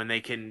 and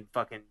they can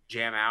fucking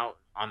jam out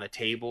on the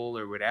table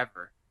or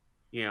whatever.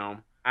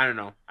 I don't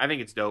know. I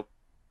think it's dope.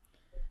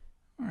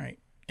 All right.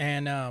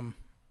 And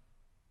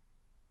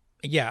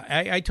yeah,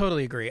 I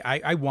totally agree.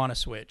 I want to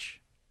Switch,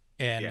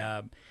 and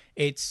Yeah.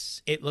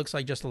 it looks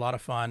like just a lot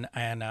of fun.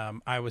 And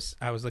I was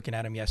looking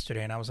at them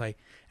yesterday, and I was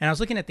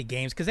looking at the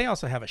games, because they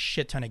also have a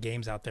shit ton of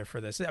games out there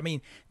for this. I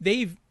mean,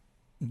 they've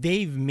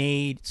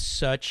made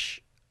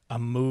such a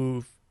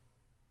move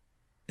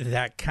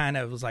that kind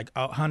of was like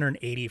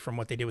 180 from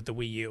what they did with the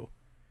Wii U.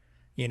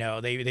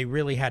 They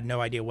really had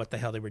no idea what the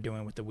hell they were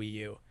doing with the Wii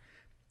U,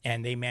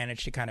 and they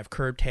managed to kind of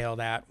curtail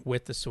that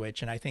with the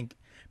Switch. And I think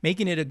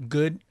making it a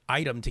good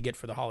item to get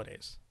for the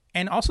holidays,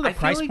 and also the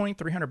price point,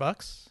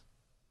 $300.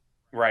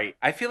 Right.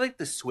 I feel like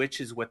the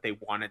Switch is what they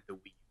wanted the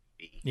Wii to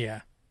be.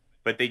 Yeah.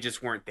 But they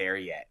just weren't there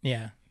yet.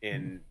 Yeah.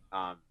 In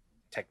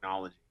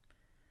technology.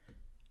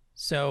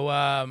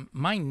 So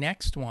my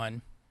next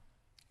one,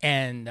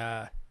 and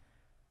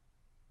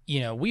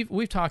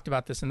we've talked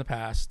about this in the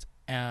past.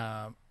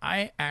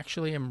 I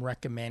actually am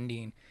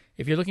recommending,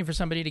 if you're looking for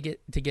somebody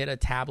to get a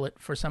tablet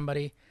for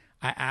somebody,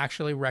 I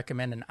actually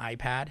recommend an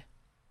iPad.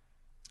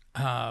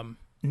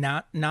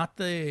 Not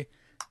the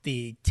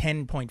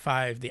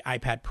 10.5, the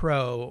iPad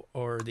Pro,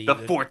 or the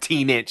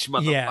 14-inch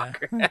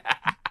motherfucker. Yeah.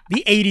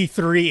 The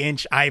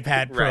 83-inch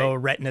iPad Pro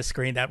right. Retina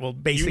screen that will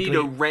basically... You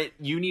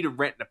need to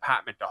rent an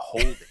apartment to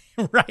hold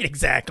it. Right,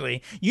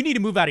 exactly. You need to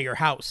move out of your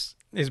house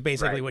is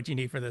basically what you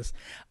need for this.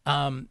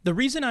 The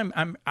reason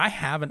I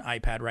have an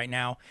iPad right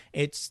now,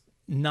 it's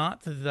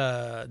not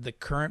the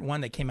current one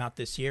that came out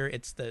this year.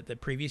 It's the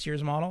previous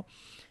year's model.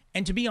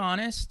 And to be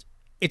honest,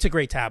 it's a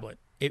great tablet.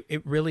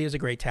 It really is a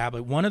great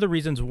tablet. One of the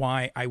reasons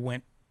why I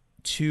went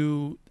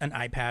to an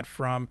iPad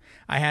from...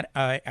 I had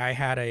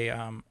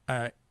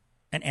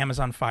an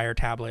Amazon Fire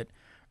tablet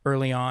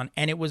early on,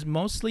 and it was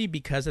mostly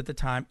because at the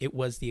time it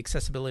was the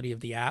accessibility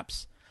of the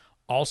apps.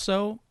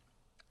 Also,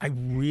 I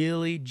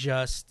really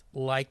just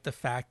like the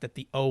fact that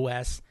the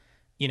OS,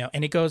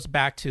 and it goes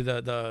back to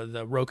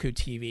the Roku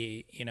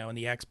TV, and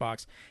the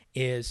Xbox,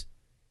 is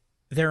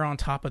they're on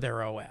top of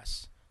their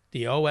OS.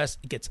 The OS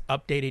gets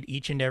updated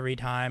each and every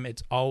time.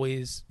 It's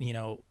always,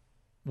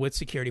 with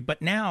security.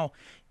 But now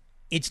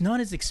it's not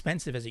as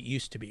expensive as it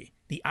used to be.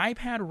 The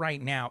iPad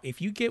right now, if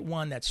you get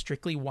one that's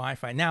strictly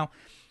Wi-Fi, now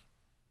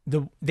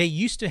they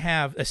used to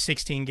have a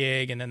 16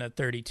 gig and then a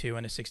 32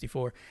 and a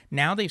 64.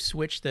 Now they've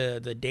switched the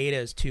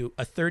datas to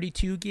a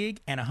 32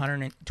 gig and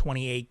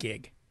 128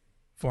 gig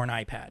for an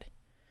iPad.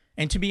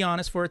 And to be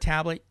honest, for a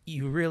tablet,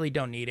 you really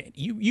don't need it.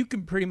 You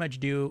can pretty much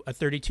do a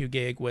 32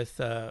 gig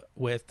with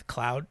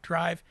Cloud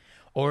Drive,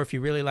 or if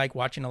you really like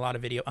watching a lot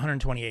of video,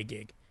 128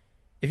 gig.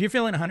 If you're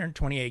feeling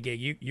 128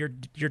 gig,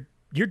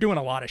 you're doing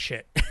a lot of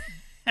shit.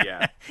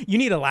 Yeah. You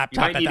need a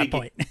laptop at that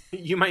point.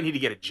 You might need to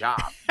get a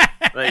job.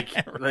 Like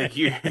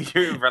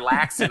you're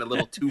relaxing a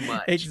little too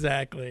much.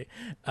 Exactly.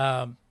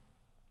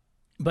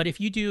 But if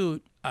you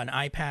do an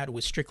iPad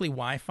with strictly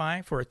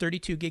Wi-Fi, for a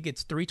 32 gig,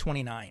 it's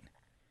 $329,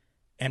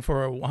 and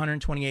for a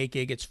 128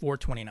 gig, it's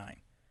 $429.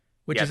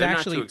 Which is they're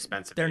actually not too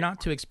expensive. They're anymore.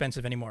 not too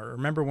expensive anymore.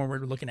 Remember when we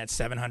were looking at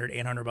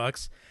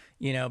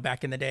 $700-$800,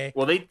 back in the day?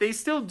 Well, they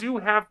still do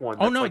have one.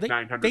 That's like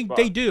 $900.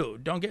 They do.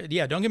 Don't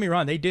get me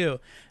wrong, they do.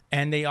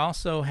 And they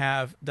also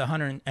have the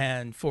 100,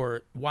 and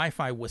for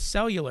Wi-Fi with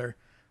cellular,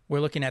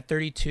 we're looking at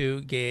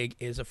 32 gig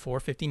is a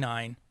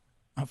 $459,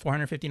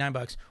 $459,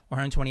 or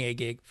 128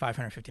 gig,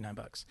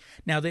 $559.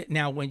 Now,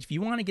 if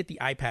you want to get the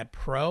iPad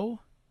Pro,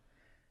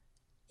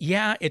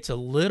 yeah, it's a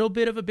little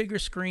bit of a bigger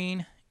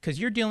screen, because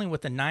you're dealing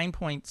with a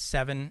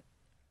 9.7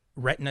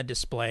 Retina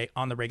display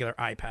on the regular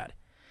iPad,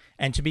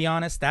 and to be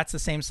honest, that's the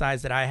same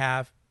size that I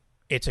have.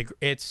 It's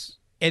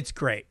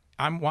great.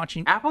 I'm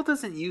watching. Apple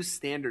doesn't use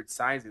standard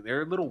sizing;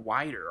 they're a little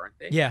wider, aren't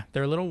they? Yeah,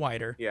 they're a little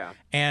wider. Yeah,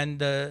 and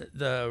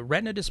the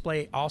Retina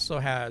display also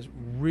has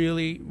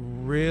really,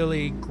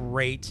 really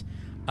great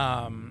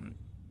coloring.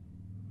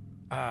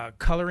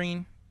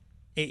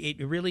 It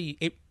really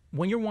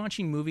when you're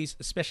watching movies,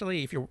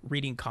 especially if you're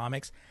reading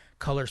comics,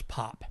 colors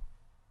pop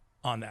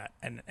on that,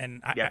 and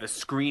the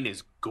screen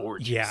is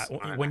gorgeous. Yeah,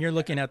 when you're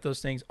looking at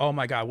those things, oh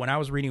my god! When I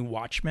was reading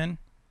Watchmen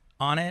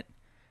on it,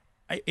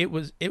 it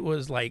was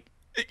like,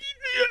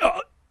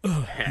 but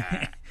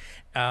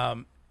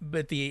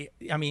with the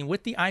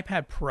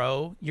iPad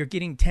Pro, you're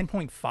getting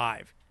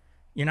 10.5.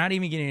 You're not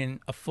even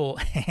getting a full.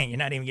 You're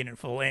not even getting a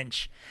full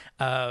inch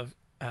of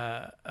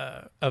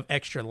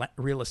extra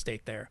real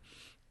estate there.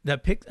 The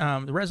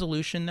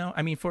resolution, though,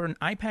 for an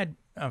iPad,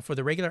 for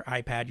the regular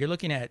iPad, you're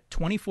looking at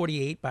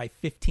 2048 by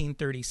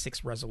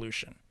 1536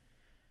 resolution.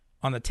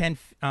 On the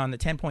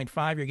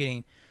 10.5, you're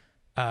getting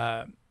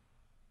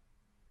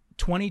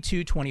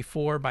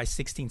 2224 by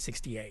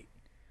 1668.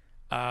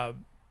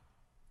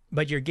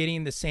 But you're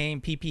getting the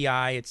same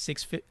PPI at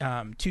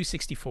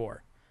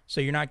 264.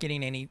 So you're not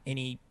getting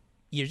any.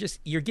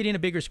 You're getting a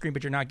bigger screen,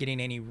 but you're not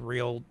getting any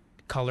real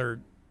color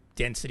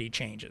density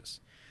changes.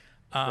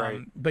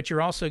 Right. But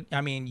you're also,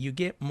 you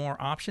get more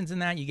options than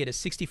that. You get a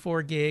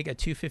 64 gig, a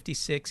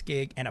 256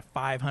 gig, and a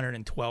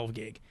 512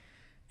 gig.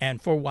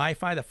 And for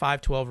Wi-Fi, the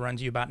 512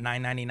 runs you about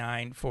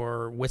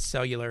 $999. With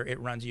cellular, it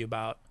runs you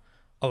about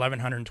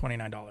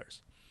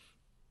 $1,129.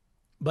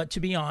 But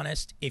to be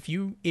honest, if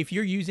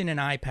you're using an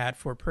iPad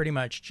for pretty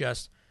much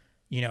just,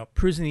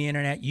 cruising the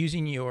internet,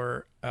 using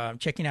your,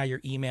 checking out your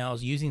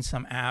emails, using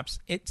some apps,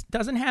 it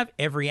doesn't have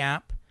every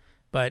app,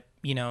 but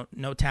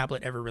no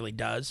tablet ever really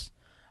does.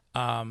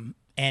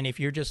 And if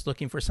you're just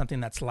looking for something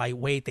that's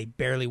lightweight, they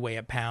barely weigh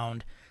a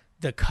pound.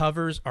 The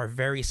covers are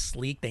very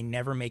sleek. They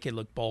never make it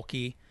look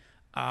bulky.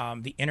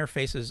 The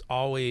interface is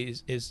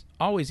always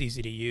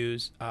easy to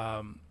use.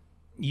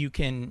 You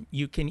can,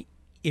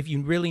 if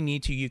you really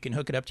need to, you can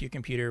hook it up to your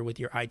computer with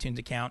your iTunes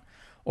account,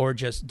 or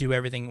just do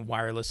everything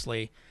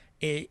wirelessly.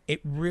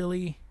 It's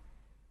really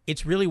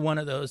one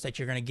of those that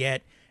you're going to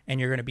get and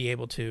you're going to be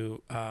able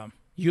to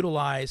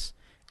utilize.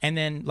 And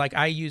then, like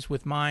I use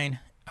with mine,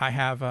 I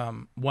have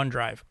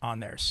OneDrive on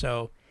there,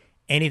 so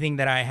anything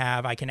that I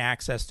have, I can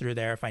access through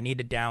there. If I need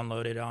to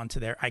download it onto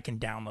there, I can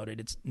download it.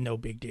 It's no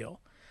big deal.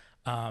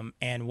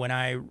 And when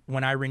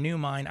I renew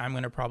mine, I'm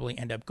going to probably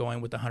end up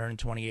going with the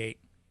 128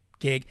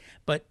 gig.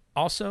 But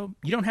also,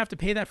 you don't have to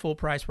pay that full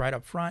price right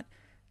up front.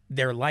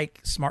 They're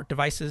like smart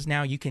devices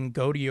now. You can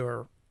go to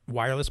your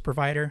wireless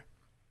provider,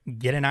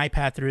 get an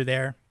iPad through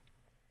there,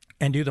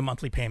 and do the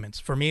monthly payments.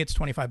 For me, it's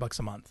 $25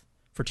 a month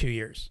for 2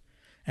 years.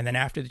 And then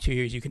after the 2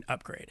 years, you can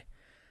upgrade.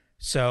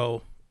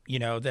 So,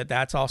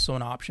 that's also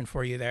an option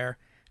for you there.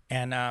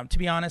 And to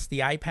be honest, the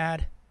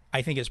iPad,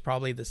 I think, is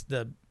probably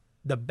the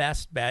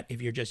best bet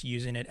if you're just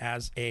using it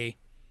as a,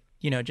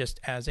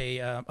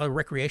 a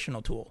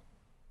recreational tool.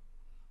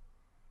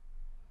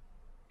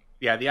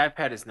 Yeah, the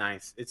iPad is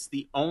nice. It's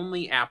the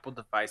only Apple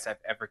device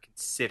I've ever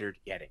considered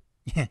getting.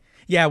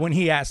 Yeah, when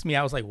he asked me,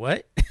 I was like,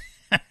 what?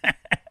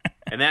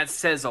 And that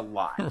says a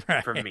lot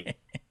for me.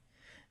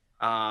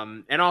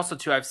 And also,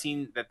 too, I've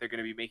seen that they're going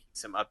to be making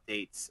some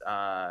updates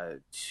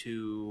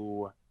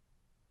to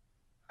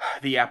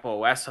the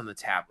Apple OS on the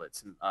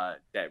tablets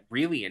that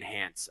really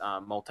enhance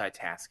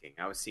multitasking.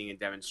 I was seeing a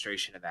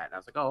demonstration of that, and I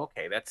was like, "Oh,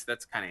 okay, that's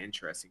kind of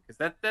interesting,"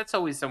 because that's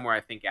always somewhere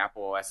I think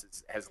Apple OS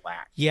has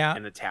lacked. Yeah,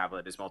 in the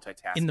tablet is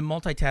multitasking. In the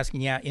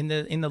multitasking, yeah, in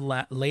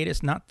the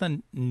latest, not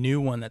the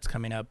new one that's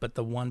coming up, but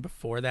the one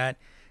before that,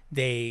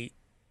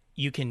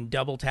 you can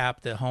double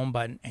tap the home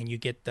button and you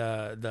get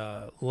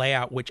the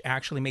layout, which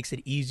actually makes it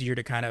easier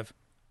to kind of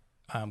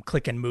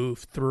click and move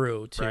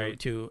through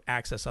to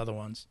access other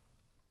ones,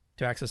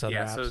 to access other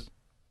apps. So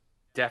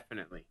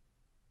definitely,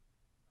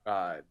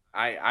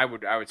 I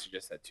would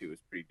suggest that too.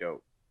 It's pretty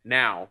dope.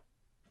 Now,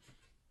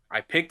 I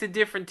picked a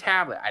different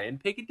tablet. I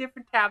didn't pick a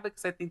different tablet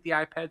because I think the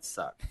iPad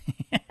sucked.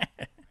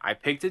 I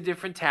picked a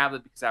different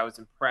tablet because I was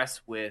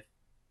impressed with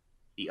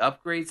the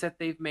upgrades that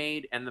they've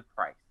made and the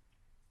price.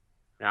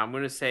 Now, I'm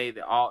going to say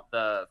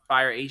the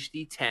Fire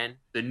HD 10,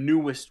 the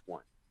newest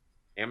one,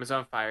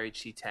 Amazon Fire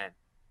HD 10,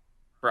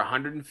 for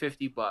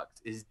 $150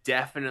 is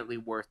definitely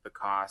worth the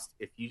cost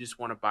if you just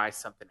want to buy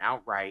something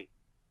outright.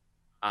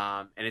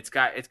 And it's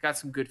got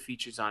some good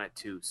features on it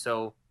too.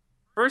 So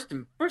first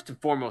and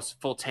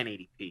foremost, full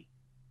 1080p,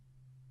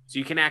 so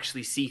you can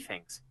actually see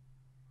things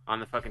on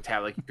the fucking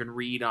tablet. Like you can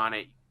read on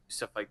it,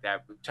 stuff like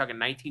that. We're talking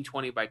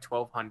 1920 by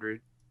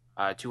 1200,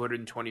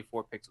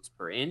 224 pixels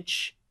per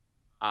inch.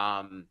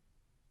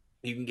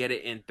 You can get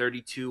it in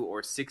 32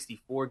 or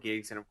 64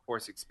 gigs, and of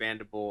course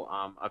expandable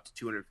up to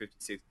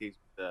 256 gigs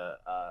with the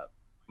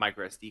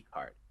micro SD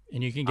card.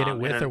 And you can get it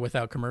with or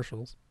without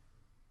commercials.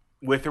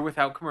 With or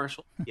without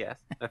commercial, yes.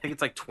 I think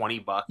it's like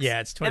 $20.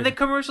 Yeah, it's 20. And the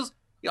commercials,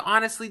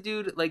 honestly,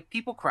 dude, like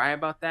people cry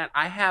about that.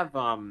 I have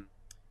a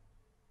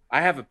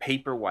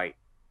Paperwhite,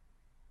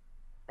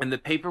 and the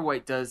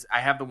Paperwhite does. I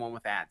have the one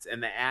with ads,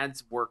 and the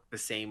ads work the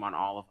same on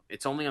all of them.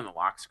 It's only on the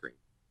lock screen.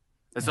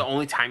 That's the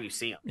only time you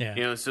see them.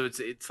 Yeah. So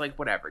it's like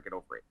whatever, get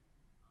over it.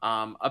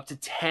 Up to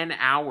 10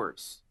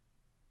 hours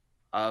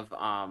of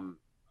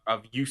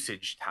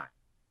usage time.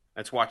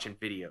 That's watching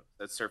videos.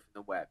 That's surfing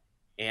the web.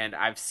 And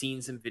I've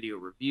seen some video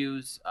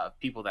reviews of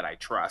people that I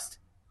trust,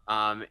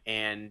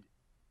 and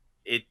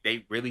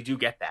they really do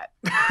get that.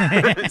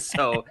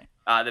 So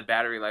the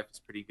battery life is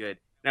pretty good.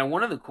 Now,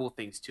 one of the cool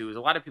things too is a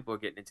lot of people are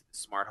getting into the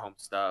smart home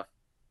stuff.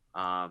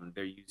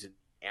 They're using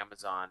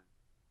Amazon.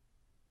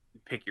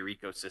 Pick your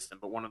ecosystem,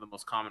 but one of the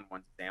most common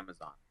ones is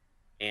Amazon.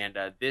 And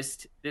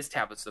this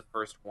tablet's the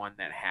first one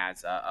that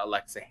has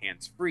Alexa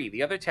hands-free.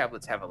 The other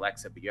tablets have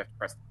Alexa, but you have to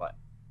press the button.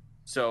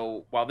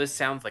 So while this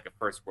sounds like a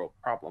first world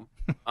problem,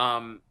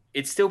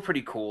 it's still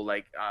pretty cool.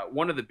 Like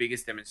one of the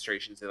biggest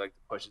demonstrations they like to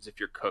push is if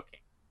you're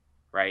cooking,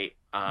 right?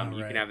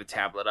 You can have the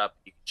tablet up,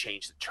 you can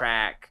change the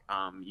track,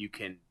 you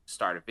can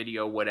start a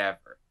video,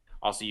 whatever.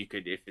 Also, you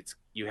could, if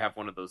you have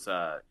one of those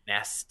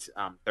Nest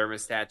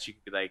thermostats, you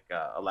could be like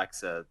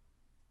Alexa,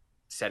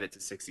 set it to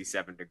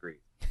 67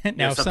 degrees.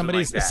 Now, if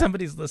somebody's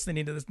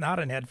listening to this not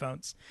on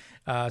headphones,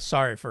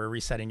 sorry for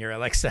resetting your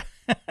Alexa.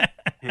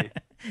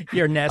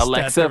 Your Nest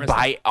Alexa,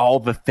 buy all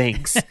the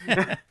things.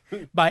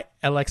 Buy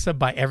Alexa,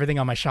 buy everything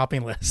on my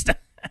shopping list.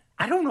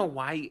 I don't know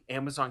why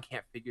Amazon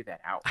can't figure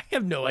that out. I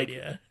have no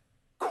idea.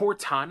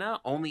 Cortana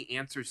only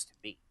answers to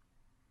me,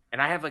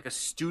 and I have like a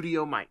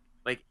studio mic.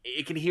 Like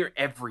it can hear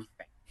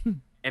everything.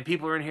 And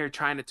people are in here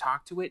trying to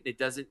talk to it, and it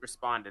doesn't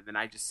respond. And then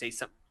I just say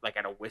something like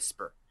at a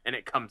whisper, and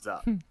it comes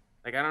up.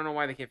 Like I don't know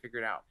why they can't figure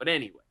it out. But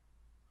anyway,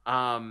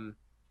 $150.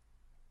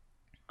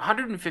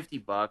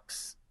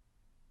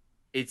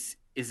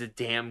 Is a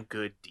damn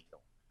good deal.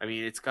 I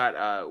mean, it's got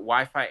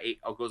Wi-Fi 8.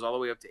 Oh, goes all the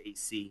way up to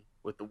AC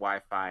with the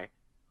Wi-Fi.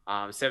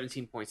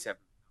 17.7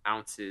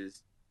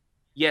 ounces.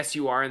 Yes,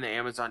 you are in the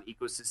Amazon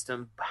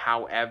ecosystem.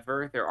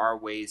 However, there are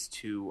ways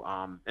to,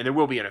 and there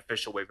will be an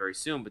official way very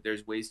soon. But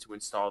there's ways to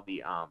install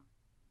the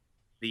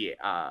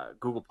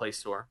Google Play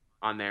Store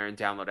on there and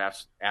download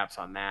apps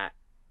on that.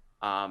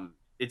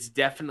 It's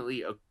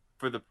definitely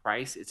for the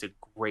price. It's a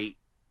great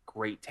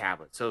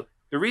tablet. So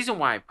the reason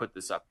why I put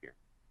this up here.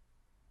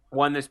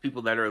 One, there's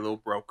people that are a little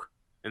broke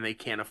and they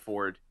can't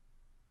afford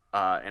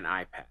an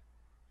iPad,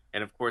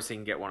 and of course they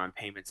can get one on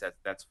payments.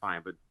 That's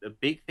fine. But the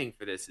big thing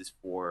for this is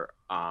for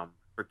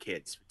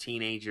kids, for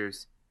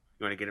teenagers.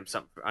 You want to get them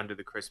something for under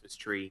the Christmas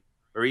tree,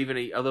 or even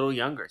a little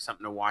younger,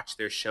 something to watch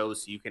their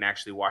shows, so you can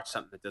actually watch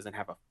something that doesn't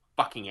have a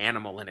fucking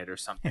animal in it or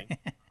something.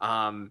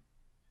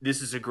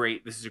 This is a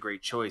great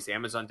choice.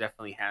 Amazon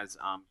definitely has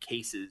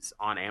cases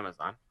on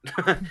Amazon.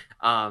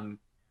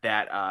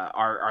 That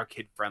are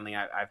kid friendly.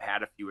 I've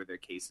had a few of their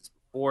cases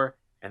before,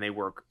 and they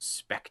work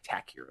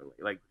spectacularly.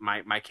 Like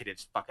my kid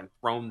has fucking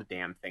thrown the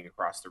damn thing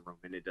across the room,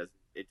 and it doesn't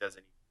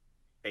even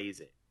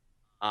phase it.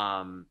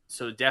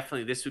 So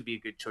definitely this would be a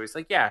good choice.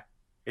 Like, yeah,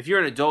 if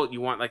you're an adult,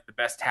 you want like the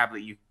best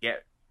tablet you can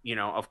get.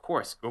 Of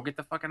course, go get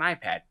the fucking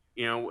iPad.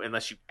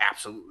 Unless you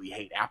absolutely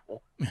hate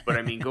Apple. But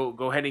I mean,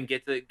 go ahead and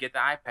get the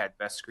iPad,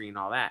 best screen,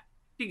 all that.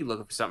 You can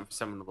look for something for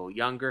someone a little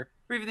younger,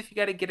 or even if you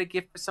got to get a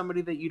gift for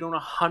somebody that you don't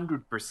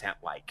 100%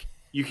 like,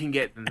 you can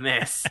get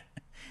this,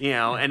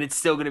 and it's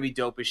still going to be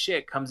dope as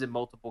shit. Comes in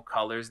multiple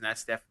colors, and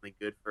that's definitely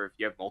good for if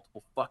you have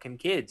multiple fucking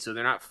kids, so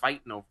they're not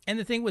fighting over. And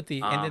the thing with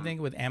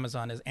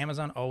Amazon is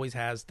Amazon always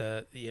has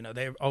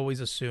they always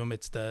assume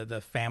it's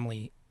the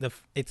family,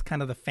 it's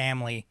kind of the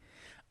family,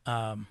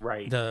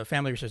 right? The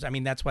family research. I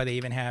mean, that's why they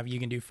even have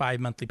you can do 5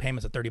 monthly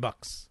payments at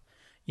 $30.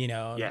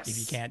 Yes. If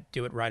you can't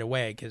do it right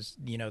away, because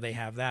they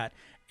have that.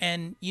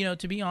 And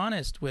to be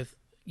honest with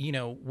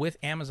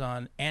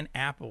Amazon and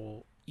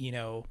Apple,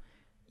 you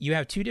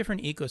have two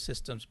different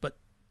ecosystems, but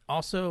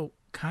also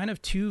kind of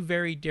two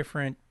very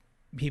different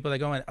people that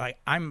go in. Like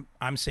I'm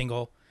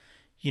single,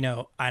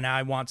 and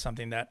I want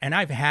something that,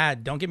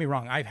 and don't get me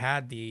wrong, I've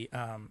had the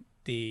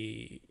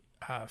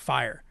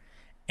Fire,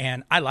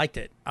 and I liked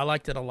it. I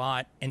liked it a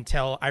lot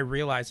until I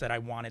realized that I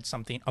wanted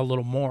something a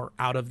little more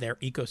out of their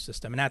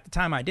ecosystem. And at the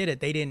time I did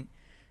it,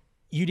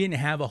 you didn't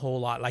have a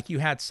whole lot. Like you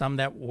had some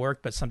that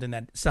worked, but some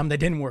that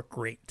didn't work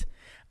great.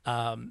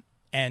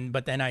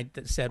 But then I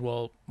said,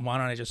 well, why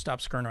don't I just stop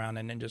screwing around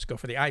and then just go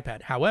for the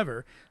iPad?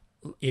 However,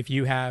 if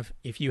you have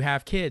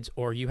kids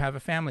or you have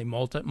a family,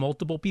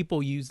 multiple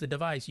people use the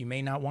device, you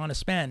may not want to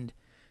spend,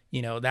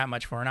 that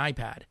much for an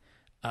iPad.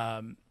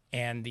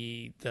 and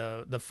the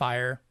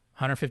Fire,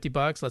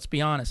 $150. Let's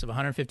be honest, if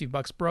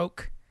 $150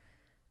 broke,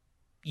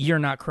 you're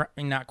not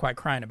quite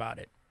crying about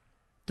it.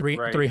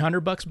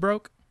 $300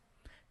 broke,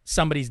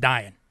 somebody's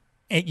dying.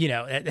 And,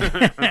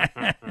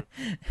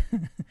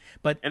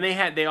 but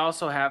they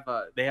also have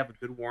a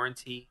good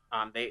warranty.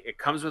 It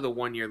comes with a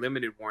 1-year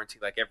limited warranty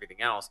like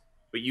everything else,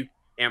 but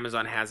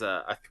Amazon has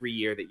a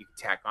 3-year that you can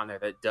tack on there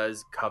that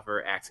does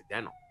cover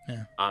accidental.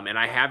 Yeah. And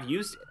I have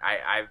used it.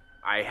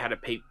 I had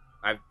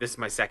this is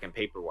my second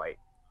Paperwhite.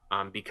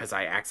 Because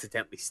I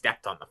accidentally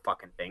stepped on the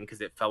fucking thing because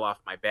it fell off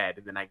my bed,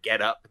 and then I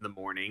get up in the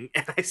morning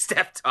and I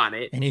stepped on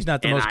it. And he's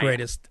not the most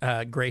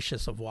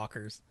gracious of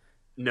walkers.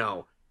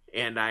 No,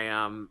 and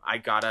I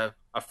got a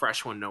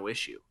fresh one, no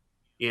issue.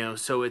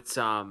 So it's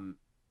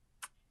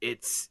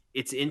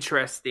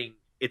interesting.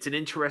 It's an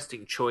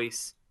interesting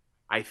choice,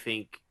 I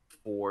think,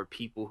 for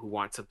people who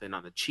want something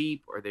on the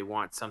cheap, or they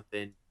want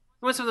something.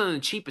 On the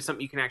cheap is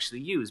something you can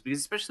actually use, because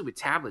especially with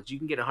tablets, you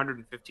can get a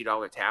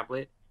 $150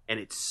 tablet. And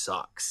it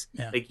sucks.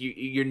 Yeah. Like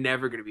you're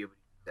never gonna be able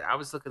to do that. I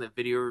was looking at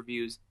video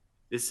reviews.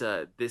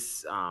 The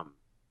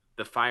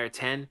Fire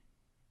 10,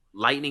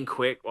 lightning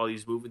quick while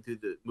he's moving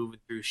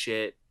through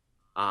shit.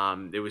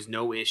 There was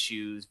no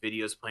issues.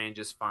 Videos playing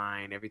just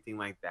fine. Everything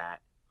like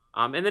that.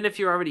 And then if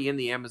you're already in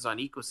the Amazon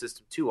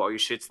ecosystem too, all your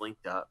shit's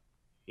linked up.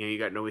 You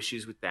got no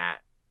issues with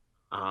that.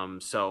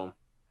 So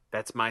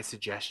that's my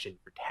suggestion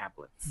for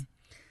tablets.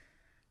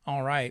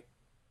 All right,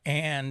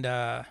 and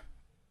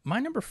my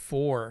number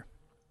 4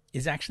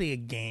 is actually a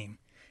game.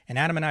 And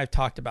Adam and I have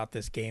talked about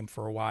this game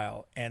for a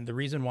while. And the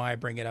reason why I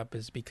bring it up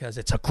is because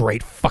it's a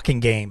great fucking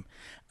game.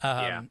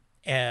 L.A.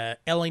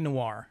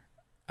 Noire.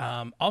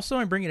 Also,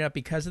 I bring it up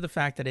because of the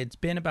fact that it's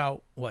been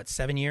about,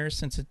 7 years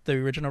since the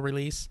original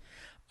release.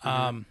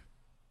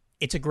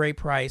 It's a great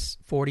price,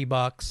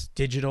 $40,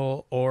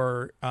 digital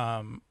or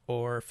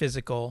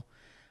physical.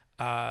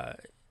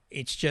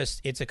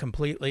 It's a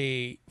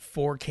completely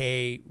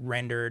 4K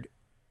rendered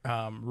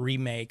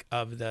remake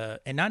of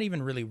and not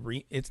even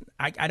really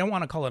I don't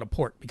want to call it a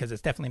port, because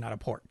it's definitely not a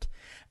port,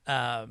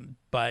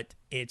 but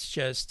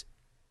it's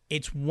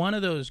one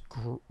of those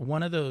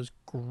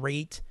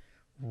great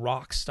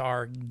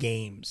Rockstar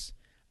games,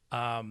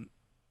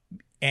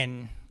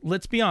 and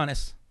let's be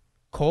honest,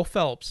 Cole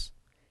Phelps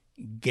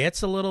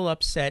gets a little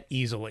upset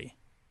easily.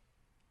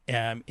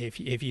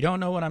 If you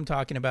don't know what I'm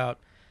talking about,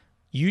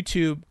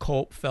 YouTube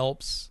Cole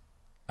Phelps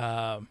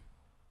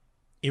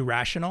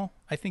irrational,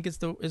 I think is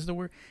the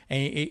word,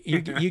 and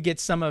you get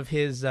some of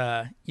his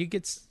he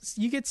gets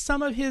he gets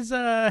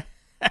a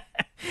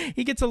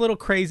little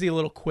crazy a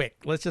little quick.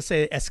 Let's just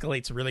say it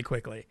escalates really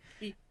quickly.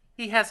 He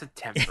has a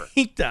temper.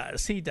 He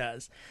does.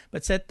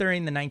 But set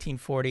during the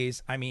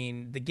 1940s, I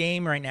mean, the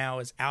game right now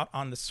is out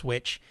on the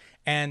Switch,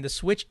 and the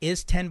Switch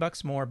is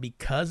 $10 more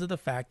because of the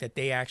fact that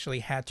they actually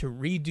had to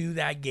redo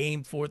that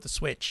game for the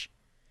Switch.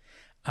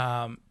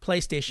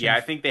 PlayStation. Yeah,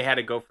 I think they had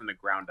to go from the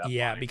ground up.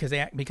 Yeah, because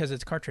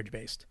it's cartridge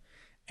based.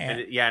 And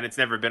it's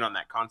never been on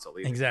that console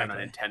either.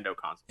 Exactly. It's been on a Nintendo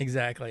console.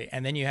 Exactly.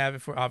 And then you have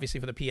it for the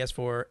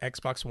PS4,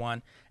 Xbox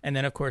One, and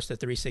then of course the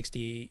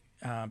 360,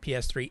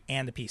 PS3,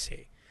 and the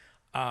PC.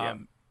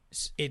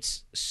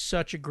 It's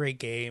such a great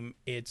game.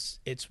 It's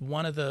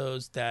one of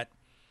those that,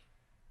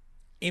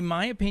 in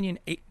my opinion,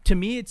 to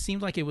me it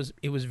seemed like it was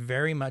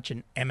very much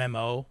an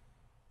MMO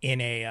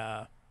in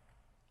a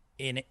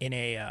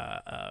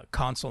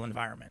console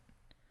environment,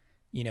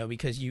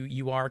 because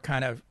you are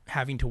kind of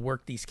having to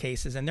work these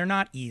cases, and they're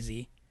not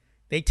easy.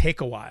 They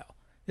take a while.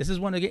 This is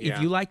one of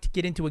if you like to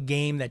get into a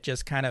game that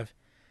just kind of,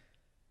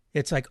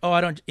 it's like,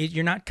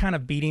 you're not kind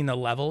of beating the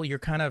level. You're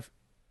kind of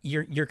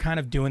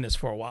doing this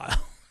for a while.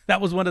 That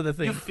was one of the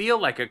things. You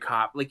feel like a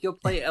cop. Like you'll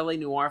play L.A.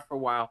 Noire for a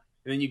while,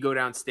 and then you go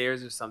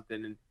downstairs or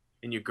something,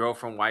 and your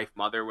girlfriend, wife,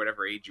 mother,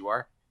 whatever age you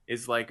are,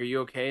 is like, "Are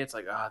you okay?" It's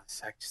like, "Oh,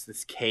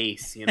 this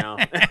case, You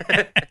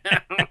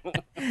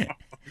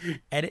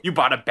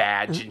bought a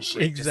badge and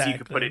shit just so you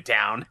could put it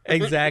down.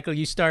 Exactly.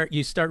 You start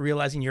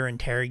realizing you're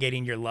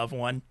interrogating your loved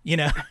one.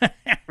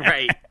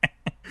 Right.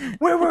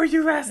 Where were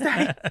you last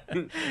night?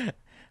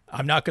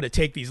 I'm not going to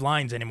take these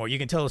lines anymore. You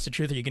can tell us the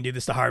truth, or you can do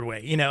this the hard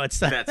way. It's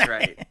that's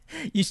right.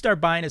 You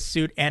start buying a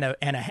suit and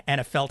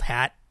a felt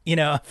hat.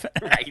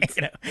 Right.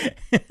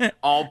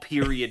 All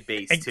period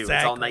based exactly. too.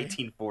 It's all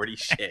 1940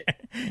 shit.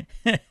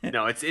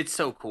 No, it's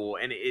so cool,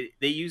 and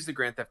they use the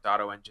Grand Theft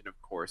Auto engine, of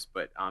course,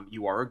 but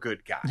you are a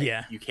good guy.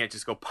 Yeah, you can't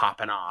just go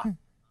popping off.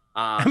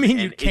 I mean,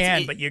 you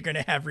can, but you're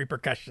gonna have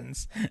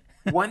repercussions.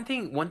 one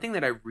thing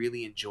that I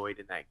really enjoyed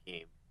in that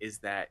game is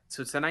that,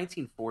 so it's the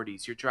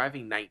 1940s. You're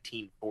driving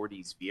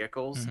 1940s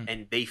vehicles,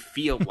 and they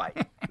feel like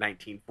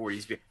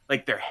 1940s vehicles.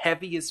 Like they're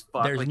heavy as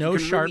fuck. There's like, no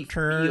sharp really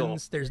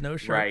turns. There's no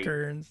sharp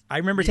turns. I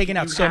remember taking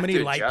out so many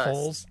light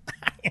poles.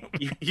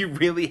 you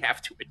really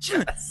have to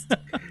adjust.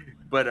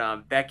 But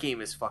that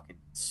game is fucking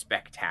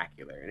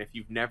spectacular, and if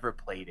you've never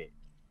played it,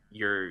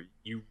 you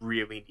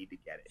really need to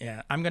get it.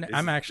 Yeah,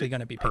 I'm actually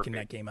gonna be picking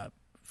that game up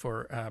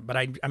but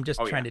I'm just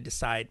trying to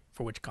decide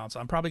for which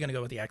console. I'm probably gonna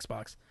go with the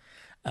Xbox.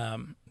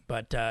 My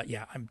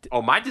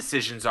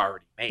decision's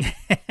already made.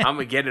 I'm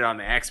gonna get it on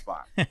the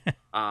Xbox.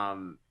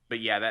 But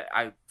yeah, that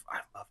I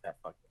love that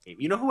fucking game.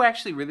 You know who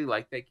actually really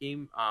liked that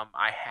game?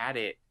 I had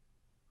it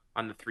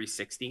on the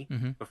 360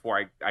 Mm-hmm.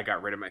 before I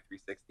got rid of my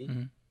 360.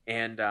 Mm-hmm.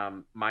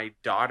 And my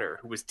daughter,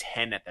 who was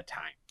 10 at the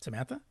time,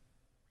 Samantha?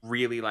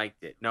 really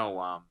liked it.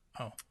 No,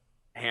 Oh.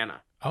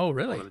 Hannah, Oh, one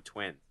really? of the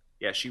twins.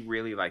 Yeah, she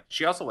really liked.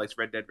 She also likes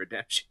Red Dead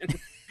Redemption.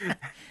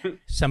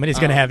 Somebody's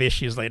going to have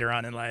issues later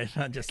on in life.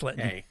 I'm just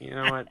letting Hey, you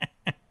know what?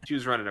 She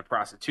was running a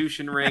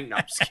prostitution ring. No,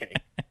 I'm just kidding.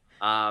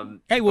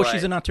 Hey, well,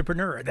 she's an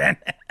entrepreneur then.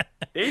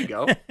 There you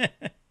go.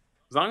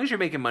 As long as you're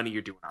making money,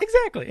 you're doing all right.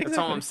 Exactly. That's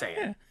all I'm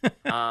saying.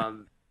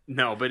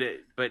 No, but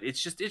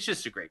it's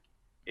just a great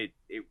game.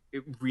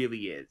 It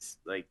really is.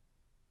 Like,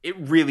 it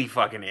really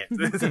fucking is.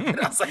 That's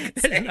what else I can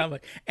say.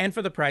 And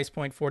for the price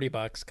point,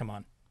 $40. Come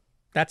on,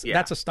 that's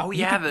a stock. Oh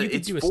yeah,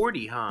 it's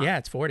 40, huh? Yeah,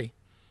 it's 40.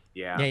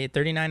 Yeah,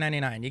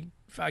 $39.99.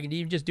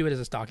 You just do it as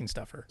a stocking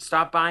stuffer.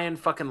 Stop buying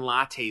fucking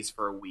lattes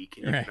for a week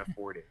and you can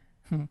afford it.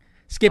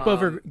 Skip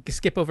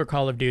over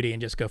Call of Duty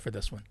and just go for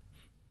this one.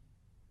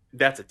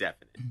 That's a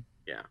definite.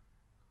 Yeah.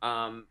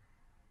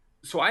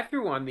 So I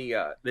threw on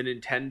the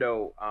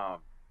Nintendo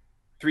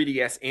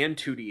 3DS and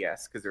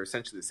 2DS because they're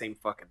essentially the same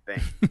fucking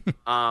thing.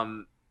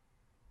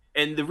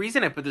 And the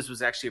reason I put this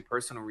was actually a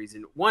personal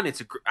reason. One, it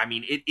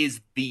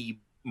is the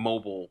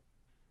mobile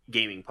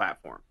gaming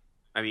platform.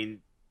 I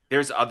mean,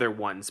 there's other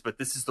ones, but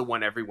this is the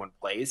one everyone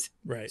plays.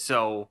 Right.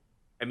 So,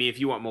 I mean, if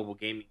you want mobile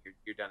gaming,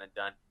 you're done and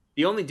done.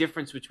 The only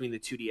difference between the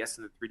 2DS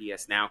and the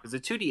 3DS now, because the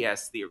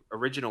 2DS, the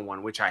original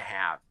one, which I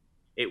have,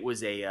 it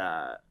was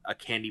a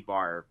candy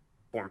bar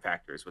form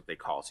factor is what they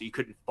call. So you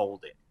couldn't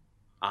fold it,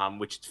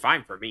 which is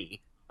fine for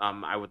me.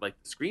 I would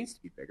like the screens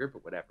to be bigger,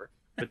 but whatever.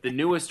 But the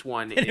newest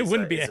one it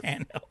wouldn't be a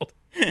handheld.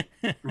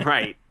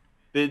 Right.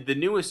 The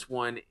newest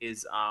one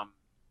is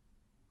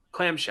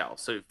clamshell,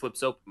 so it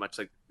flips open much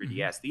like the 3DS.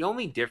 Mm-hmm. The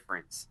only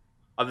difference,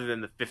 other than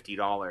the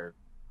 $50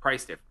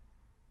 price difference,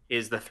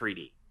 is the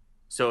 3D.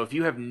 So if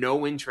you have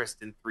no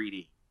interest in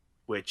 3D,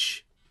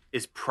 which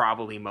is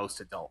probably most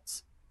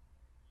adults,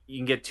 you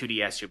can get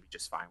 2DS, you'll be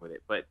just fine with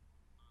it. But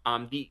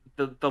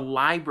the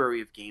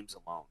library of games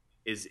alone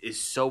is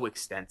so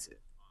extensive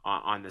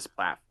on this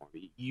platform.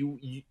 You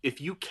if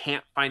you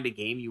can't find a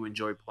game you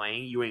enjoy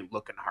playing, you ain't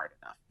looking hard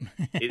enough.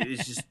 It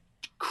is just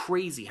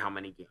crazy how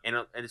many games,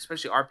 and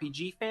especially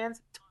RPG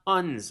fans,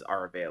 tons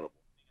are available.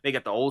 They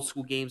got the old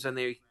school games on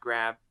there you can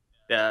grab.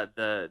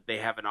 They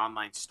have an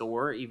online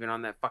store even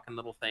on that fucking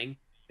little thing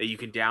that you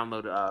can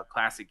download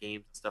classic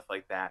games and stuff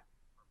like that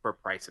for a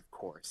price, of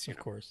course. Of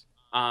course.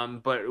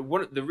 But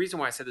the reason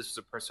why I said this was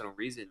a personal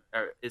reason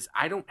is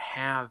I don't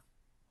have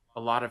a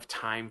lot of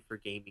time for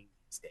gaming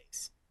these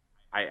days.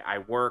 I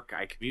work,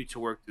 I commute to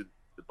work through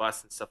the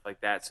bus and stuff like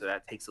that, so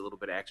that takes a little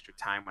bit of extra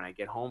time when I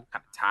get home,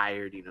 kind of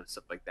tired,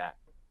 stuff like that.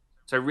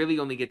 So I really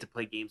only get to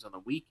play games on the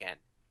weekend,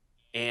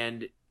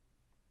 and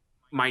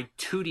my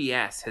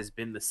 2DS has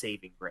been the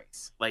saving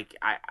grace. Like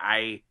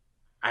I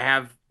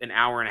have an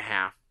hour and a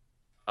half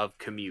of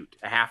commute.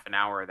 A half an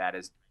hour of that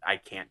is I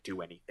can't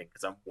do anything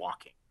because I'm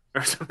walking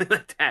or something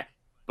like that.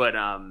 But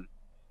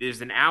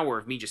there's an hour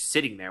of me just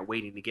sitting there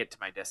waiting to get to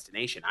my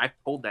destination. I've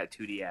pulled that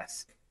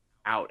 2DS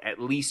out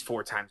at least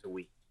 4 times a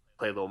week.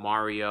 Play a little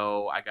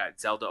Mario. I got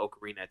Zelda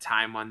Ocarina of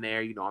Time on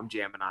there. I'm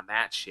jamming on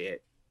that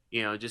shit.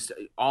 Just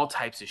all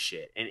types of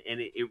shit. And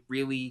it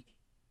really,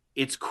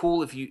 it's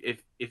cool if you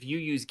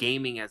use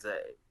gaming as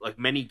like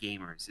many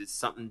gamers, it's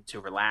something to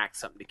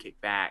relax, something to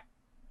kick back,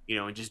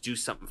 and just do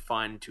something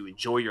fun to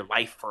enjoy your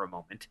life for a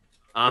moment.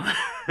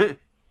 Who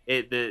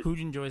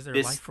enjoys their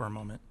life for a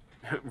moment?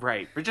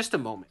 Right, for just a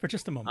moment. A brief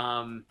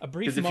moment.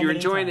 Because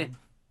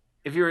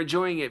if you're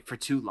enjoying it for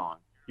too long,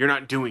 you're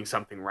not doing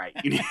something right.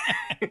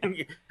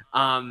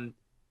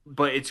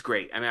 But it's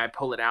great. I mean, I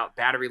pull it out.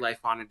 Battery life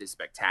on it is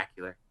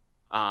spectacular.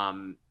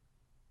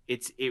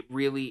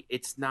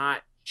 It's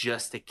not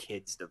just a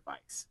kid's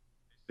device.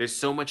 There's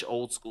so much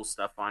old school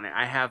stuff on it.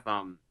 I have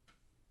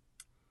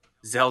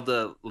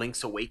Zelda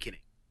Link's Awakening.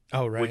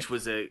 Oh, right. Which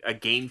was a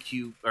Game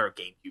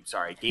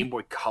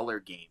Boy Color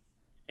game.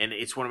 And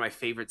it's one of my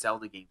favorite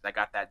Zelda games. I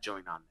got that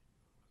joint on.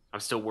 I'm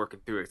still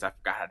working through it because I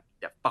forgot how to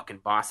beat that fucking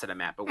boss that I'm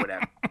at, but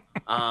whatever.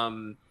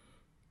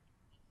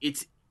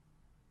 It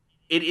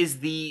is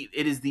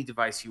the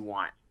device you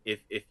want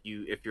if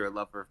you're a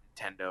lover of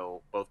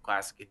Nintendo, both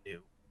classic and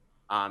new.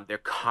 They're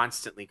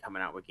constantly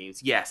coming out with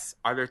games. Yes,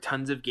 are there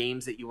tons of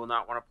games that you will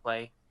not want to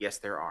play? Yes,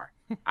 there are.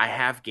 I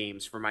have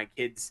games for my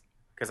kids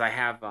because I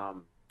have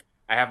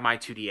my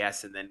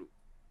 2DS, and then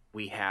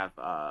we have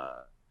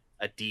a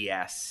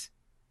DS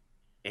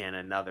and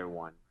another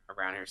one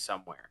around here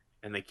somewhere,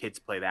 and the kids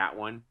play that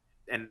one,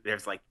 and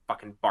there's like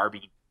fucking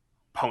Barbie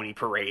Pony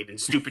Parade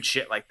and stupid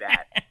shit like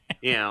that,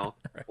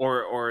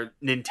 or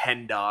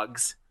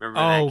Nintendogs. Remember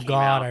that came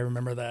out? I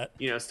remember that.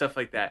 Stuff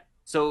like that.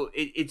 So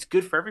it's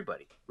good for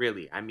everybody,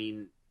 really. I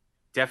mean,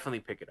 definitely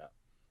pick it up.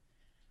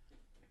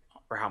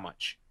 For how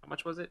much? How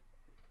much was it?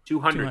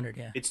 200. 200,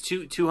 yeah. It's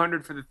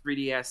 200 for the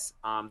 3DS.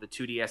 The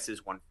 2DS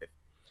is 150.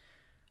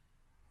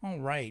 All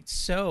right.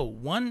 So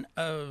one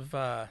of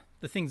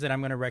the things that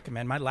I'm going to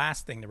recommend, my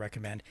last thing to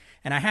recommend,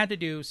 and I had to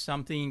do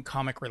something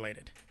comic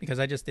related because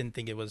I just didn't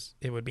think it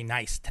would be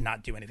nice to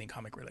not do anything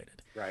comic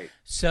related. Right.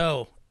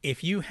 So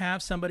if you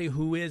have somebody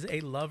who is a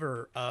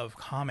lover of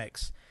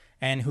comics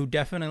and who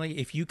definitely,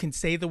 if you can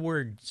say the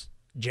words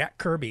Jack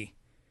Kirby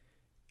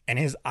and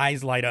his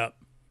eyes light up,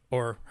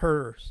 or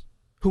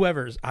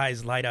whoever's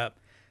eyes light up,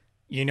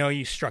 you know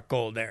you struck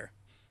gold there.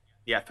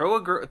 Yeah, throw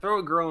a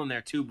girl in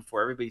there too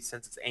before everybody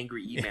sends us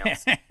angry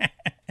emails.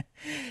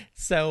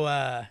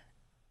 So,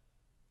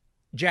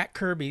 Jack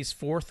Kirby's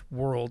Fourth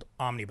World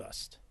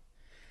Omnibus.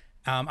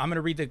 I'm going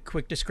to read the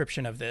quick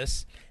description of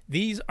this.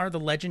 These are the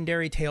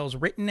legendary tales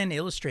written and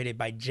illustrated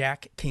by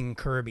Jack King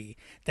Kirby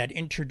that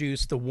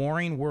introduce the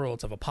warring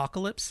worlds of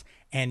Apocalypse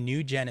and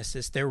New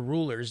Genesis, their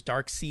rulers,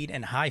 Darkseid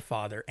and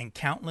Highfather, and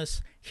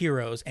countless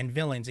heroes and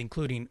villains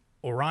including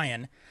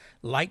Orion,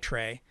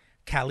 Lightray,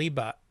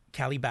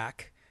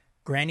 Calibac,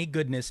 Granny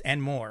Goodness,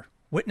 and more.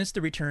 Witness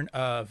the return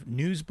of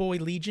Newsboy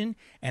Legion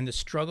and the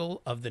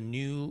struggle of the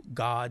new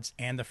gods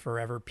and the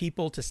forever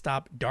people to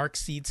stop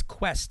Darkseid's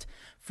quest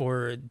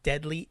for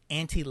deadly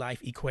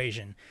anti-life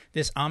equation.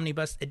 This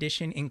omnibus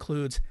edition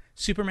includes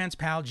Superman's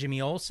pal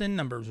Jimmy Olsen,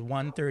 numbers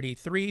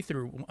 133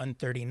 through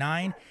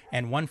 139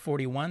 and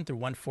 141 through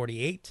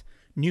 148.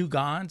 New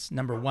Gods,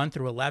 number 1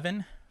 through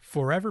 11.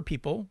 Forever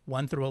People,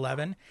 1 through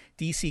 11,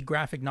 DC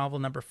graphic novel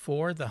number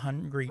 4, The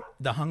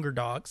Hunger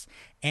Dogs,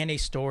 and a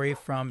story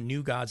from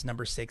New Gods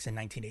number 6 in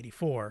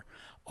 1984.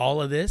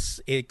 All of this,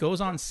 it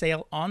goes on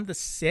sale on the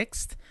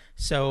 6th,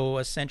 so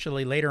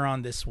essentially later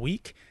on this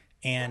week,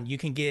 and you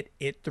can get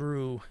it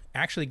through,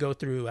 actually go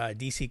through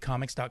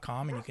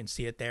dccomics.com, and you can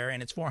see it there,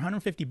 and it's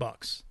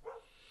 $450.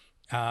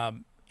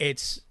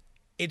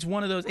 It's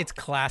one of those, it's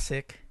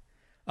classic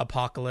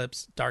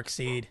Apocalypse,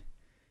 Darkseid.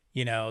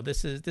 You know,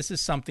 this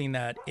is something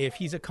that if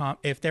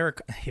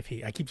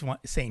I keep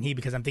saying he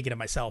because I'm thinking of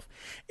myself.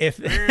 If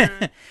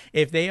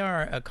if they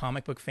are a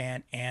comic book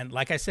fan, and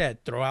like I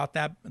said, throw out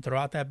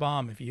that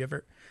bomb. If you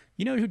ever,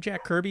 you know who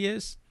Jack Kirby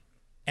is,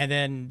 and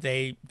then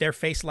their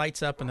face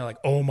lights up and they're like,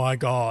 oh my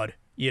god,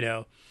 you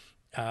know,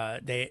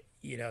 then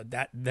you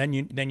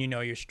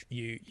know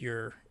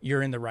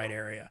you're in the right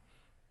area.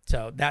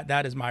 So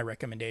that is my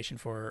recommendation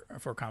for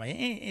comic.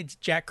 It's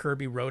Jack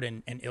Kirby wrote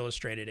and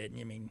illustrated it.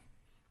 I mean.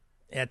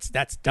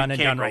 That's done and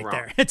done right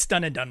there. It's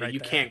done and done right there. You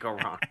can't go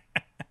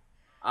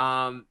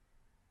wrong.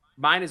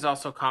 Mine is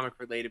also comic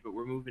related, but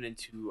we're moving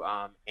into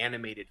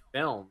animated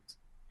films,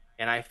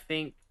 and I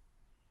think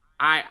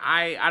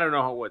I don't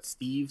know what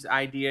Steve's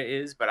idea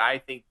is, but I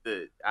think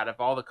that out of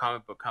all the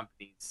comic book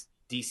companies,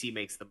 DC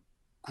makes the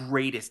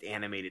greatest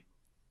animated.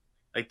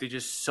 Like they're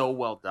just so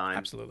well done.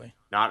 Absolutely.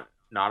 Not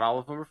all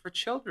of them are for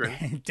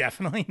children.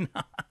 Definitely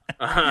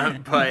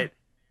not. But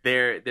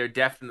they're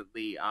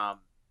definitely.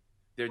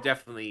 They're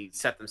definitely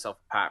set themselves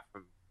apart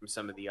from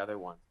some of the other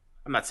ones.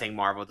 I'm not saying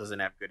Marvel doesn't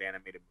have good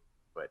animated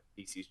movies, but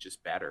DC's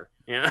just better.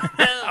 Yeah,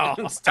 I'm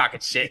just talking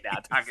shit now.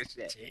 Talking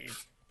shit.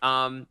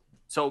 Jeez.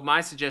 So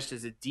my suggestion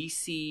is a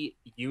DC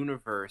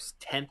Universe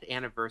 10th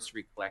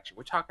anniversary collection.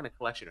 We're talking a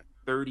collection of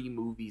 30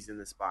 movies in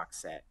this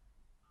box set,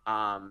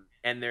 and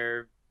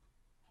they're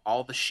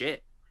all the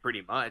shit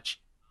pretty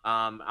much.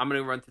 I'm going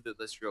to run through the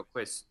list real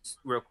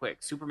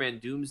quick. Superman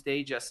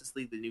Doomsday, Justice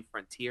League The New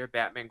Frontier,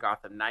 Batman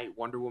Gotham Knight,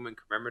 Wonder Woman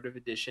Commemorative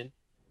Edition,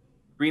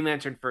 Green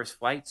Lantern First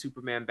Flight,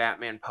 Superman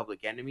Batman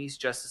Public Enemies,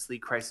 Justice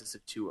League Crisis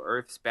of Two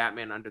Earths,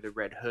 Batman Under the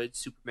Red Hood,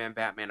 Superman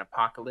Batman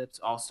Apocalypse,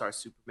 All-Star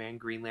Superman,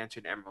 Green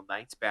Lantern Emerald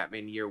Knights,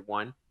 Batman Year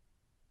One,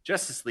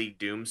 Justice League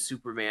Doom,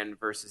 Superman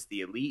vs.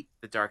 the Elite,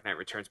 The Dark Knight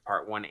Returns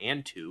Part 1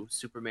 and 2,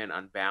 Superman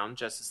Unbound,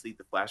 Justice League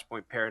The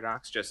Flashpoint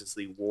Paradox, Justice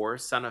League War,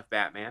 Son of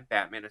Batman,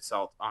 Batman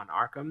Assault on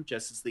Arkham,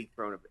 Justice League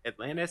Throne of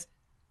Atlantis,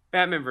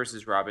 Batman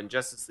vs. Robin,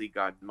 Justice League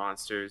God and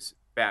Monsters,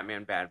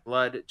 Batman Bad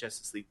Blood,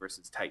 Justice League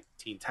vs.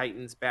 Teen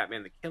Titans,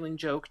 Batman The Killing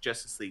Joke,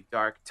 Justice League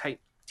Dark,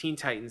 Teen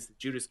Titans The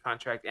Judas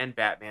Contract, and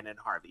Batman and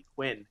Harley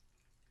Quinn.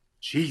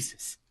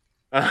 Jesus.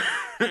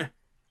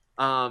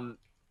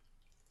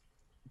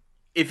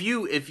 If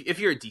you're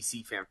a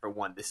DC fan, for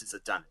one, this is a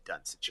done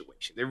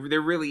situation.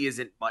 There really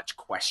isn't much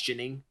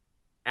questioning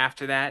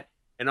after that.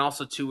 And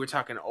also, two, we're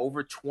talking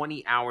over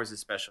 20 hours of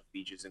special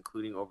features,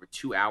 including over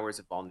 2 hours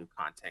of all new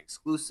content,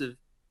 exclusive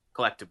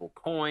collectible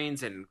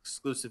coins, and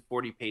exclusive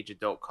 40-page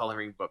adult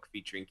coloring book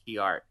featuring key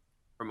art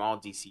from all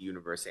DC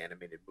Universe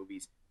animated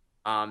movies.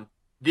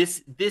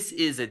 This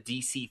is a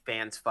DC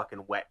fan's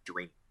fucking wet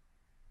dream.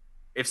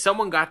 If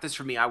someone got this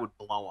for me, I would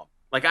blow them.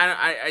 Like,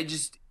 I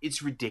just,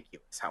 it's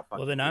ridiculous how fucking.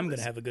 Well, then I'm going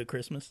to have a good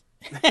Christmas.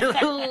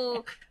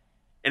 And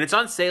it's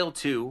on sale,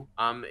 too.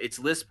 Its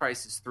list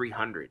price is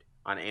 $300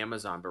 on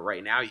Amazon, but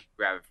right now you can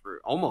grab it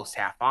for almost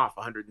half off,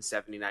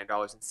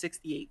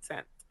 $179.68.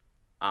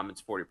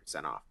 It's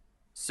 40% off.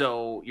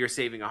 So you're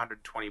saving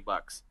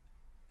 $120.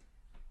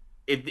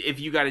 If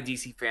you got a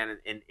DC fan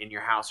in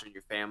your house or in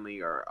your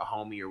family or a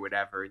homie or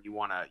whatever, and you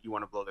wanna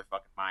blow their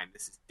fucking mind,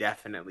 this is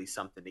definitely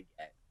something to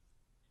get.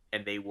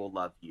 And they will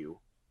love you,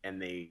 and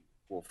they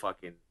will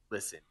fucking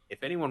listen.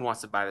 If anyone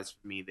wants to buy this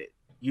for me, that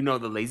you know,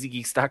 the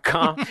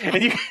lazygeeks.com.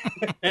 And you...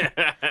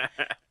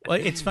 Well,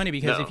 it's funny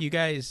because No.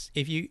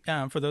 if you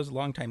for those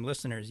longtime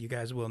listeners, you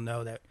guys will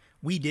know that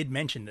we did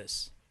mention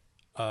this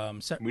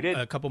We did.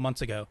 a couple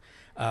months ago.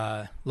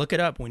 Look it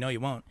up. We know you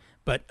won't.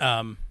 But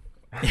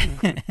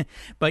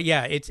but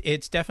yeah,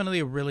 it's definitely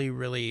a really,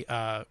 really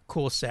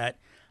cool set.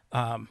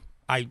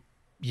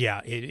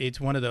 It's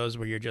one of those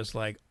where you're just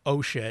like,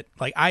 oh shit.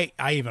 Like I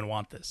even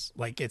want this.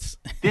 Like it's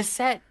This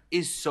set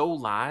is so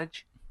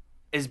large.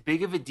 As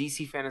big of a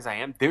DC fan as I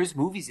am, there's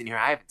movies in here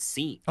I haven't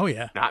seen. Oh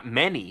yeah. Not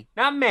many,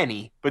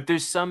 but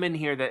there's some in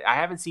here that I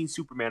haven't seen.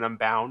 Superman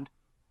Unbound.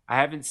 I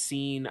haven't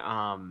seen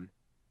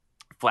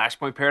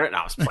Flashpoint Paradox. No,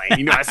 I was playing.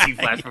 You know, I see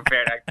Flashpoint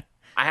Paradox.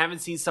 I haven't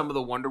seen some of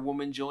the Wonder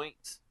Woman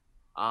joints.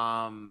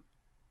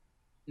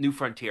 New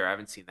Frontier. I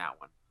haven't seen that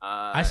one.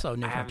 I saw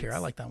New Frontier. I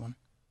like that one.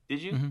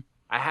 Did you? Mm-hmm.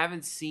 I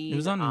haven't seen. It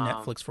was on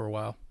Netflix for a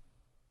while.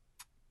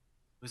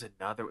 It was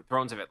another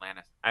Thrones of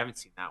Atlantis. I haven't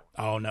seen that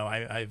one. Oh no,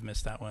 I've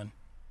missed that one.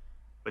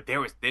 But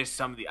there's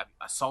some of the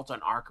Assault on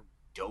Arkham,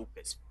 dope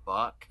as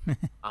fuck.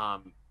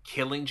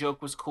 Killing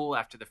Joke was cool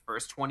after the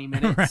first 20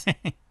 minutes.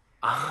 Right.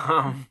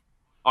 I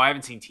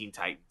haven't seen Teen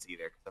Titans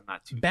either because I'm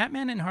not too.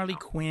 Batman and Harley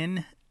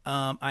Quinn.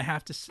 I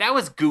have to say that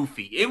was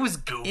goofy. It was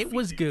goofy. It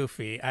was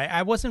goofy.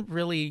 I wasn't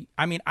really.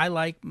 I mean, I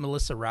like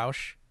Melissa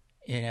Rauch.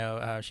 You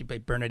know, she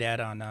played Bernadette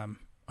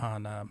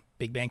on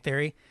Big Bang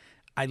Theory.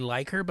 I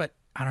like her, but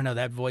I don't know.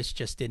 That voice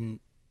just didn't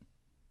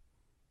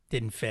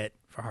fit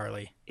for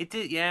Harley. It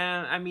did.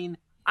 Yeah. I mean,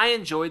 I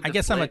enjoyed. I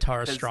guess I'm a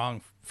Tara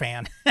Strong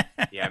fan.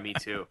 Yeah, me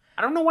too.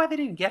 I don't know why they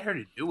didn't get her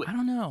to do it. I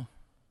don't know.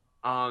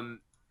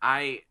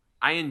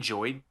 I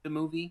enjoyed the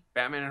movie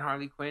Batman and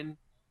Harley Quinn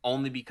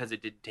only because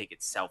it didn't take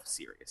itself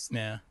seriously.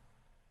 Yeah.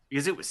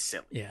 Because it was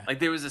silly. Yeah. Like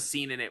there was a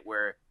scene in it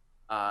where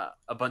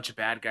a bunch of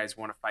bad guys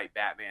want to fight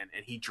Batman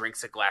and he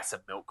drinks a glass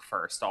of milk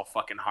first, all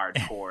fucking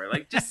hardcore.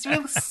 Like just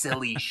real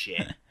silly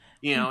shit.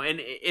 You know, and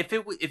if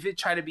it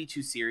tried to be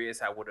too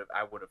serious, I would have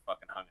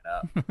fucking hung it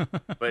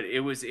up. But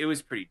it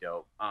was pretty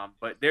dope.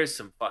 But there's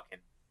some fucking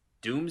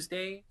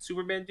Doomsday,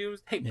 Superman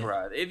Doomsday,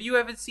 bruh. If you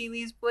haven't seen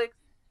these flicks,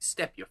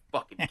 step your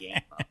fucking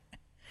game up.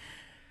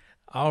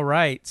 All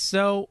right,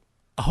 so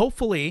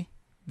hopefully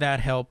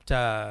that helped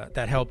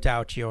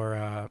out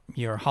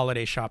your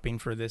holiday shopping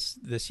for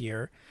this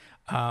year.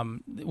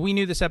 We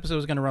knew this episode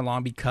was going to run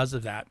long because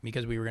of that,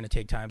 because we were going to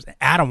take times.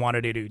 Adam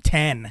wanted to do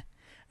 10.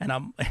 And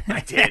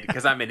I did,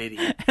 because I'm an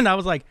idiot. And I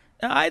was like,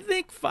 I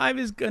think 5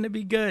 is going to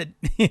be good.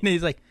 And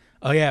he's like,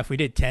 oh yeah, if we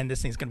did 10,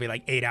 this thing's going to be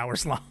like 8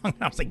 hours long. And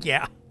I was like,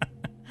 yeah.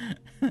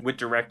 With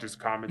director's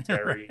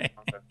commentary.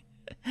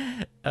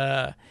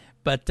 Right.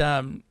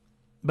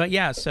 But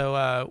yeah,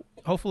 so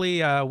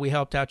hopefully we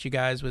helped out you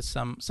guys with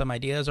some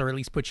ideas, or at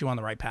least put you on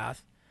the right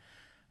path.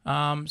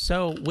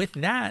 So with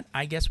that,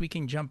 I guess we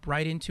can jump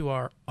right into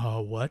our,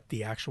 what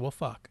the actual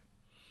fuck?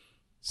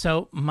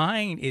 So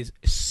mine is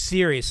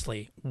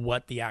seriously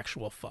what the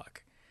actual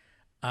fuck.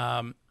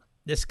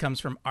 This comes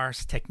from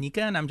Ars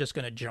Technica, and I'm just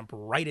going to jump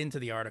right into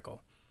the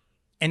article.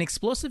 An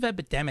explosive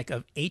epidemic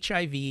of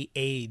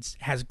HIV/AIDS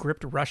has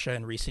gripped Russia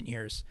in recent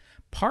years,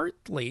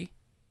 partly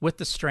with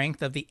the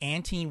strength of the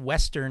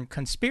anti-Western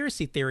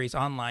conspiracy theories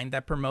online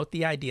that promote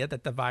the idea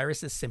that the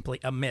virus is simply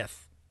a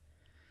myth.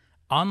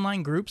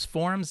 Online groups,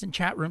 forums, and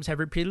chat rooms have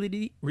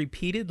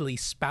repeatedly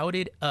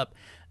spouted up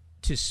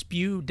to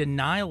spew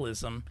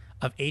denialism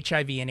of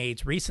HIV and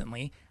AIDS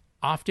recently,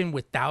 often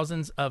with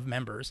thousands of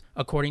members,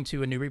 according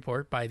to a new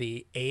report by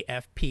the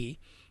AFP.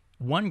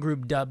 One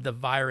group dubbed the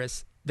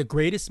virus the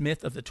greatest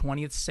myth of the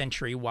 20th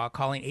century, while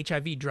calling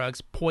HIV drugs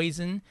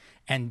poison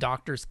and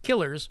doctors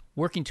killers,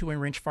 working to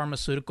enrich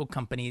pharmaceutical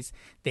companies.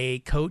 They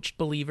coached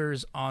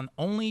believers on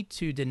only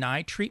to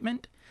deny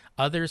treatment.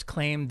 Others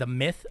claim the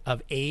myth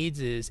of AIDS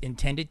is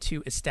intended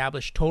to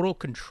establish total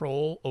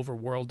control over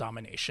world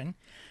domination.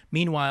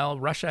 Meanwhile,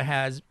 Russia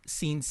has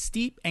seen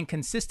steep and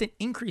consistent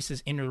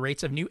increases in the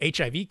rates of new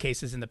HIV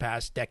cases in the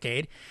past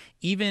decade,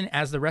 even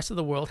as the rest of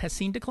the world has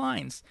seen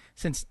declines.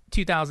 Since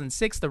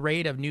 2006, the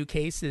rate of new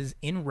cases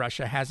in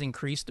Russia has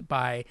increased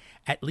by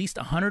at least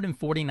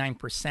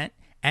 149%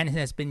 and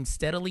has been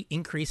steadily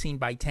increasing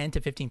by 10 to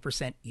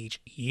 15%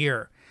 each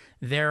year.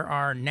 There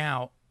are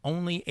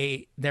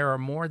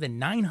more than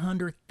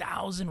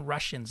 900,000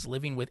 Russians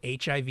living with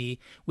HIV,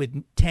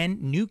 with 10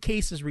 new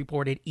cases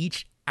reported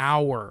each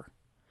hour.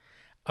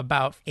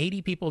 About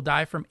 80 people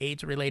die from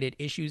AIDS-related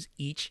issues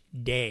each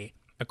day.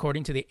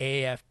 According to the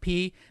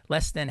AFP,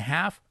 less than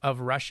half of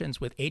Russians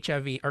with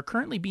HIV are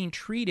currently being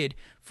treated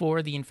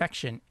for the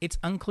infection. It's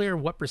unclear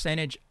what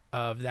percentage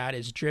of that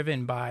is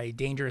driven by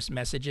dangerous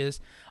messages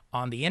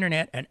on the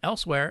internet and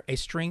elsewhere. A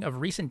string of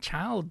recent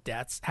child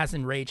deaths has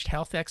enraged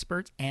health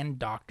experts and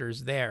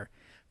doctors there.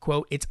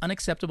 Quote, "It's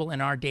unacceptable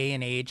in our day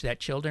and age that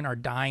children are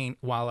dying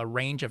while a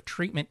range of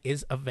treatment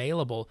is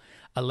available,"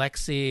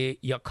 Alexei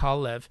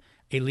Yakovlev,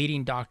 a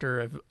leading doctor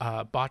of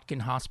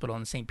Botkin Hospital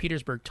in St.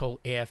 Petersburg, told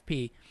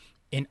AFP.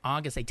 In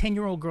August, a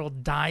 10-year-old girl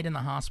died in the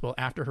hospital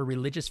after her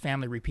religious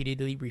family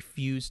repeatedly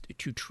refused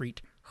to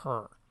treat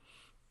her.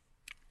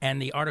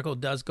 And the article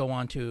does go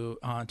on to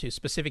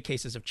specific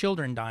cases of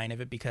children dying of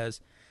it because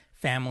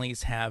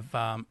families have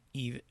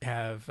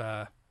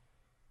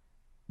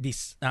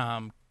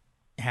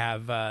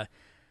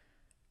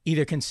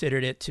either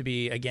considered it to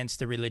be against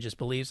the religious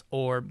beliefs,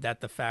 or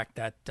that the fact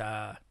that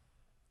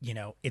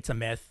it's a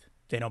myth,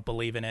 they don't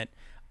believe in it.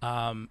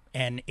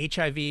 And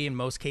HIV in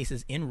most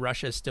cases in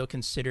Russia is still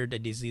considered a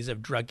disease of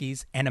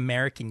druggies and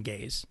American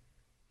gays,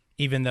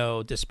 even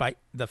though despite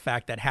the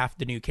fact that half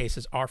the new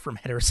cases are from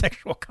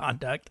heterosexual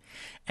conduct.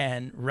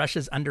 And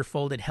Russia's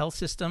underfolded health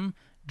system,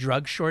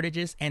 drug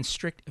shortages, and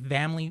strict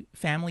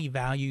family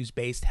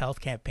values-based health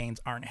campaigns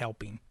aren't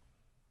helping.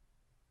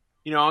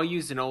 I'll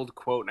use an old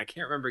quote, and I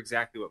can't remember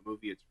exactly what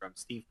movie it's from.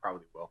 Steve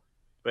probably will.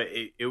 But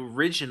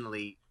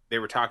originally, they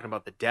were talking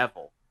about the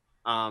devil.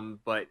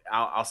 But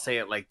I'll say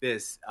it like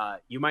this.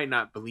 You might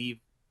not believe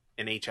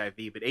in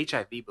HIV, but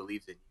HIV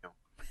believes in you.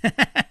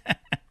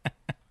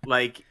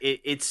 Like,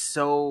 it's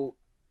so...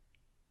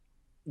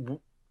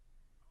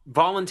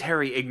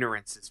 voluntary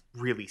ignorance is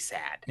really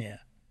sad. Yeah.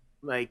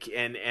 Like,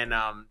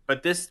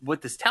 but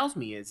what this tells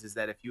me is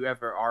that if you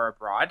ever are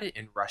abroad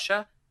in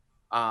Russia,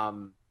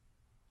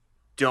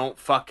 don't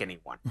fuck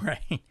anyone.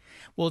 Right.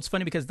 Well, it's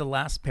funny because the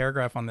last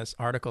paragraph on this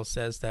article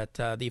says that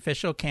the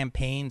official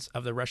campaigns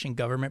of the Russian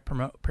government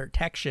promote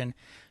protection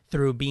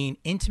through being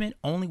intimate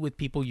only with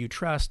people you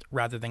trust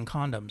rather than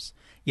condoms.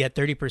 Yet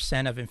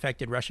 30% of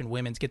infected Russian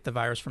women get the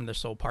virus from their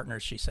soul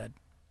partners, she said.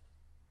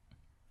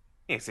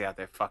 You can't stay out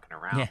there fucking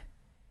around. Yeah.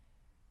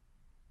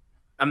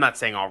 I'm not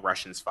saying all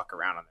Russians fuck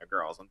around on their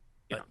girls. I'm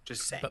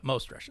just saying. But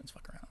most Russians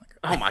fuck around on their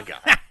Oh, girls. my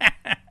God.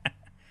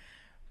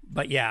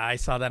 But yeah, I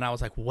saw that and I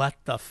was like, what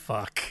the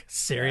fuck?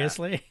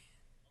 Seriously? Yeah.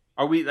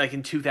 Are we like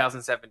in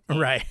 2017?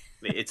 Right.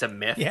 It's a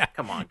myth? Yeah.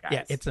 Come on, guys.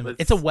 Yeah,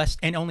 it's a West,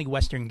 and only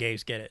Western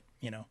gays get it,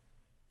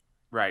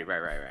 Right.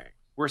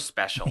 We're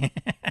special.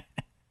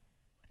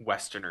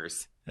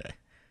 Westerners.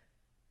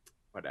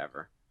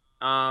 Whatever.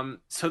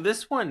 So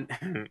this one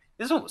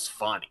was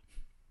funny.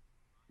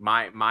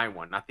 My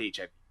one, not the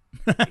HIV.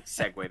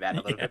 Segue that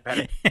a little bit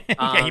better.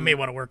 Yeah, you may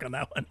want to work on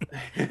that one.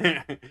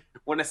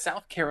 When a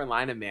South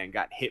Carolina man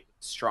got hit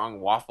with strong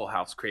Waffle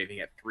House craving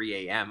at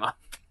 3 a.m. on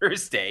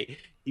Thursday,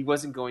 he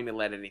wasn't going to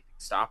let anything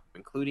stop him,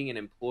 including an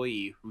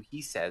employee who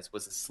he says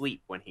was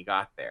asleep when he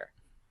got there.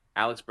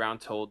 Alex Brown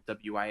told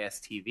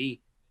WIS-TV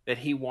that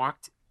he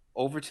walked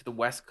over to the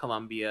West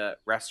Columbia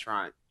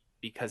restaurant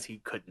because he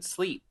couldn't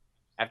sleep.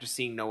 After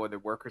seeing no other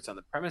workers on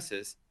the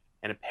premises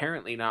and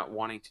apparently not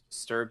wanting to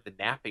disturb the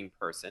napping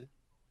person,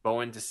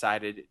 Bowen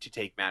decided to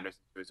take matters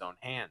into his own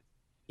hands.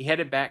 He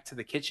headed back to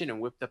the kitchen and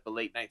whipped up a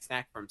late-night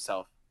snack for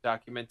himself,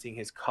 documenting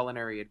his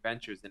culinary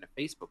adventures in a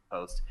Facebook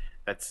post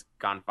that's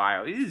gone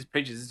viral. These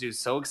pictures, this dude's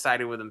so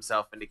excited with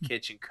himself in the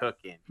kitchen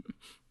cooking.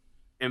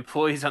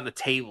 Employees on the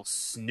table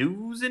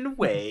snoozing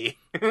away.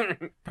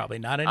 Probably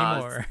not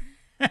anymore.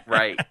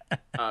 Right.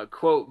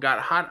 Quote, got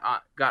hot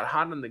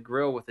on the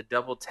grill with a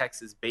double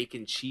Texas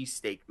bacon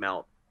cheesesteak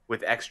melt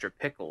with extra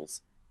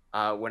pickles.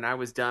 When I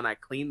was done, I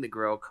cleaned the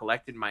grill,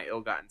 collected my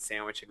ill-gotten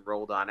sandwich, and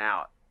rolled on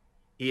out.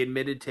 He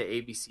admitted to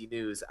ABC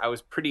News, I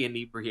was pretty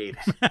inebriated.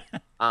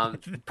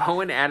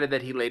 Bowen added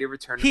that he later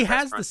returned to He the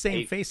has the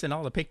same face in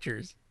all the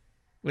pictures,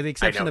 with the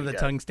exception of the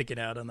tongue sticking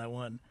out on that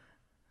one.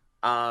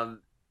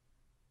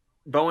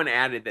 Bowen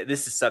added that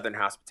this is Southern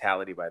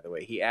hospitality, by the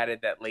way. He added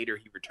that later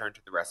he returned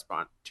to the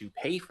restaurant to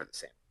pay for the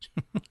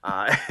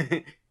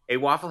sandwich. A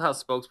Waffle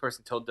House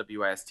spokesperson told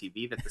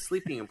WIS-TV that the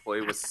sleeping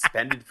employee was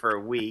suspended for a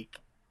week.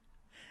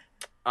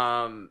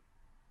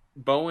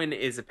 Bowen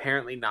is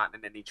apparently not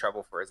in any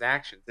trouble for his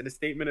actions. In a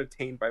statement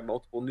obtained by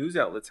multiple news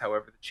outlets,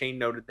 however, the chain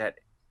noted that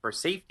for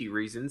safety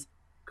reasons,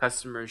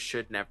 customers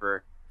should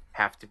never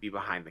have to be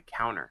behind the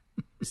counter.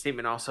 The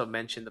statement also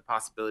mentioned the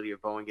possibility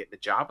of Bowen getting a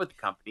job with the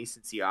company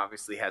since he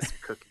obviously has some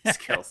cooking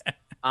skills.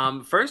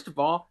 First of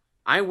all,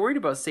 I worried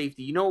about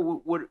safety.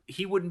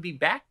 He wouldn't be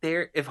back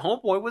there if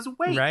Homeboy was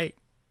awake. Right.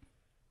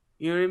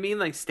 You know what I mean?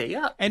 Like, stay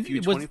up. And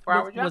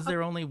was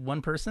there only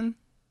one person?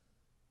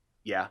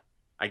 Yeah,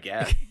 I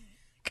guess.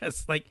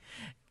 Because,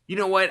 you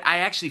know what? I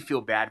actually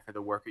feel bad for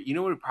the worker. You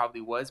know what it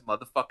probably was?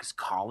 Motherfuckers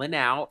calling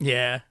out.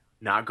 Yeah.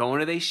 Not going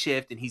to their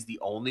shift, and he's the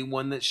only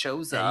one that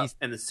shows up.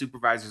 And the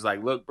supervisor's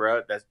like, look,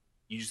 bro,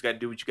 you just got to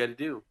do what you got to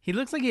do. He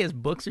looks like he has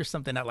books or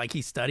something that,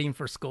 he's studying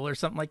for school or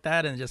something like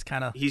that, and just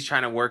kind of... He's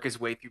trying to work his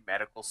way through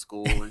medical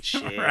school and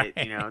shit. Right.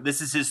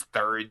 This is his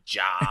third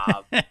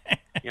job.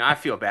 I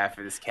feel bad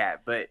for this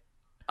cat, but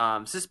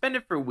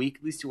suspended for a week.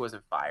 At least he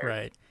wasn't fired.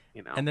 Right.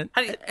 And then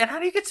how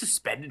do you get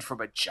suspended from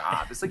a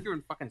job? It's like you're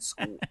in fucking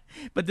school.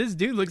 But this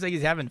dude looks like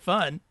he's having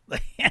fun.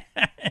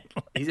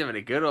 He's having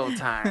a good old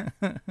time.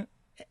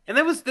 And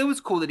that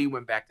was cool that he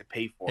went back to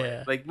pay for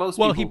it. Like most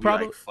people,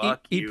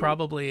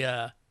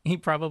 he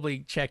probably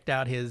checked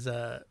out his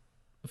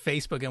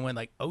Facebook and went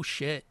like, "Oh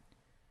shit,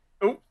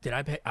 oh, did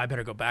I pay? I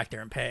better go back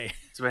there and pay."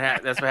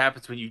 That's what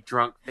happens when you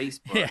drunk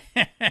Facebook.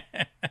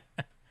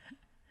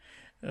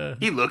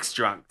 He looks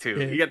drunk too.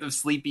 Yeah. He got them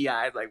sleepy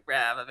eyes, like,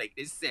 "Bruh, I'm gonna make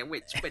this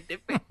sandwich."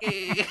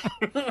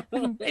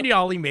 Maybe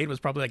all he made was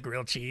probably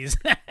grilled cheese.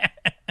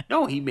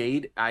 No, he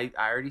made. I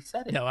already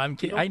said it. No, I'm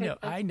kidding. You I don't know.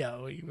 pay I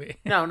know. what you mean.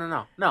 No.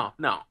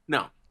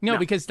 No,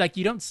 because like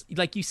you don't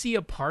like you see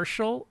a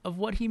partial of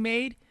what he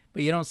made,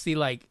 but you don't see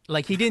like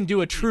he didn't do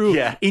a true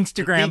Yeah.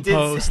 Instagram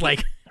post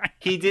like.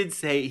 He did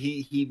say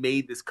he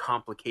made this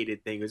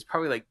complicated thing. It was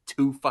probably like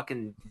 2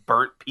 fucking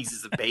burnt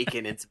pieces of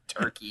bacon and some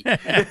turkey.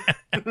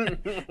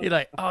 You're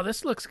like, oh,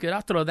 this looks good.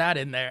 I'll throw that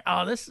in there.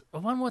 Oh, this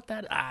one with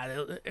that.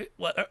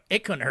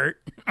 It couldn't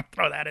hurt. I'll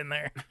throw that in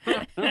there.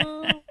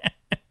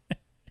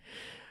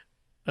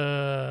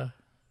 But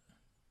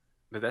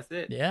that's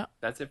it. Yeah.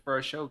 That's it for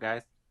our show,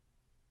 guys.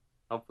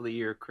 Hopefully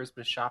your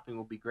Christmas shopping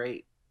will be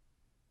great.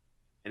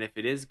 And if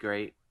it is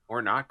great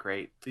or not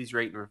great, please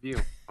rate and review.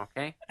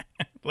 Okay?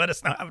 Let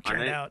us know how it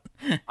turned out.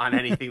 On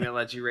anything that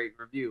lets you rate and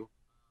review.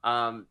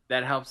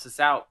 That helps us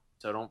out.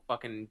 So don't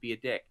fucking be a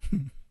dick.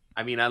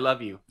 I mean, I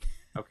love you.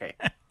 Okay.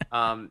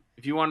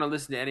 If you want to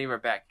listen to any of our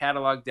back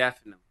catalog,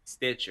 definitely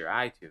Stitcher,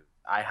 iTunes,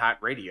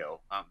 iHeartRadio,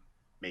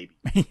 maybe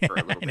for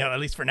a little bit. No,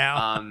 at least for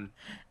now.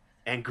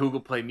 And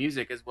Google Play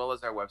Music, as well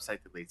as our website,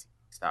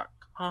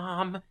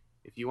 thelazygeeks.com.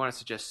 If you want to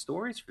suggest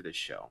stories for this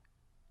show,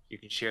 you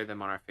can share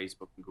them on our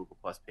Facebook and Google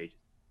Plus pages.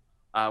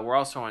 We're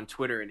also on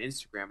Twitter and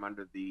Instagram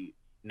under the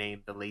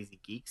name The Lazy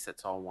Geeks.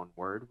 That's all one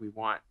word. We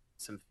want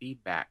some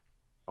feedback,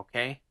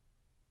 okay?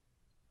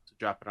 So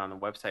drop it on the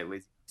website,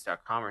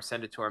 lazygeeks.com, or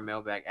send it to our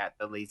mailbag at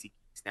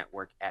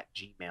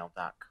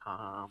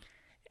thelazygeeksnetwork@gmail.com.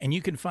 And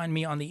you can find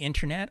me on the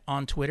internet,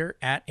 on Twitter,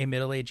 at a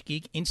middle-aged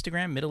geek,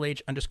 Instagram,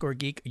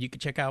 middleage_geek. You can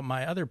check out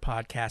my other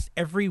podcast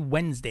every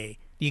Wednesday,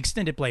 the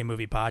Extended Play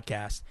Movie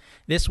Podcast.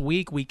 This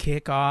week, we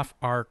kick off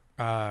our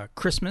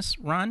Christmas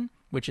run,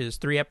 which is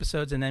 3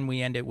 episodes, and then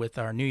we end it with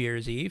our New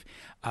Year's Eve.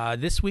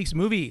 This week's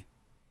movie,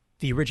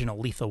 the original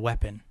Lethal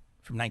Weapon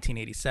from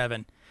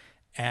 1987.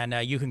 And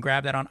you can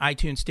grab that on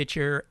iTunes,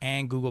 Stitcher,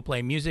 and Google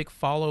Play Music.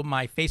 Follow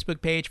my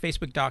Facebook page,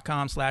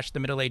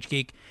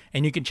 facebook.com/themiddleagedgeek.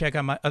 And you can check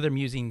out my other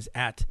musings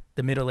at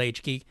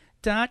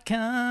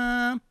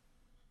themiddleagedgeek.com.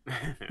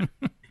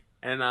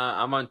 And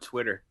I'm on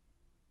Twitter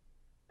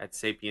at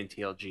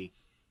SapienTLG.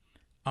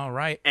 All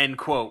right. End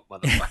quote,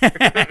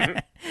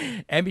 motherfucker.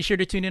 And be sure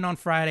to tune in on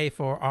Friday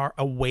for our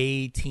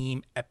away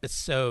team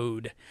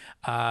episode.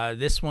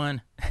 This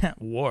one,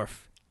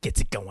 Worf gets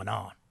it going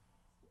on.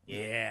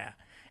 Yeah.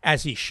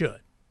 As he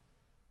should,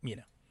 you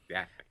know.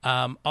 Exactly.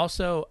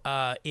 Also,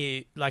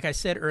 like I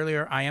said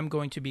earlier, I am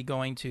going to be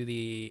going to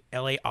the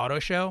LA Auto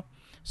Show.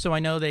 So I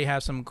know they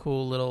have some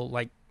cool little,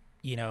 like,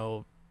 you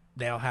know,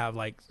 they'll have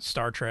like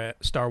Star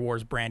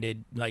Wars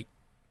branded like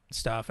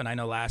stuff. And I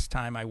know last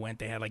time I went,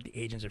 they had like the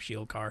Agents of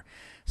S.H.I.E.L.D. car,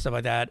 stuff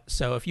like that.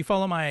 So if you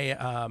follow my,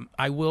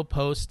 I will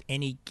post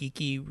any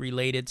geeky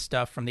related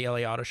stuff from the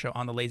LA Auto Show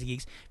on the Lazy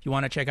Geeks. If you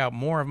want to check out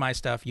more of my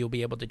stuff, you'll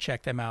be able to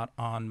check them out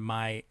on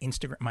my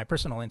Instagram, my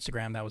personal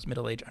Instagram. That was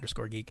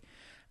middleage_geek.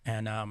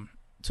 And,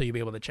 so you'll be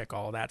able to check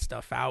all that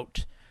stuff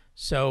out.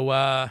 So,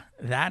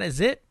 that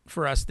is it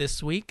for us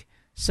this week.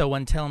 So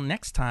until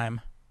next time,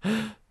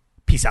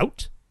 peace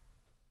out.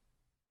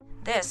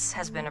 This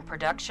has been a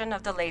production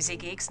of the Lazy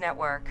Geeks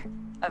Network,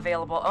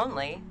 available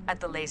only at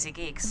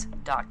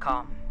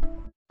thelazygeeks.com.